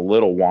getting a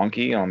little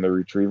wonky on the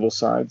retrieval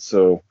side.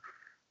 So,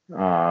 we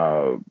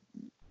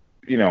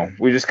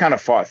just kind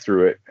of fought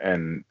through it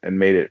and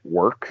made it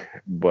work,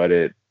 but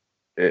it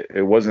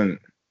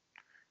wasn't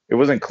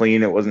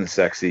clean. It wasn't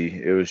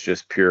sexy. It was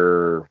just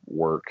pure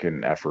work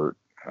and effort.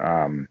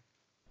 But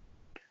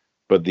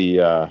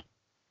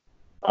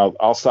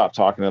I'll stop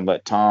talking and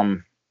let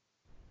Tom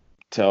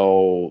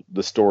tell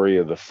the story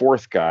of the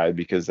fourth guy,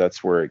 because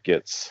that's where it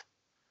gets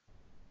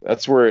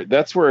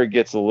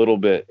a little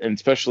bit, and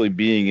especially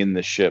being in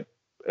the ship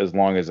as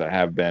long as I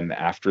have been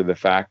after the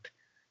fact,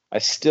 I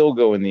still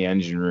go in the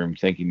engine room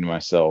thinking to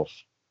myself,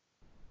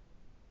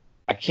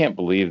 I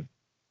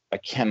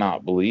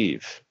cannot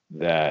believe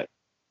that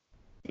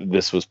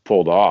this was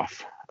pulled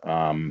off.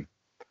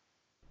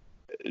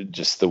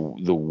 Just the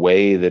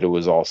way that it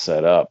was all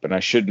set up. And I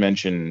should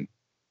mention,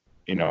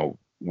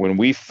 when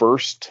we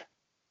first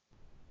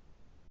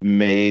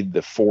made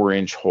the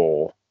 4-inch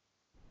hole.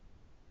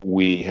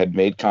 We had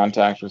made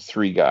contact with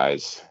 3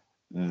 guys.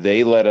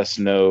 They let us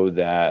know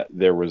that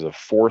there was a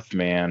 4th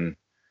man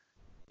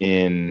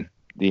in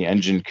the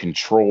engine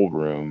control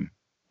room,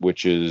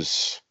 which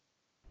is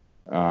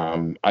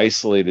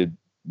isolated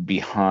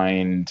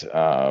behind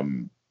a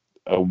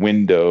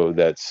window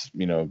that's,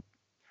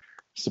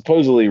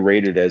 supposedly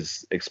rated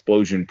as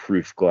explosion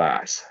proof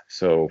glass.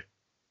 So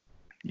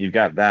you've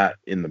got that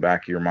in the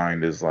back of your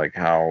mind, is like,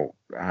 how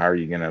are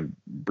you going to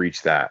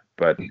breach that?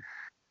 But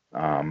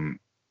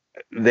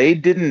they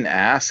didn't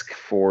ask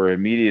for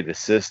immediate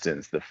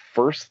assistance. The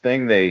first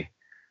thing they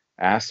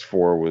asked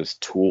for was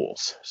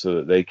tools so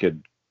that they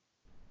could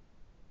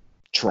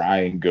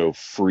try and go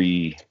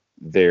free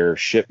their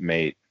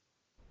shipmate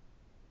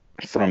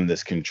from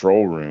this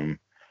control room.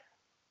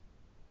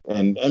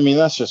 And I mean,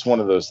 that's just one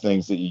of those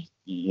things that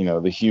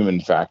the human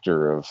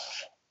factor of,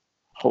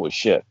 holy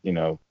shit,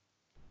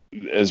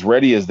 as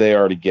ready as they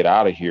are to get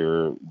out of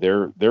here,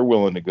 they're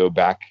willing to go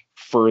back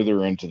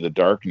further into the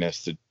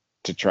darkness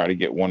to try to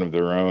get one of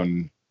their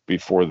own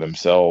before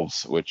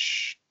themselves,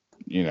 which,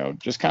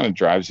 just kind of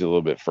drives you a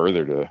little bit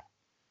further to,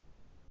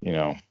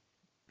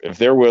 if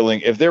they're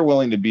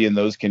willing to be in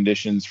those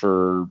conditions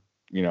for,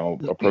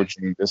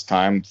 approaching this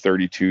time,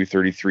 32,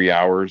 33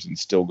 hours, and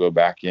still go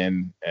back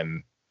in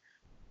and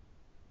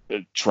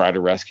try to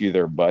rescue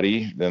their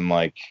buddy, then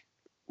like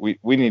we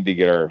need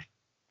to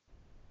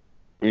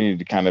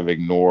kind of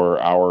ignore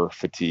our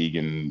fatigue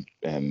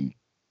and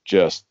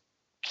just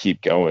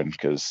keep going,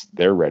 because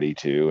they're ready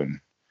to.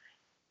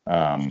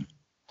 And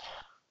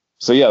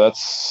so yeah,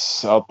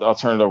 I'll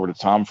turn it over to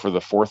Tom for the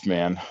 4th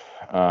man.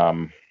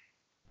 Go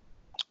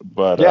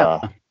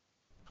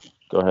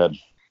ahead.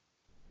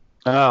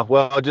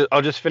 Well,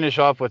 I'll just finish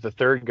off with the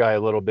 3rd guy a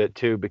little bit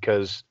too,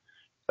 because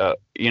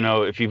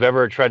if you've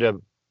ever tried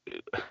to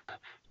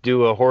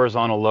do a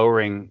horizontal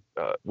lowering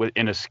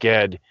in a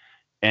sked,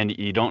 and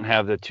you don't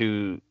have the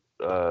 2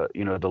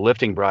 the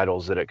lifting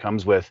bridles that it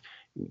comes with,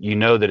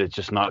 that it's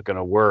just not going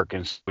to work.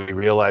 And so we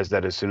realized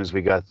that as soon as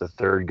we got the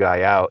 3rd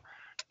guy out.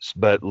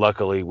 But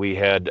luckily we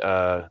had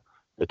the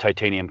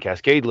titanium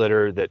cascade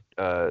litter that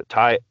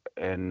Ty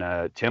and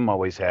Tim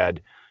always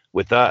had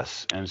with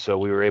us, and so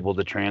we were able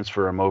to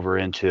transfer them over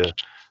into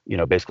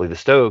basically the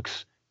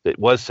Stokes that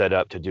was set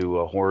up to do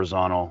a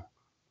horizontal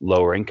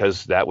lowering,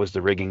 because that was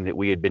the rigging that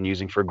we had been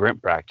using for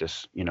Grimp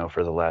practice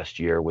for the last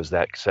year, was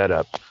that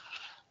setup.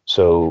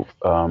 So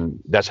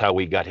that's how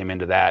we got him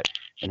into that.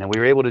 And then we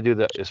were able to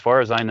do as far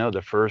as I know,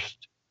 the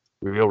first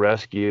real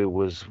rescue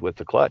was with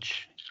the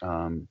clutch.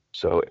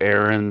 So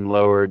Aaron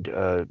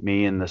lowered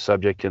me and the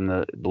subject in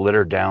the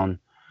litter down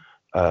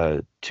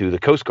to the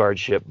Coast Guard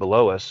ship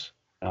below us.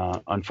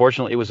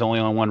 Unfortunately, it was only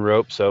on 1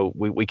 rope, so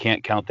we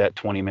can't count that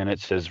 20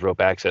 minutes as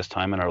rope access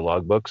time in our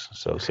logbooks.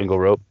 So single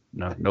rope,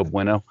 no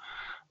bueno.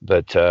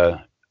 But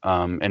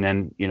and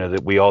then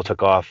that we all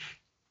took off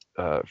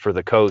for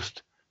the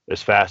coast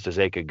as fast as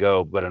they could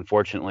go. But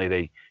unfortunately,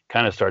 they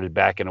kind of started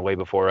backing away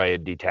before I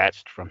had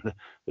detached from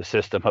the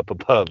system up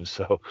above.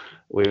 So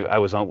we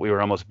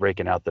were almost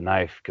breaking out the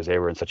knife, because they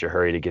were in such a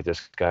hurry to get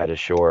this guy to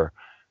shore.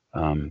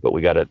 But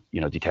we got it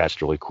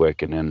detached really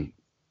quick, and then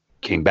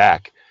came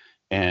back.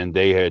 And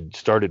they had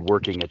started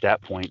working at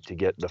that point to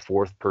get the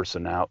 4th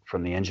person out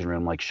from the engine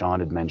room, like Sean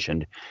had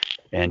mentioned.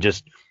 And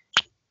just,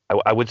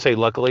 I would say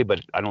luckily,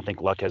 but I don't think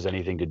luck has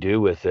anything to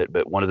do with it.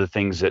 But one of the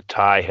things that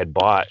Ty had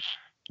bought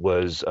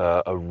was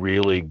a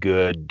really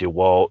good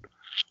DeWalt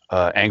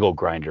angle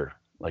grinder,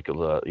 like the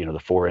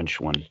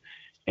 4-inch one.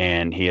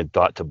 And he had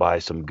thought to buy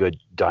some good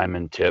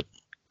diamond tip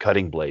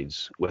cutting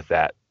blades with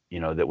that,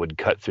 that would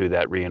cut through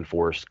that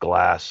reinforced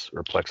glass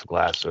or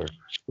plexiglass or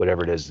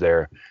whatever it is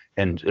there,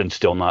 and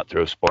still not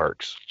throw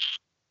sparks.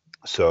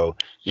 So,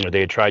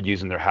 they had tried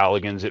using their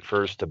Halligans at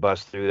first to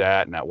bust through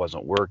that, and that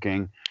wasn't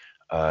working.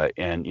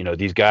 And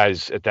these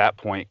guys at that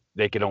point,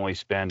 they could only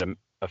spend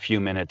a few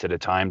minutes at a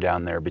time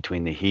down there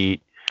between the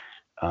heat.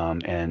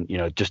 And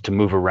just to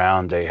move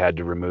around, they had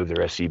to remove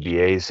their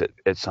SCBAs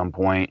at some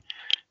point.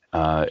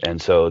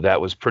 And so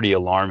that was pretty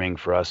alarming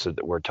for us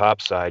that we're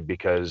topside,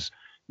 because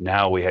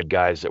now we had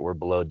guys that were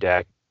below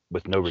deck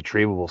with no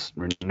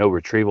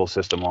retrieval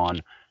system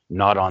on,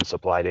 not on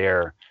supplied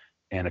air,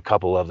 and a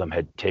couple of them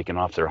had taken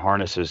off their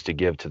harnesses to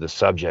give to the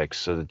subjects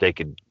so that they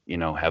could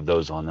have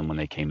those on them when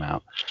they came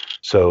out.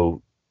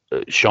 So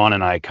Sean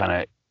and I kind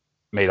of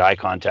made eye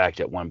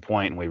contact at one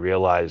point, and we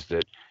realized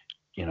that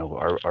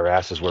our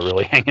asses were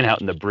really hanging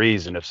out in the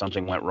breeze, and if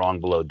something went wrong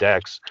below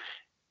decks,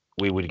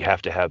 we would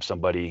have to have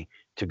somebody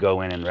to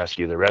go in and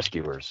rescue the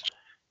rescuers.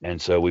 And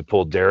so we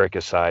pulled Derek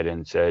aside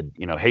and said,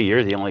 hey,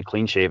 you're the only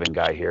clean shaven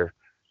guy here.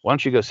 Why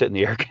don't you go sit in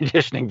the air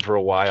conditioning for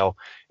a while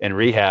and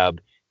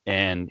rehab?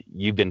 And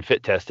you've been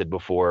fit tested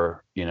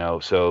before,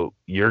 so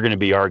you're going to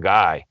be our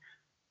guy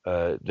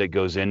that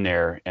goes in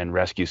there and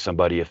rescues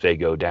somebody if they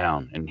go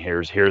down. And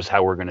here's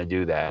how we're going to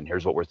do that. And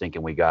here's what we're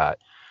thinking we got.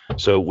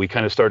 So we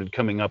kind of started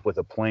coming up with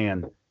a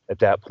plan at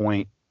that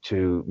point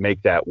to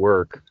make that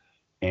work.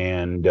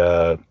 And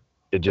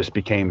it just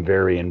became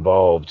very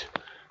involved.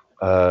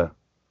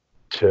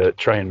 to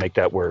try and make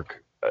that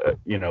work.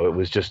 It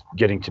was just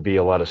getting to be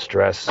a lot of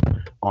stress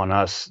on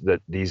us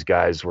that these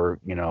guys were,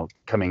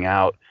 coming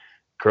out,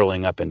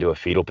 curling up into a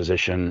fetal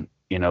position,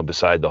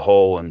 beside the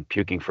hole and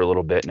puking for a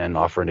little bit and then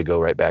offering to go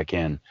right back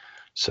in.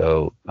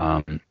 So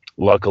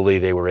luckily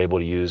they were able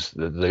to use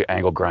the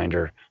angle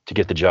grinder to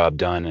get the job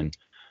done. And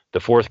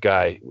the fourth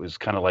guy was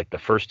kind of like the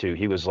first two.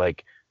 He was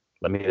like,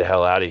 let me get the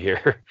hell out of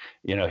here.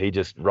 He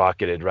just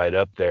rocketed right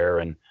up there.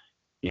 And,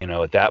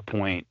 at that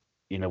point,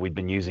 we'd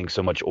been using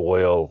so much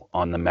oil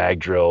on the mag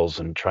drills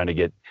and trying to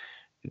get,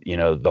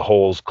 the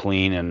holes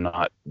clean and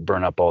not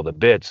burn up all the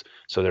bits.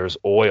 So there was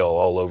oil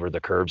all over the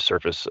curved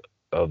surface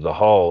of the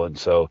hull. And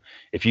so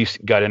if you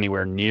got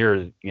anywhere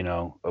near,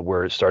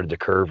 where it started to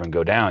curve and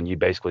go down, you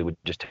basically would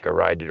just take a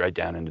ride right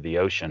down into the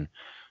ocean.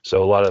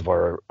 So a lot of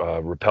our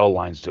rappel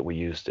lines that we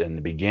used in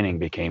the beginning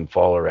became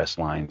fall arrest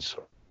lines,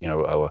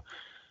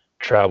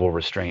 travel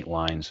restraint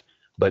lines.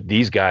 But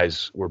these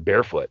guys were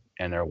barefoot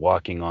and they're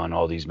walking on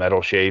all these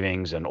metal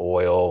shavings and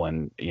oil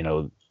and,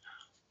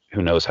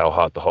 who knows how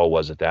hot the hull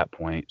was at that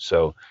point.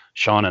 So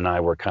Sean and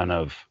I were kind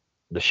of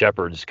the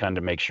shepherds, kind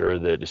of make sure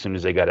that as soon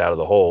as they got out of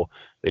the hole,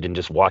 they didn't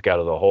just walk out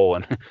of the hole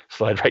and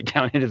slide right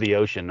down into the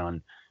ocean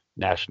on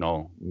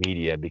national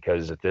media,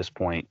 because at this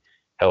point,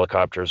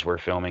 helicopters were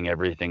filming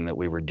everything that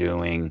we were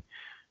doing.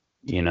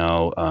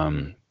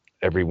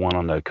 Everyone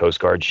on the Coast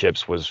Guard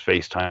ships was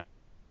FaceTime.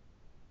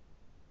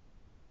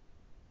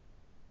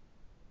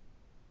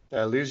 Did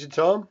I lose you,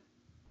 Tom?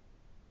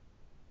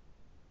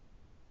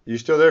 You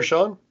still there,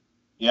 Sean?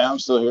 Yeah, I'm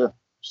still here.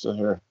 Still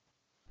here.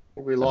 I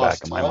think we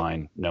lost back of my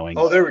mind knowing.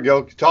 Oh, there we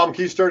go. Tom,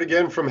 can you start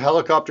again from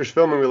helicopters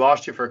filming? We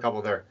lost you for a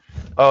couple there.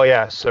 Oh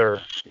yeah,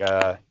 sir.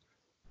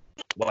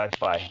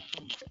 Wi-Fi.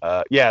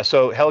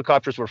 So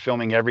helicopters were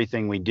filming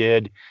everything we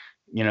did.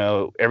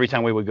 Every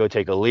time we would go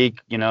take a leak,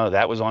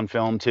 that was on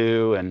film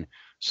too. And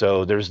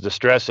so there's the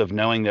stress of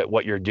knowing that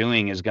what you're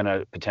doing is going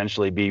to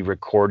potentially be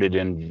recorded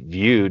and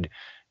viewed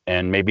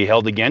and maybe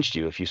held against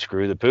you if you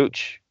screw the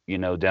pooch,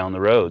 down the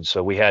road.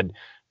 So we had,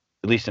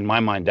 at least in my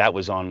mind, that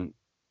was on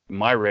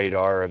my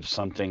radar of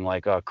something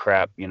like, oh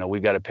crap,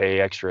 we've got to pay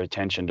extra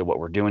attention to what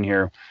we're doing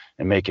here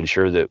and making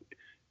sure that,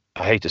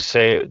 I hate to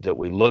say it, that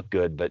we look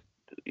good, but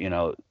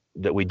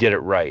that we did it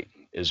right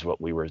is what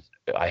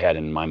I had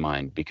in my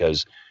mind,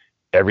 because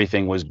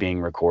everything was being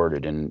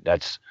recorded. And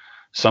that's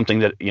something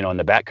that, in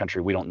the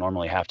backcountry, we don't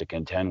normally have to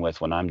contend with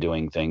when I'm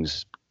doing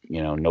things.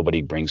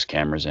 Nobody brings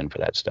cameras in for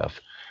that stuff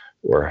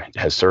or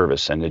has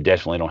service, and they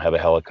definitely don't have a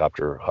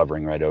helicopter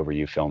hovering right over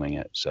you filming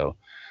it. So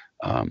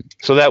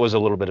that was a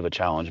little bit of a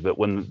challenge. But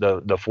when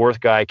the fourth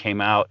guy came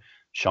out,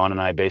 Sean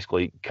and I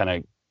basically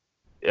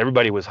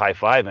everybody was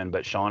high-fiving,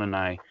 but Sean and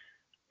I,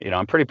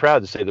 I'm pretty proud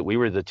to say that we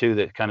were the two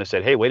that kind of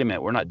said, hey, wait a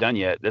minute, we're not done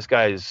yet. This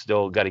guy's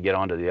still got to get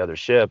onto the other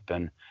ship.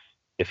 And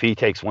if he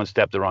takes one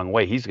step the wrong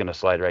way, he's going to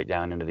slide right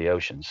down into the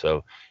ocean.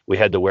 So we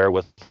had the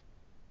wherewithal.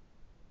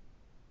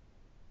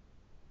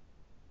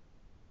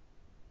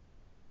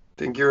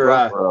 I think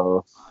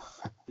your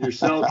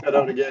cell cut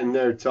out again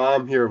there,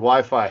 Tom. Your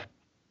Wi-Fi.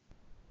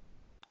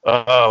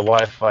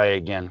 Wi-Fi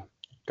again.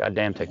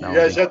 Goddamn technology.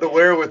 You guys had the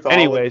wherewithal.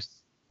 Anyways.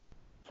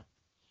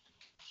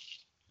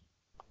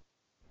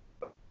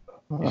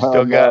 You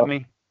still got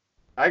me?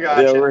 I got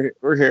you. Yeah,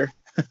 we're here.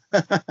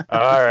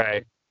 All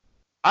right.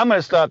 I'm going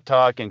to stop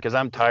talking because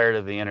I'm tired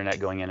of the internet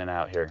going in and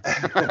out here.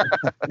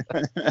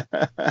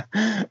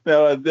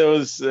 No, there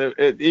was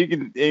you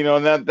can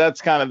and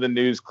that's kind of the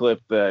news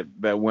clip that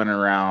went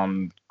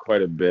around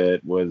quite a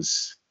bit,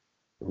 was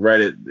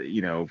Reddit,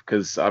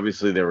 because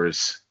obviously there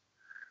was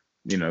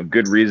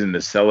good reason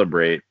to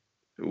celebrate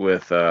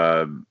with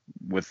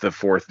the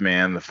fourth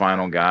man, the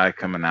final guy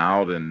coming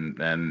out,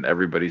 and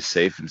everybody's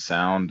safe and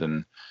sound,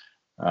 and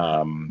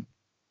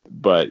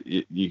but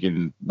you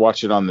can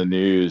watch it on the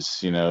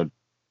news,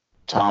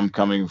 Tom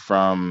coming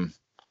from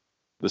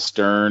the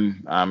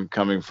stern, I'm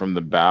coming from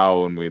the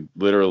bow, and we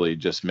literally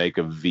just make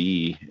a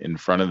V in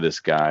front of this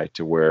guy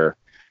to where,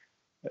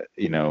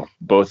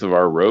 both of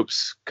our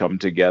ropes come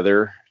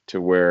together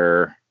to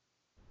where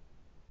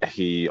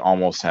he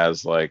almost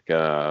has like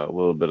a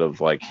little bit of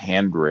like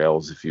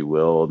handrails, if you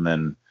will. And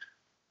then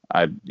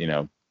I,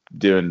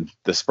 doing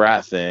the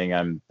sprat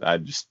thing, I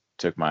just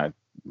took my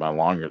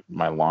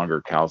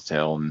longer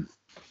cowtail and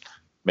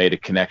made a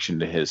connection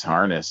to his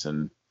harness.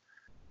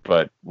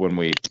 But when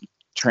we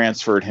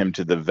transferred him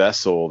to the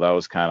vessel, that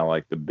was kind of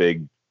like the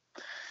big,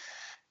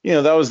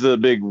 that was the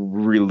big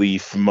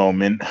relief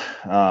moment.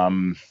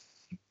 I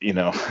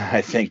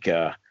think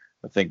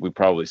we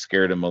probably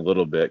scared him a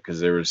little bit,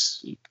 because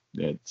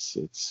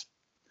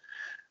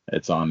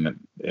it's on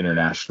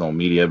international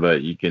media,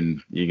 but you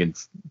can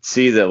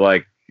see that,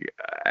 like,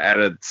 at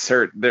a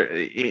certain there,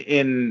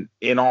 in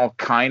all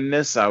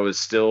kindness, I was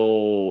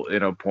still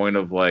in a point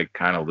of like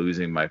kind of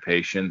losing my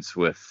patience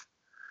with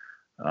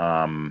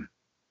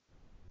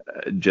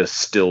just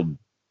still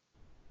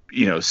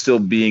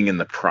being in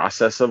the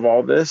process of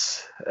all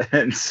this.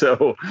 And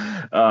so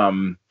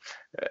and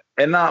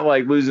not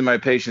like losing my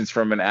patience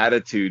from an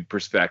attitude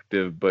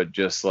perspective, but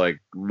just like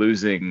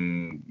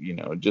losing,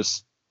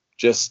 just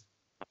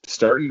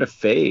starting to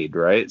fade,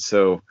 right?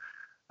 So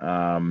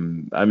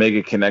I make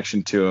a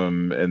connection to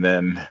him, and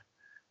then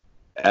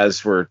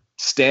as we're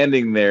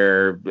standing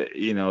there,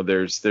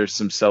 there's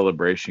some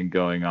celebration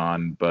going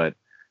on, but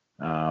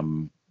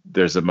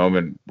there's a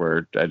moment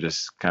where I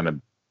just kind of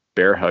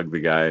bear hug the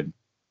guy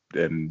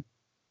and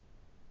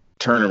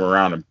turn him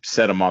around and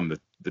set him on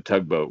the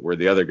tugboat, where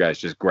the other guys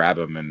just grab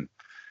him. And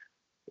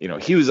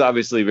he was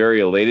obviously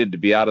very elated to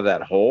be out of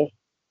that hole,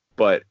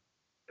 but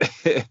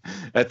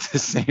at the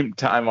same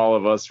time, all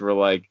of us were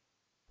like,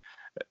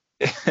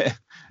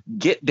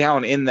 get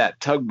down in that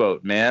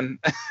tugboat, man.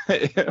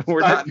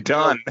 We're not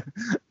done.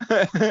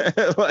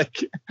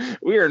 Like,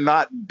 we are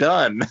not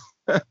done.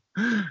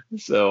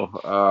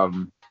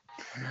 So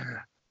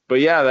but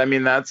yeah, I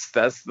mean, that's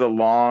the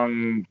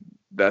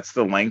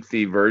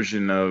lengthy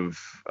version of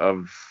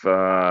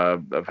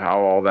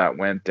how all that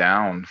went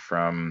down,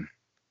 from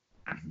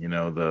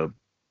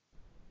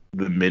the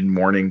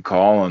mid-morning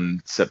call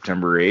on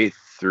September 8th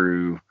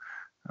through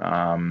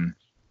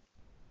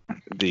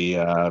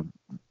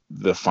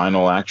the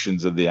final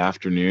actions of the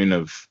afternoon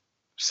of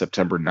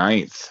September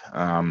 9th.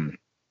 And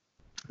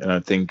I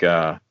think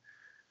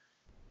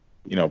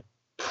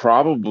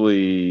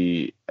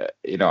probably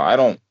I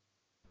don't,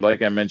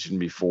 like I mentioned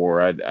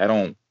before, I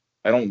don't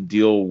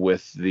deal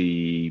with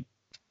the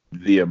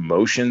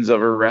emotions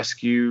of a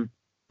rescue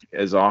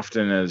as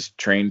often as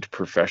trained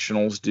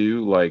professionals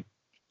do, like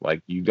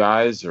you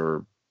guys,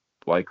 or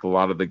like a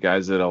lot of the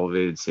guys at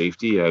Elevated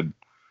Safety. It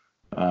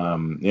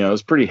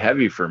was pretty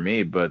heavy for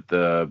me, but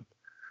the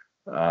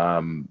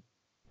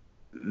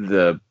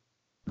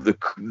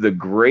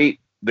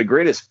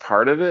greatest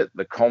part of it,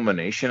 the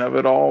culmination of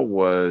it all,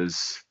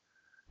 was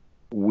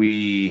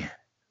the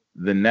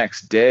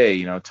next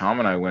day, Tom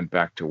and I went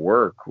back to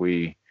work.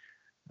 We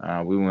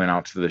went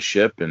out to the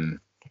ship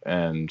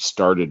and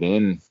started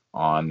in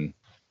on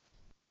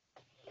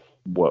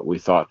what we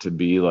thought to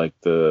be like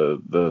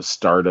the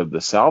start of the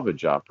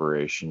salvage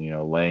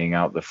operation, laying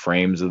out the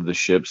frames of the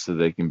ship so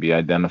they can be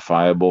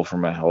identifiable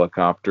from a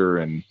helicopter,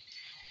 and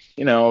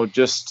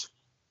just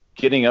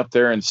getting up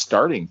there and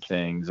starting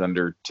things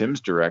under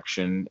Tim's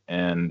direction.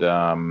 And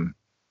I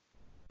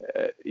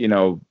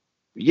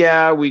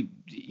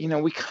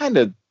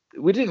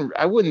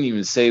wouldn't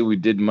even say we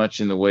did much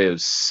in the way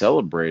of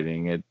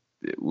celebrating it.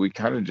 We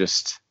kind of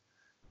just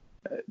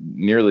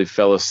nearly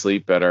fell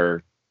asleep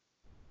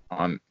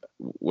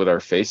with our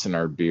face in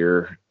our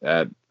beer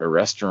at a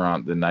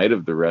restaurant the night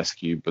of the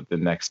rescue. But the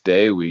next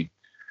day we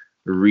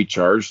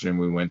recharged and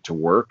we went to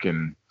work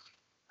and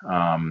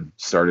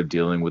started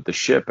dealing with the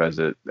ship as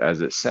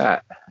it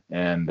sat.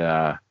 And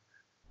I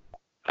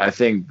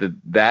think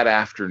that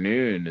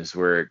afternoon is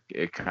where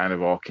it kind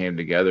of all came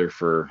together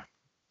for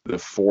the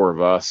four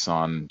of us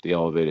on the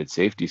Elevated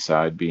Safety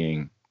side,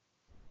 being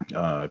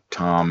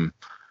Tom,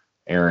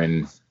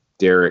 Aaron,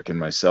 Derek, and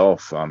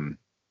myself,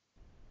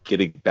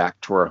 getting back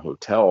to our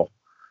hotel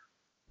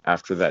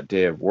after that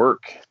day of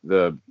work.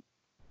 The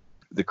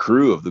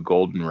crew of the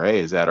Golden Ray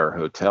is at our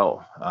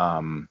hotel.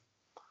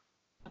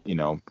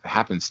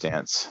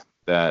 Happenstance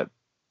that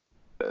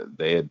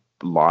they had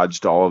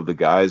lodged all of the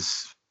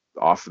guys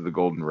off of the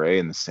Golden Ray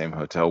in the same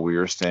hotel we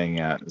were staying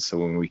at. So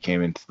when we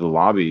came into the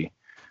lobby,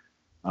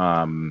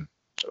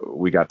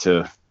 we got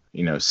to,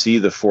 see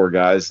the four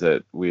guys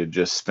that we had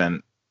just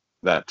spent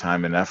that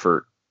time and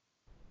effort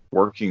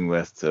working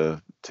with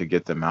to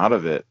get them out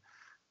of it.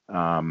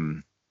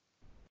 And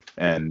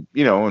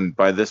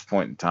by this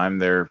point in time,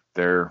 they're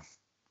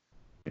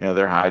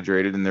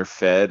hydrated and they're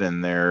fed,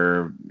 and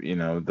they're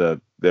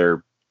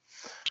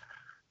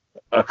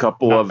a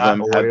couple of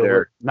them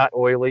had not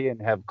oily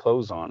and have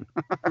clothes on.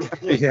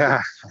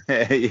 Yeah.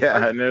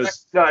 And it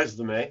was guys,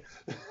 the May.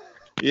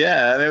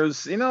 Yeah, and it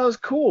was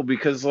cool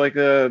because, like,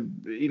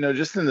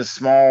 just in the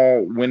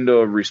small window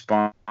of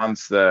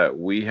response that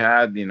we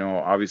had,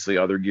 obviously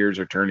other gears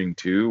are turning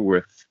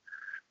too,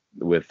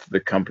 with the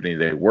company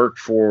they work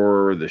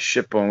for, the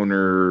ship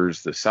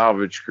owners, the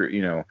salvage crew.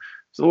 There's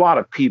a lot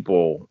of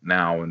people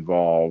now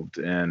involved,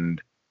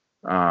 and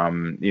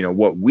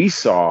what we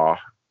saw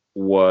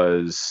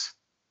was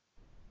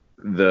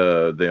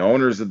the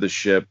owners of the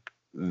ship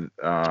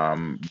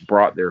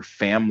brought their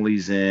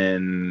families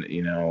in.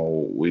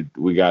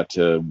 We got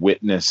to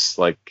witness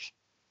like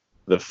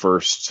the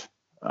first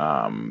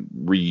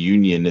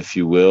reunion, if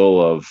you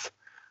will, of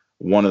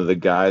one of the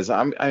guys.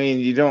 I mean,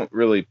 you don't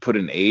really put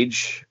an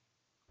age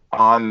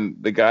on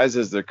the guys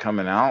as they're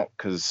coming out,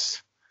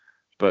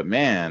 but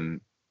man,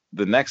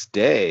 the next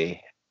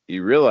day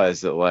you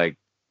realize that, like,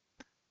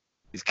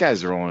 these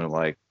guys are only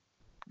like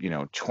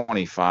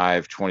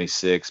 25,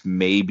 26,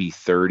 maybe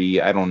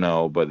 30. I don't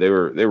know, but they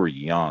were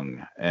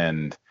young,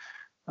 and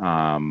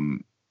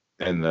the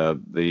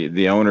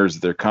owners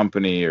of their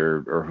company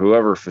or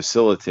whoever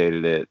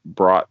facilitated it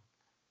brought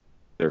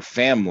their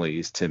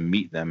families to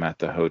meet them at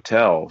the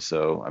hotel.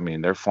 So, I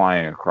mean, they're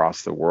flying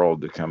across the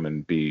world to come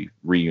and be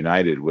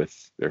reunited with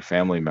their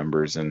family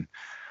members. And,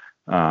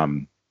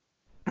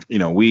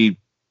 we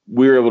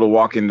were able to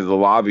walk into the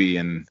lobby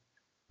and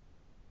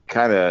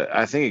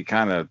I think it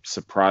kind of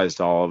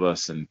surprised all of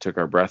us and took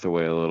our breath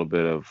away a little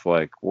bit of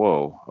like,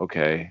 whoa,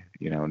 okay,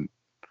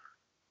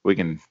 we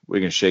can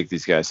shake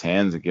these guys'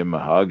 hands and give them a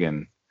hug,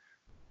 and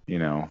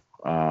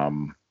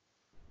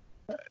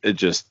it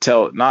just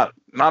not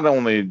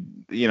only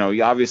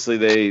obviously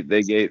they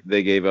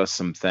gave us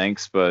some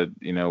thanks, but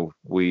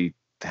we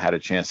had a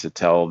chance to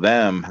tell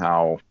them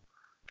how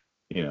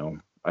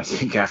I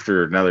think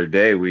after another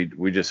day we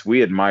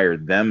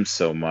admired them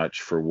so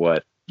much for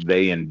what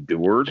they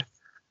endured,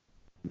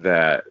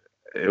 that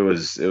it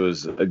was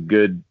a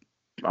good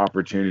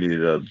opportunity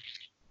to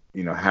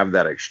have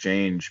that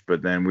exchange.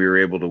 But then we were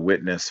able to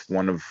witness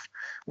one of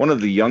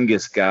the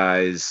youngest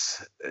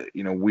guys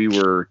we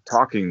were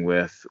talking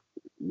with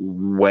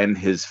when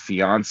his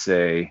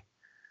fiance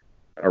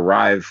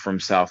arrived from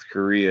South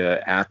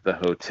Korea at the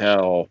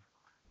hotel,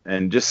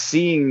 and just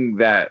seeing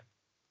that,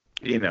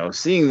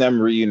 seeing them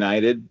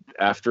reunited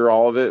after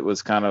all of it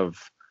was kind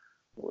of,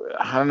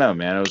 I don't know,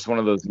 man. It was one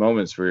of those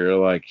moments where you're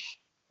like,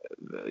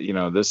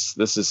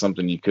 this is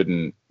something you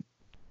couldn't,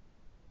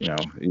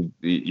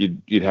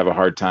 you'd have a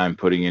hard time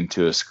putting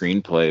into a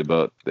screenplay,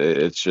 but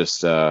it's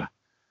just, I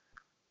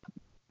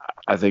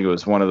think it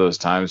was one of those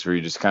times where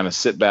you just kind of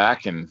sit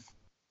back and,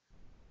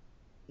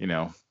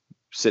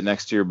 sit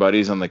next to your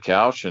buddies on the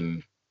couch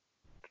and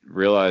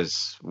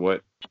realize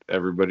what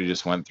everybody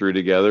just went through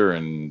together,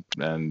 and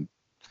kind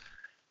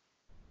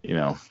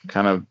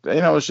of,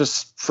 it was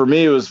just, for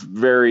me, it was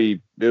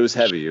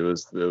heavy. It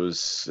was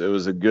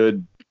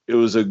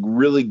a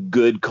really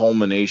good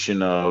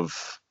culmination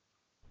of,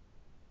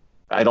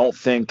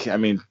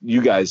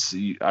 you guys,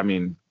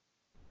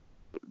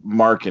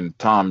 Mark and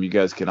Tom, you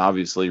guys can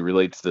obviously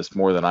relate to this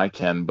more than I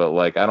can, but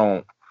like,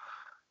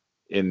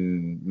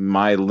 in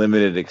my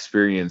limited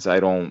experience, I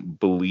don't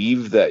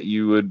believe that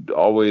you would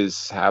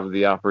always have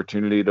the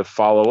opportunity to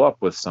follow up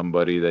with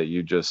somebody that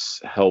you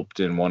just helped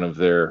on one of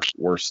their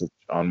worst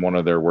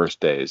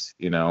days,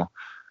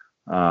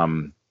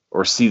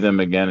 or see them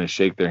again and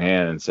shake their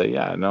hand and say,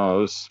 yeah,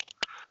 no,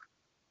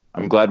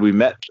 I'm glad we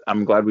met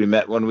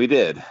when we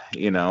did,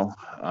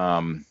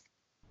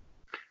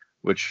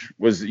 which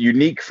was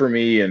unique for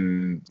me,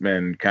 and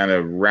kind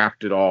of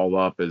wrapped it all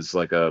up as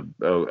like a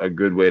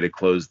good way to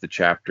close the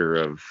chapter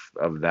of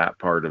that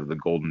part of the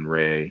Golden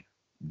Ray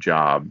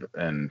job.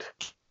 And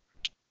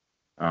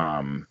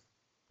I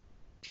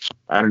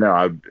don't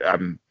know,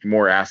 I'm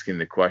more asking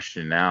the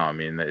question now. I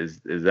mean,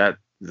 is that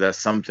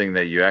something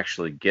that you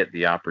actually get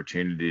the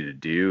opportunity to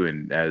do,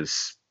 and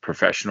as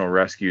professional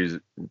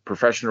rescuers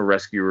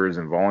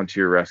and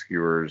volunteer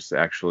rescuers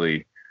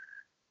actually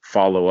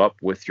follow up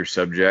with your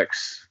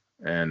subjects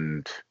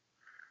and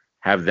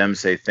have them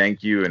say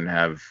thank you and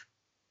have,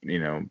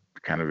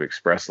 kind of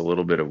express a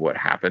little bit of what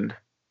happened?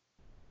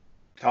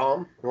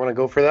 Tom, you want to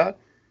go for that?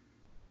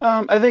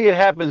 I think it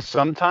happens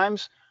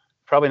sometimes,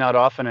 probably not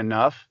often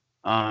enough.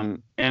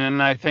 And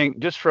I think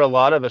just for a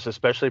lot of us,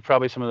 especially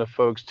probably some of the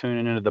folks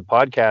tuning into the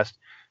podcast,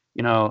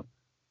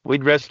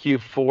 we'd rescue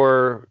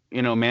 4,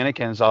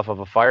 mannequins off of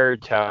a fire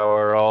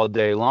tower all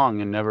day long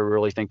and never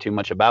really think too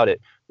much about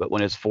it. But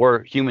when it's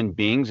 4 human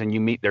beings and you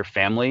meet their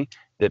family,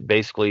 that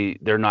basically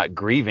they're not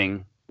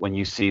grieving when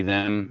you see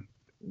them,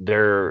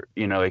 they're,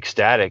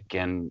 ecstatic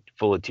and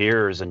full of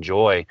tears and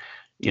joy,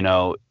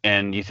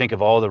 and you think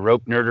of all the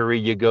rope nerdery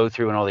you go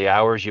through and all the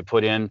hours you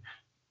put in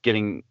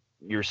getting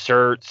your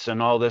certs and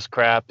all this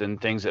crap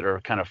and things that are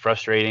kind of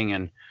frustrating,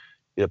 and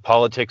the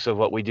politics of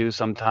what we do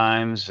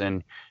sometimes.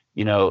 And,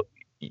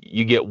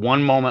 you get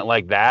one moment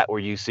like that where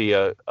you see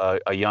a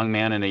young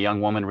man and a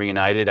young woman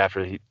reunited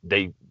after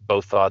they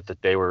both thought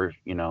that they were,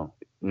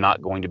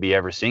 not going to be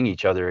ever seeing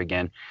each other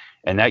again.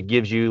 And that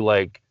gives you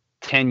like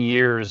 10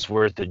 years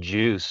worth of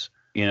juice,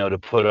 to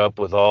put up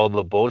with all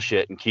the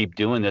bullshit and keep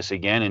doing this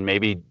again, and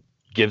maybe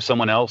give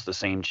someone else the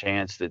same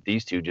chance that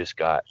these two just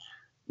got.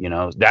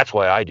 That's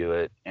why I do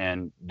it.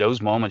 And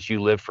those moments, you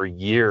live for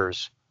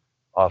years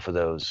off of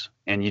those,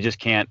 and you just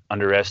can't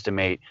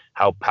underestimate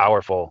how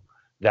powerful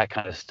that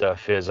kind of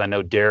stuff is. I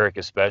know Derek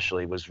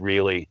especially was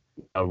really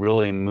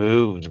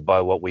moved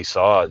by what we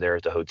saw there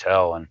at the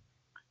hotel, and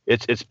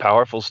it's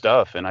powerful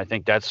stuff. And I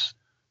think that's,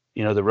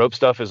 the rope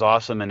stuff is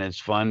awesome and it's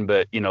fun,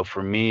 but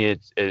for me,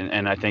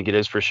 and I think it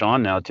is for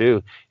Sean now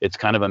too, it's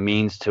kind of a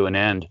means to an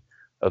end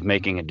of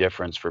making a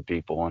difference for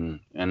people.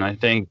 And I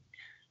think,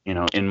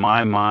 in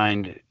my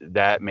mind,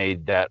 that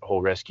made that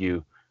whole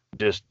rescue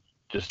just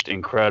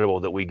incredible,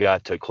 that we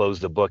got to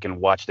close the book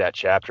and watch that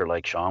chapter.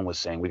 Like Sean was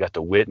saying, we got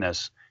to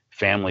witness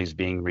families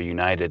being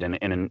reunited.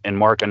 And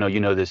Mark, I know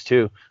you know this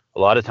too. A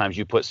lot of times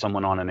you put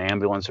someone on an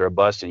ambulance or a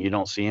bus and you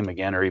don't see them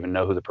again or even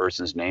know who the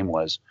person's name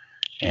was.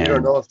 And you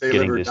don't know if they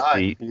live or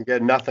die. You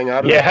get nothing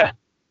out of it. Yeah,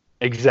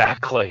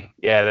 exactly.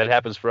 Yeah, that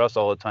happens for us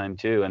all the time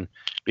too. And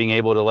being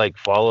able to like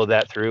follow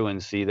that through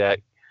and see that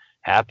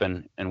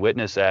happen and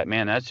witness that,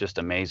 man, that's just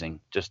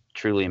amazing. Just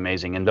truly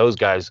amazing. And those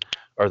guys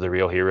are the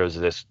real heroes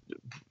of this,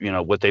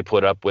 what they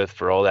put up with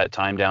for all that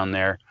time down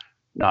there,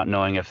 not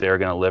knowing if they're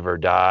going to live or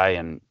die.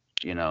 And,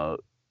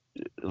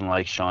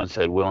 like Sean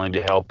said, willing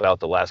to help out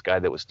the last guy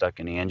that was stuck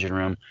in the engine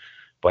room.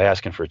 by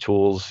asking for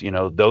tools. You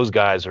know, those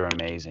guys are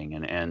amazing,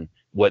 and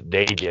what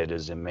they did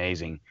is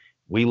amazing.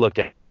 We looked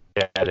at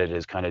it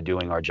as kind of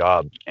doing our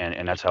job,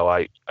 and that's how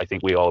I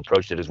think we all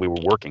approached it, as we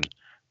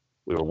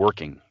were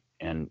working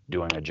and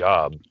doing a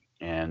job.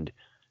 And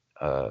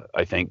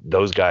I think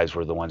those guys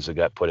were the ones that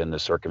got put in the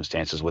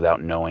circumstances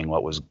without knowing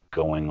what was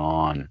going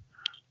on,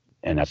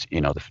 and that's, you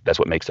know, that's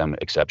what makes them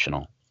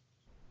exceptional.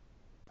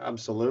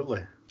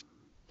 Absolutely.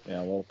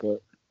 Yeah, well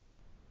put.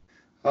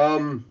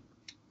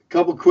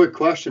 Couple quick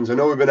questions. I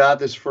know we've been at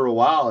this for a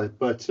while,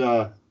 but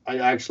I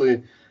actually,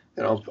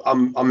 you know,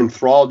 I'm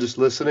enthralled just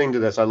listening to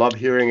this. I love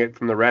hearing it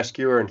from the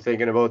rescuer and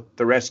thinking about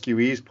the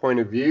rescuee's point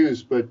of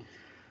views. But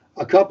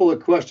a couple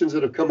of questions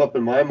that have come up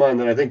in my mind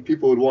that I think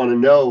people would want to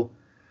know: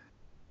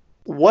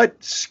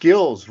 what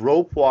skills,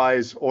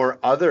 rope-wise or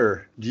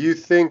other, do you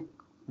think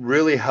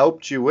really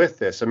helped you with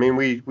this? I mean,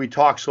 we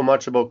talk so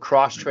much about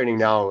cross-training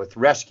now with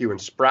rescue and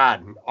SPRAD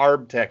and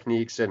ARB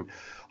techniques and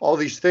all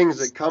these things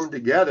that come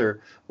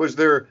together. Was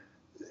there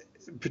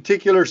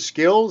particular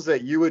skills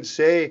that you would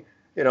say,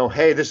 you know,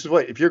 hey, this is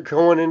what, if you're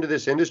going into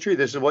this industry,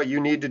 this is what you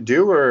need to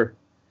do? Or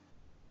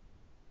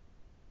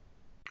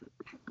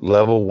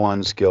Level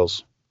 1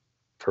 skills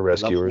for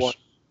rescuers.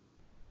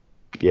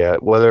 Yeah,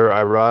 whether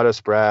IRADA,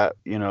 SPRAT,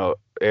 you know,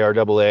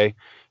 ARAA,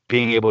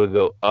 being able to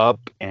go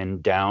up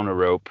and down a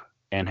rope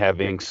and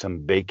having some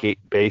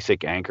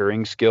basic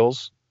anchoring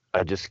skills.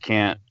 I just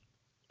can't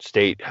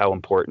state how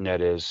important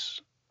that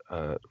is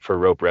for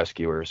rope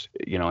rescuers.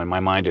 You know, in my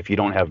mind, if you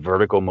don't have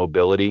vertical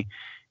mobility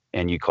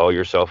and you call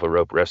yourself a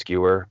rope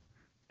rescuer,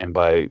 and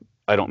by,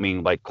 I don't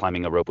mean like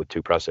climbing a rope with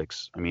 2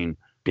 prusiks. I mean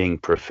being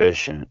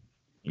proficient.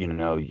 You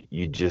know,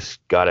 you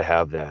just got to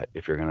have that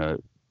if you're going to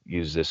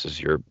use this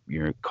as your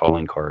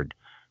calling card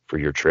for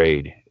your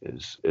trade,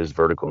 is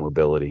vertical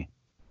mobility.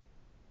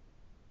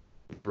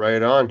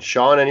 Right on.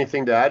 Sean,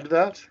 anything to add to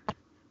that?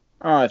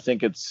 I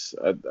think it's,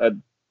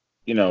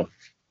 you know,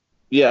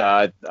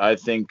 yeah, I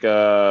think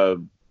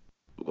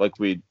like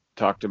we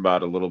talked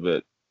about a little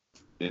bit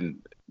in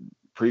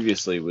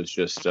previously, was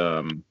just,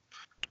 you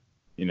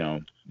know,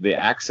 the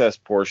access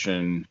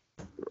portion,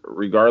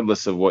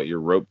 regardless of what your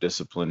rope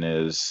discipline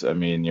is. I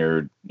mean,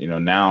 you know,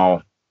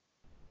 now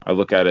I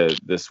look at it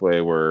this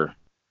way, where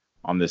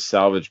on this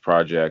salvage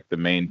project, the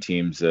main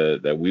teams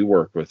that we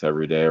work with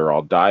every day are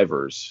all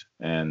divers.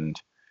 And,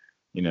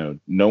 you know,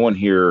 no one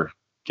here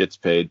gets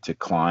paid to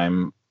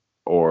climb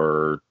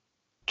or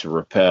to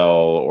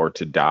rappel or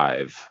to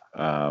dive.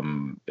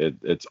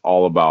 It's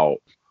all about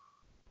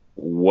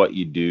what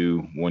you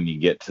do when you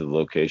get to the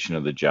location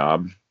of the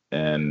job,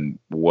 and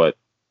what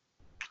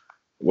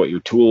your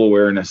tool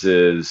awareness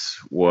is,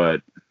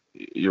 what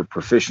your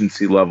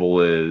proficiency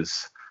level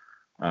is,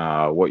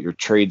 what your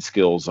trade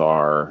skills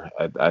are.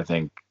 I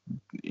think,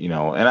 you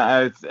know, and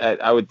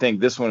I would think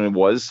this one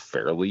was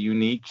fairly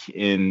unique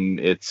in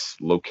its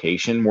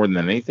location more than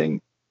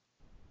anything.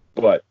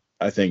 But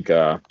I think,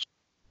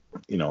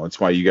 you know, it's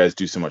why you guys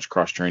do so much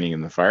cross training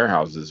in the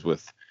firehouses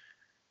with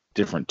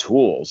different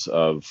tools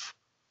of,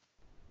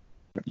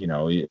 you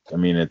know, I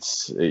mean,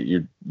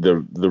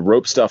 the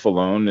rope stuff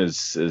alone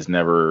is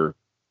never,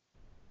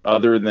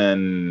 other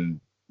than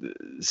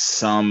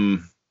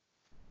some,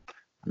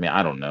 I mean,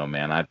 I don't know,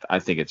 man. I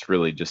think it's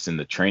really just in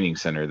the training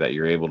center that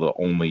you're able to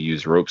only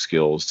use rope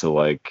skills to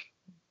like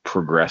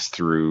progress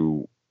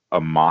through a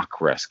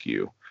mock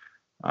rescue.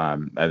 I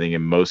think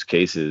in most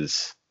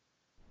cases,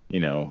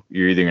 you know,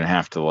 you're either going to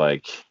have to,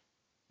 like,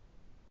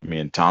 I mean,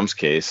 in Tom's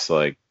case,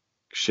 like,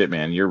 shit,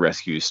 man, your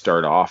rescues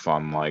start off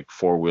on like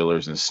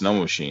 4-wheelers and snow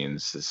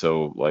machines.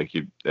 So like,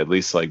 you at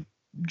least like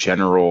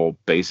general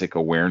basic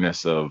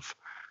awareness of,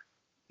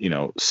 you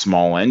know,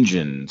 small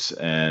engines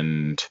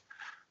and,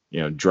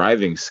 you know,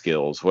 driving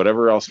skills,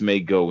 whatever else may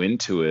go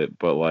into it.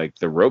 But like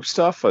the rope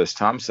stuff, as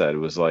Tom said,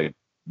 was like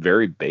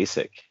very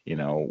basic. You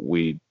know,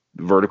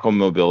 vertical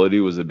mobility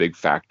was a big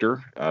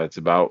factor. It's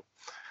about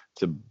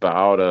a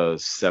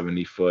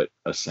 70-foot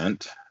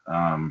ascent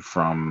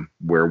from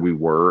where we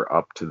were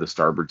up to the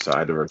starboard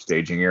side of our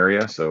staging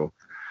area. So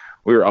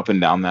we were up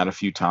and down that a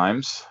few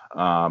times.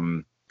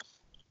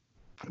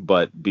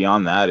 But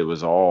beyond that, it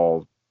was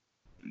all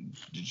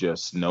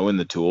just knowing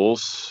the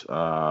tools,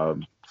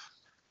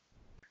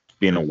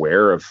 being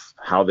aware of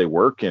how they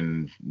work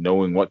and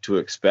knowing what to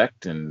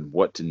expect and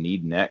what to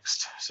need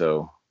next.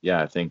 So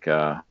yeah, I think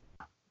the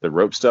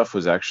rope stuff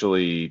was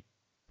actually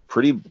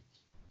pretty,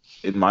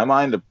 in my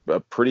mind, a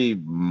pretty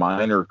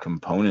minor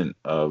component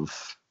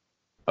of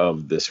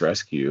this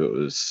rescue.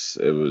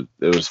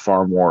 It was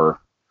far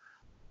more,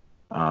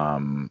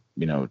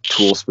 you know,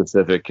 tool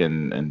specific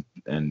and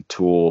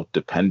tool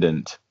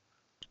dependent,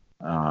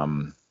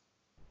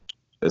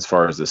 as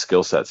far as the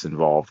skill sets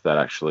involved that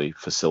actually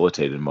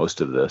facilitated most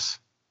of this.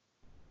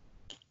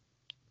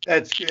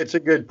 It's a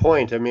good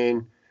point. I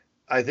mean,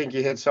 I think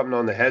you hit something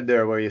on the head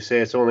there where you say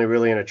it's only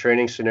really in a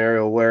training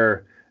scenario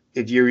where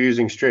you're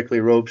using strictly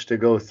ropes to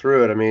go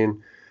through it. I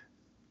mean,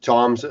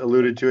 Tom's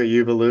alluded to it,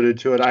 you've alluded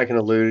to it, I can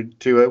allude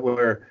to it,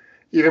 where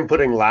even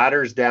putting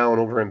ladders down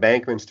over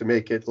embankments to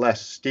make it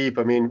less steep.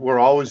 I mean, we're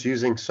always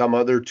using some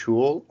other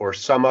tool or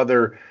some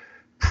other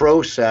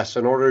process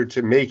in order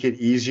to make it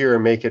easier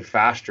and make it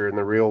faster in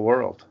the real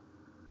world.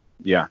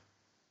 Yeah.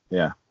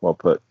 Well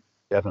put.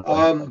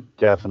 Definitely.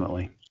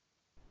 Definitely.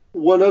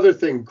 One other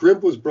thing,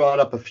 GRIMP was brought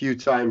up a few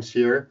times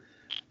here,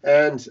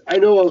 and I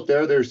know out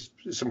there's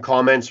some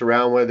comments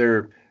around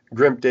whether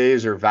GRIMP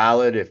days are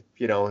valid, if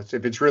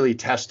it's really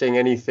testing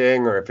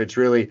anything or if it's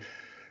really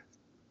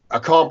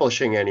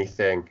accomplishing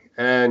anything.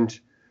 And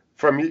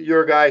from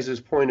your guys'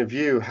 point of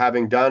view,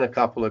 having done a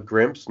couple of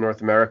GRIMPs,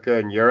 North America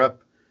and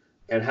Europe,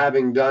 and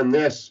having done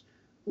this,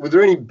 were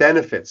there any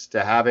benefits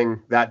to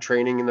having that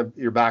training in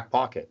your back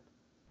pocket?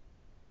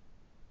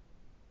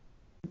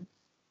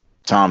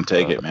 Tom,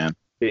 take it, man.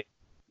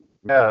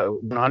 Yeah,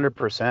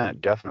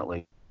 100%,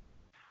 definitely.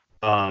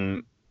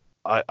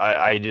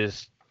 I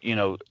just,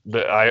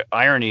 the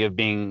irony of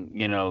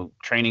being,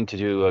 training to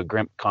do a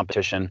GRIMP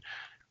competition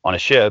on a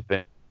ship,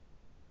 and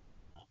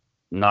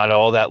not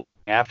all that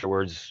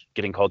afterwards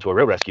getting called to a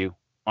real rescue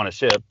on a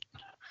ship,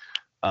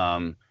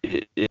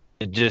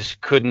 it just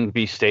couldn't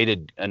be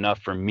stated enough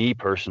for me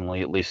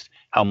personally, at least,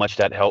 how much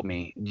that helped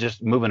me.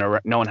 Just moving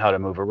around, knowing how to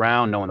move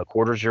around, knowing the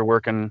quarters you're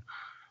working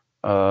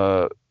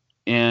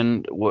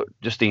in,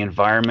 just the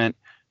environment,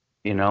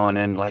 and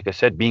then, like I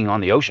said, being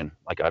on the ocean.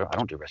 Like I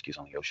don't do rescues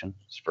on the ocean.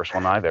 It's the first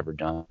one I've ever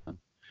done.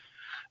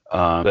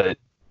 But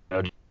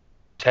just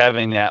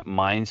having that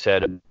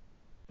mindset of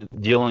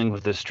dealing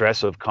with the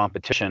stress of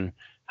competition,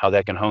 how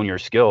that can hone your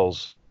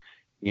skills,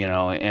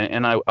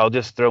 and I'll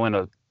just throw in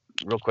a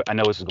real quick. I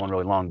know this is going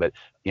really long, but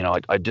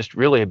I just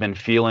really have been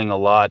feeling a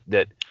lot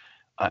that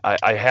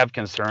I have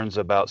concerns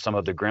about some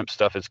of the GRIMP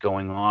stuff that's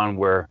going on,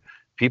 where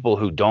people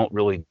who don't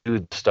really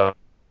do stuff.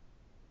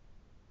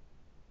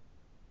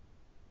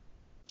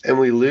 And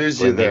we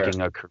lose you there.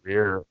 Making a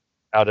career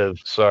out of,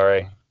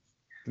 sorry,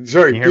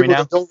 people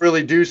that don't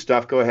really do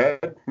stuff. Go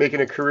ahead.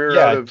 Making a career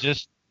out of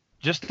just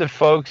the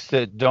folks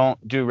that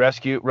don't do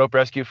rope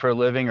rescue for a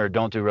living, or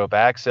don't do rope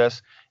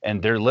access,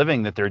 and their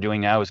living that they're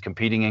doing now is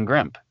competing in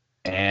GRIMP,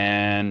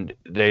 and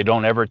they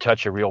don't ever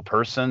touch a real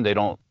person. They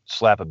don't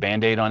slap a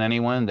Band-Aid on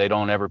anyone. They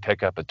don't ever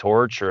pick up a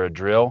torch or a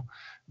drill,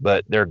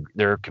 but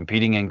they're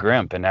competing in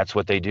GRIMP, and that's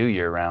what they do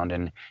year round.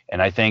 And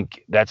I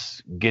think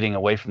that's getting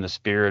away from the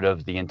spirit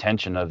of the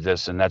intention of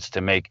this, and that's to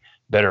make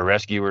better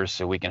rescuers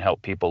so we can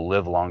help people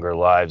live longer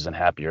lives and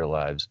happier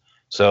lives.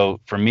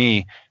 So for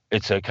me,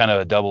 it's a kind of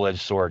a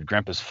double-edged sword.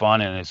 GRIMP is fun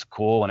and it's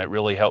cool, and it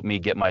really helped me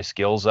get my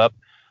skills up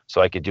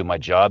so I could do my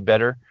job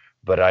better.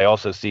 But I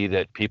also see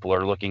that people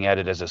are looking at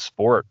it as a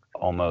sport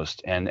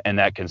almost, and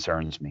that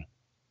concerns me.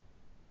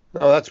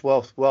 No, that's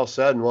well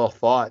said and well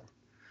thought.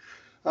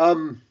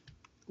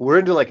 We're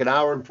into like an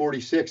hour and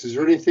 46. Is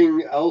there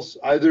anything else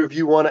either of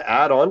you want to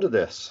add on to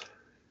this?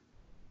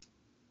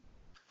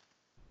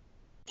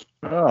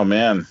 Oh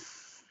man,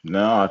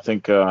 no, I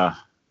think, I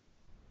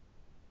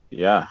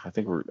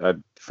think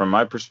from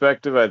my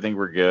perspective, I think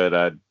we're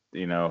good.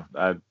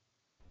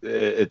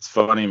 It's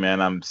funny,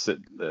 man. I'm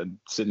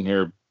sitting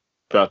here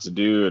about to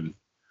do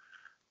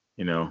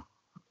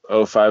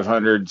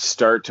 0500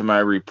 start to my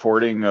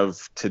reporting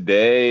of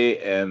today,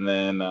 and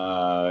then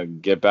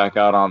get back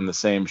out on the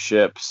same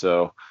ship.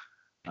 So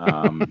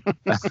Groundhog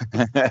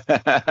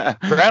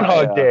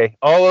Day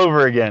all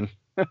over again.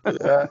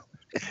 Yeah.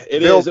 It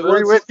Bill, is.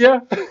 with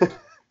you?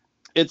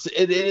 It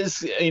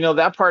is,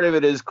 that part of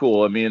it is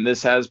cool. I mean,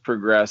 this has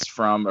progressed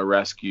from a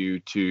rescue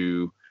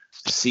to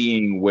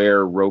seeing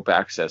where rope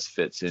access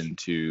fits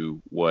into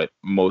what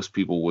most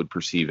people would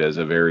perceive as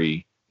a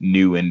very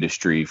new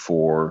industry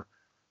for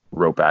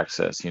rope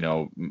access.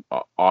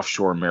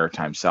 Offshore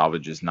maritime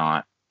salvage is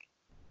not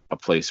a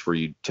place where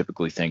you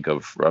typically think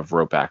of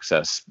rope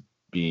access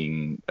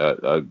being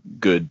a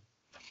good,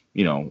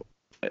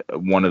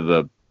 one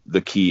of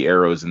the key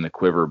arrows in the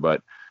quiver.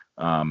 But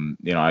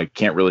I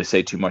can't really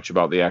say too much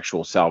about the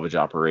actual salvage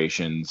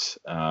operations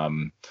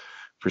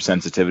for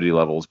sensitivity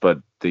levels, but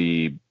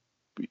the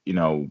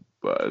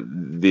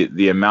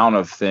amount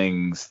of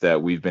things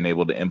that we've been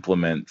able to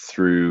implement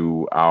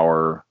through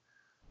our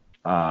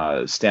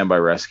standby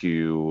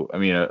rescue. I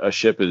mean, a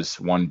ship is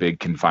one big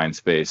confined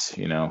space,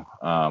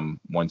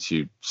 once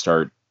you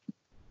start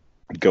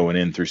going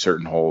in through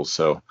certain holes.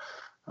 So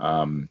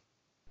I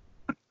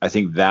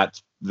think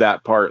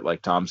that part,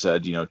 like Tom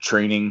said,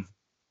 training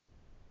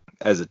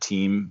as a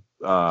team,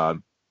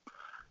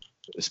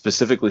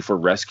 specifically for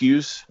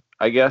rescues,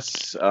 I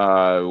guess,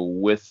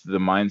 with the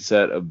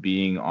mindset of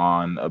being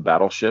on a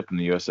battleship in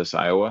the USS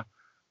Iowa,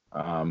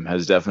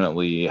 has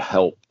definitely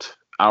helped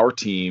our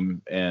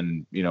team.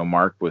 And,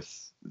 Mark,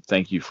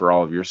 thank you for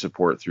all of your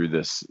support through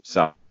this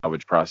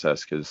salvage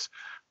process, because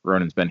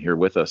Ronan's been here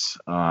with us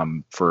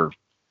for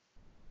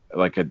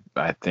I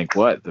think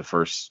the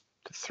first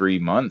 3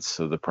 months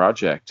of the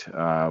project.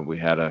 We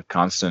had a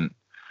constant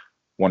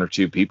 1 or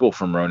 2 people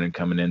from Ronan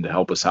coming in to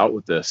help us out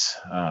with this.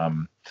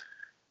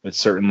 There's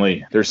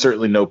certainly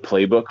no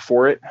playbook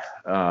for it.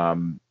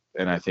 And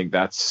I think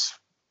that's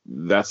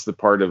the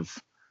part of,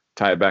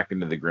 tie it back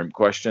into the GRIMP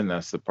question.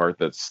 That's the part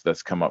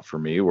that's come up for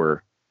me,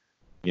 where,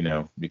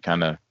 you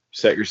kind of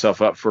set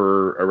yourself up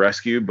for a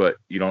rescue, but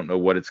you don't know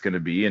what it's going to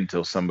be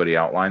until somebody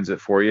outlines it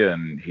for you.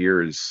 And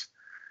here is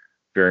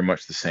very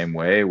much the same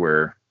way,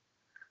 where,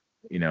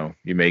 you know,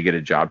 you may get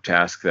a job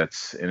task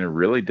that's in a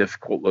really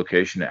difficult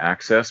location to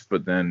access,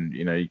 but then,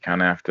 you know, you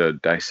kind of have to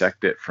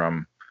dissect it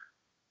from,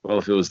 well,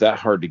 if it was that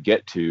hard to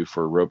get to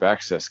for rope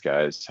access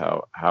guys,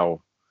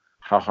 how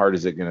hard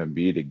is it going to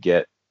be to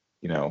get,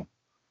 you know,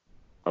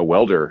 a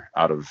welder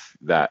out of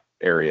that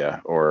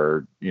area,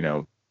 or, you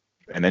know,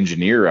 an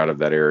engineer out of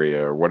that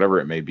area, or whatever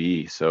it may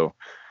be. So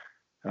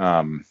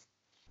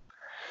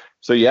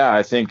yeah,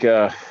 I think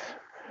that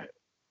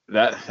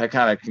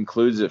kind of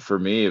concludes it for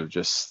me, of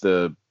just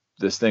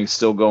this thing's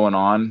still going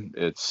on.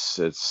 It's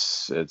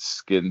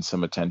getting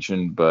some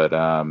attention, but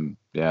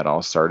yeah, it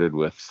all started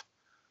with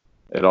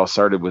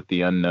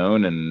the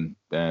unknown,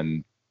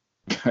 and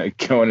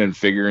going and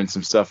figuring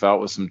some stuff out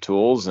with some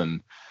tools,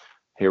 and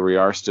here we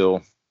are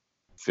still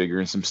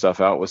figuring some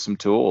stuff out with some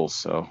tools.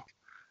 So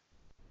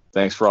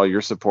thanks for all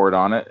your support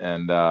on it.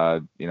 And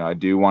you know, I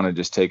do want to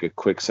just take a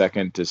quick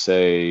second to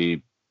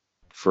say,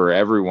 for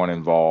everyone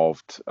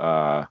involved,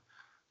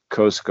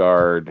 Coast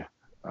Guard,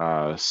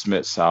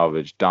 Smith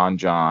Salvage, Don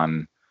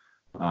John,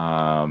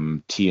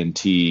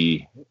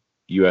 TNT,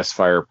 US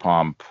Fire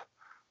Pump,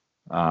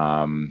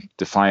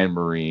 Defiant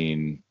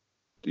Marine,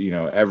 you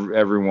know,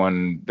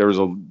 everyone, there was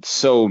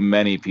so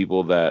many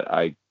people that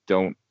I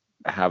don't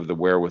have the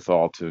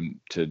wherewithal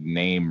to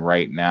name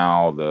right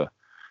now. The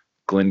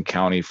Glenn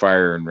County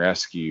Fire and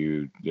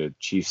Rescue, the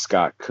Chief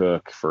Scott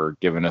Cook, for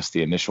giving us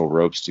the initial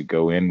ropes to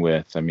go in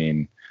with. I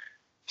mean,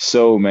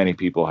 so many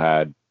people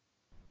had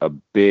a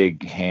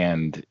big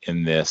hand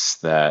in this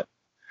that,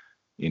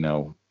 you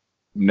know,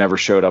 never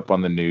showed up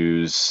on the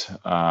news.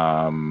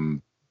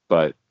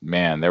 But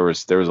man, there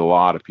was a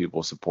lot of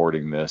people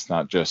supporting this,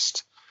 not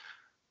just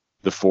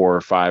the 4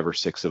 or 5 or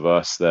 6 of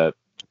us that,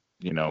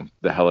 you know,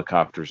 the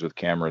helicopters with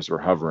cameras were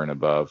hovering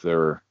above.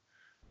 There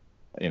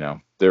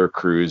were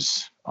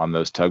crews on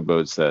those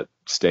tugboats that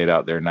stayed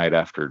out there night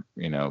after,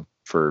 you know,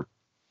 for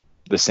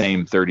the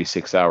same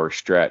 36-hour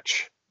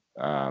stretch,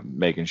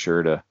 making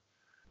sure to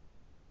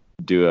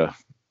do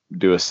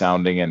a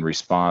sounding and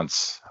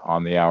response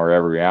on the hour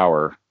every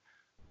hour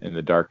in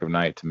the dark of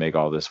night to make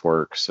all this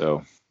work.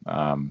 So,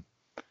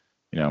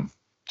 you know,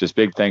 just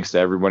big thanks to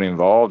everybody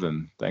involved,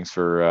 and thanks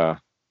for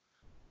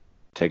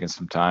taking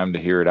some time to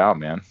hear it out,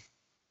 man.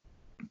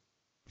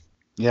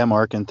 Yeah,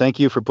 Mark, and thank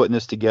you for putting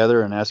this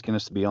together and asking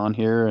us to be on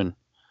here. And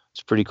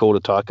it's pretty cool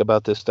to talk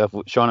about this stuff.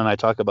 Sean and I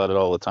talk about it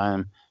all the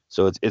time,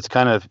 so it's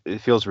kind of,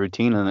 it feels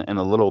routine in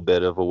a little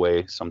bit of a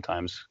way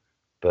sometimes,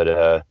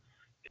 but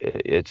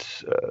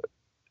it's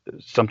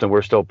something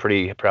we're still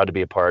pretty proud to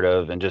be a part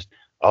of. And just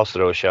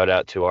also a shout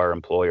out to our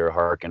employer,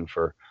 Harken,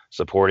 for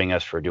supporting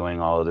us for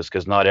doing all of this,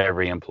 because not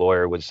every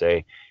employer would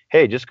say,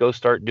 hey, just go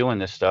start doing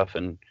this stuff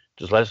and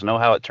just let us know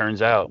how it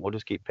turns out. We'll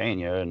just keep paying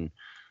you and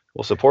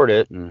we'll support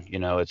it. And, you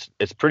know,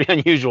 it's pretty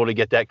unusual to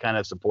get that kind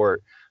of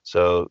support.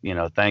 So, you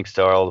know, thanks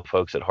to all the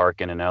folks at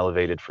Harken and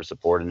Elevated for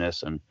supporting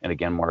this. And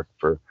again, Mark,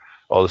 for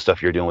all the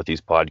stuff you're doing with these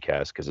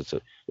podcasts, because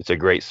it's a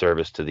great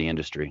service to the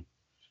industry.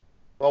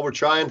 Well, we're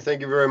trying.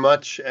 Thank you very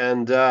much.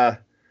 And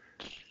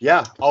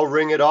yeah, I'll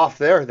ring it off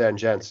there then,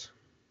 gents.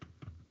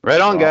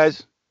 Right on,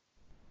 guys.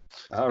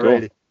 All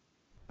righty.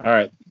 All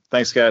right.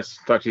 Thanks, guys.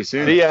 Talk to you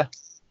soon. See ya.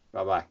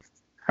 Bye-bye.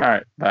 All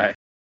right. Bye.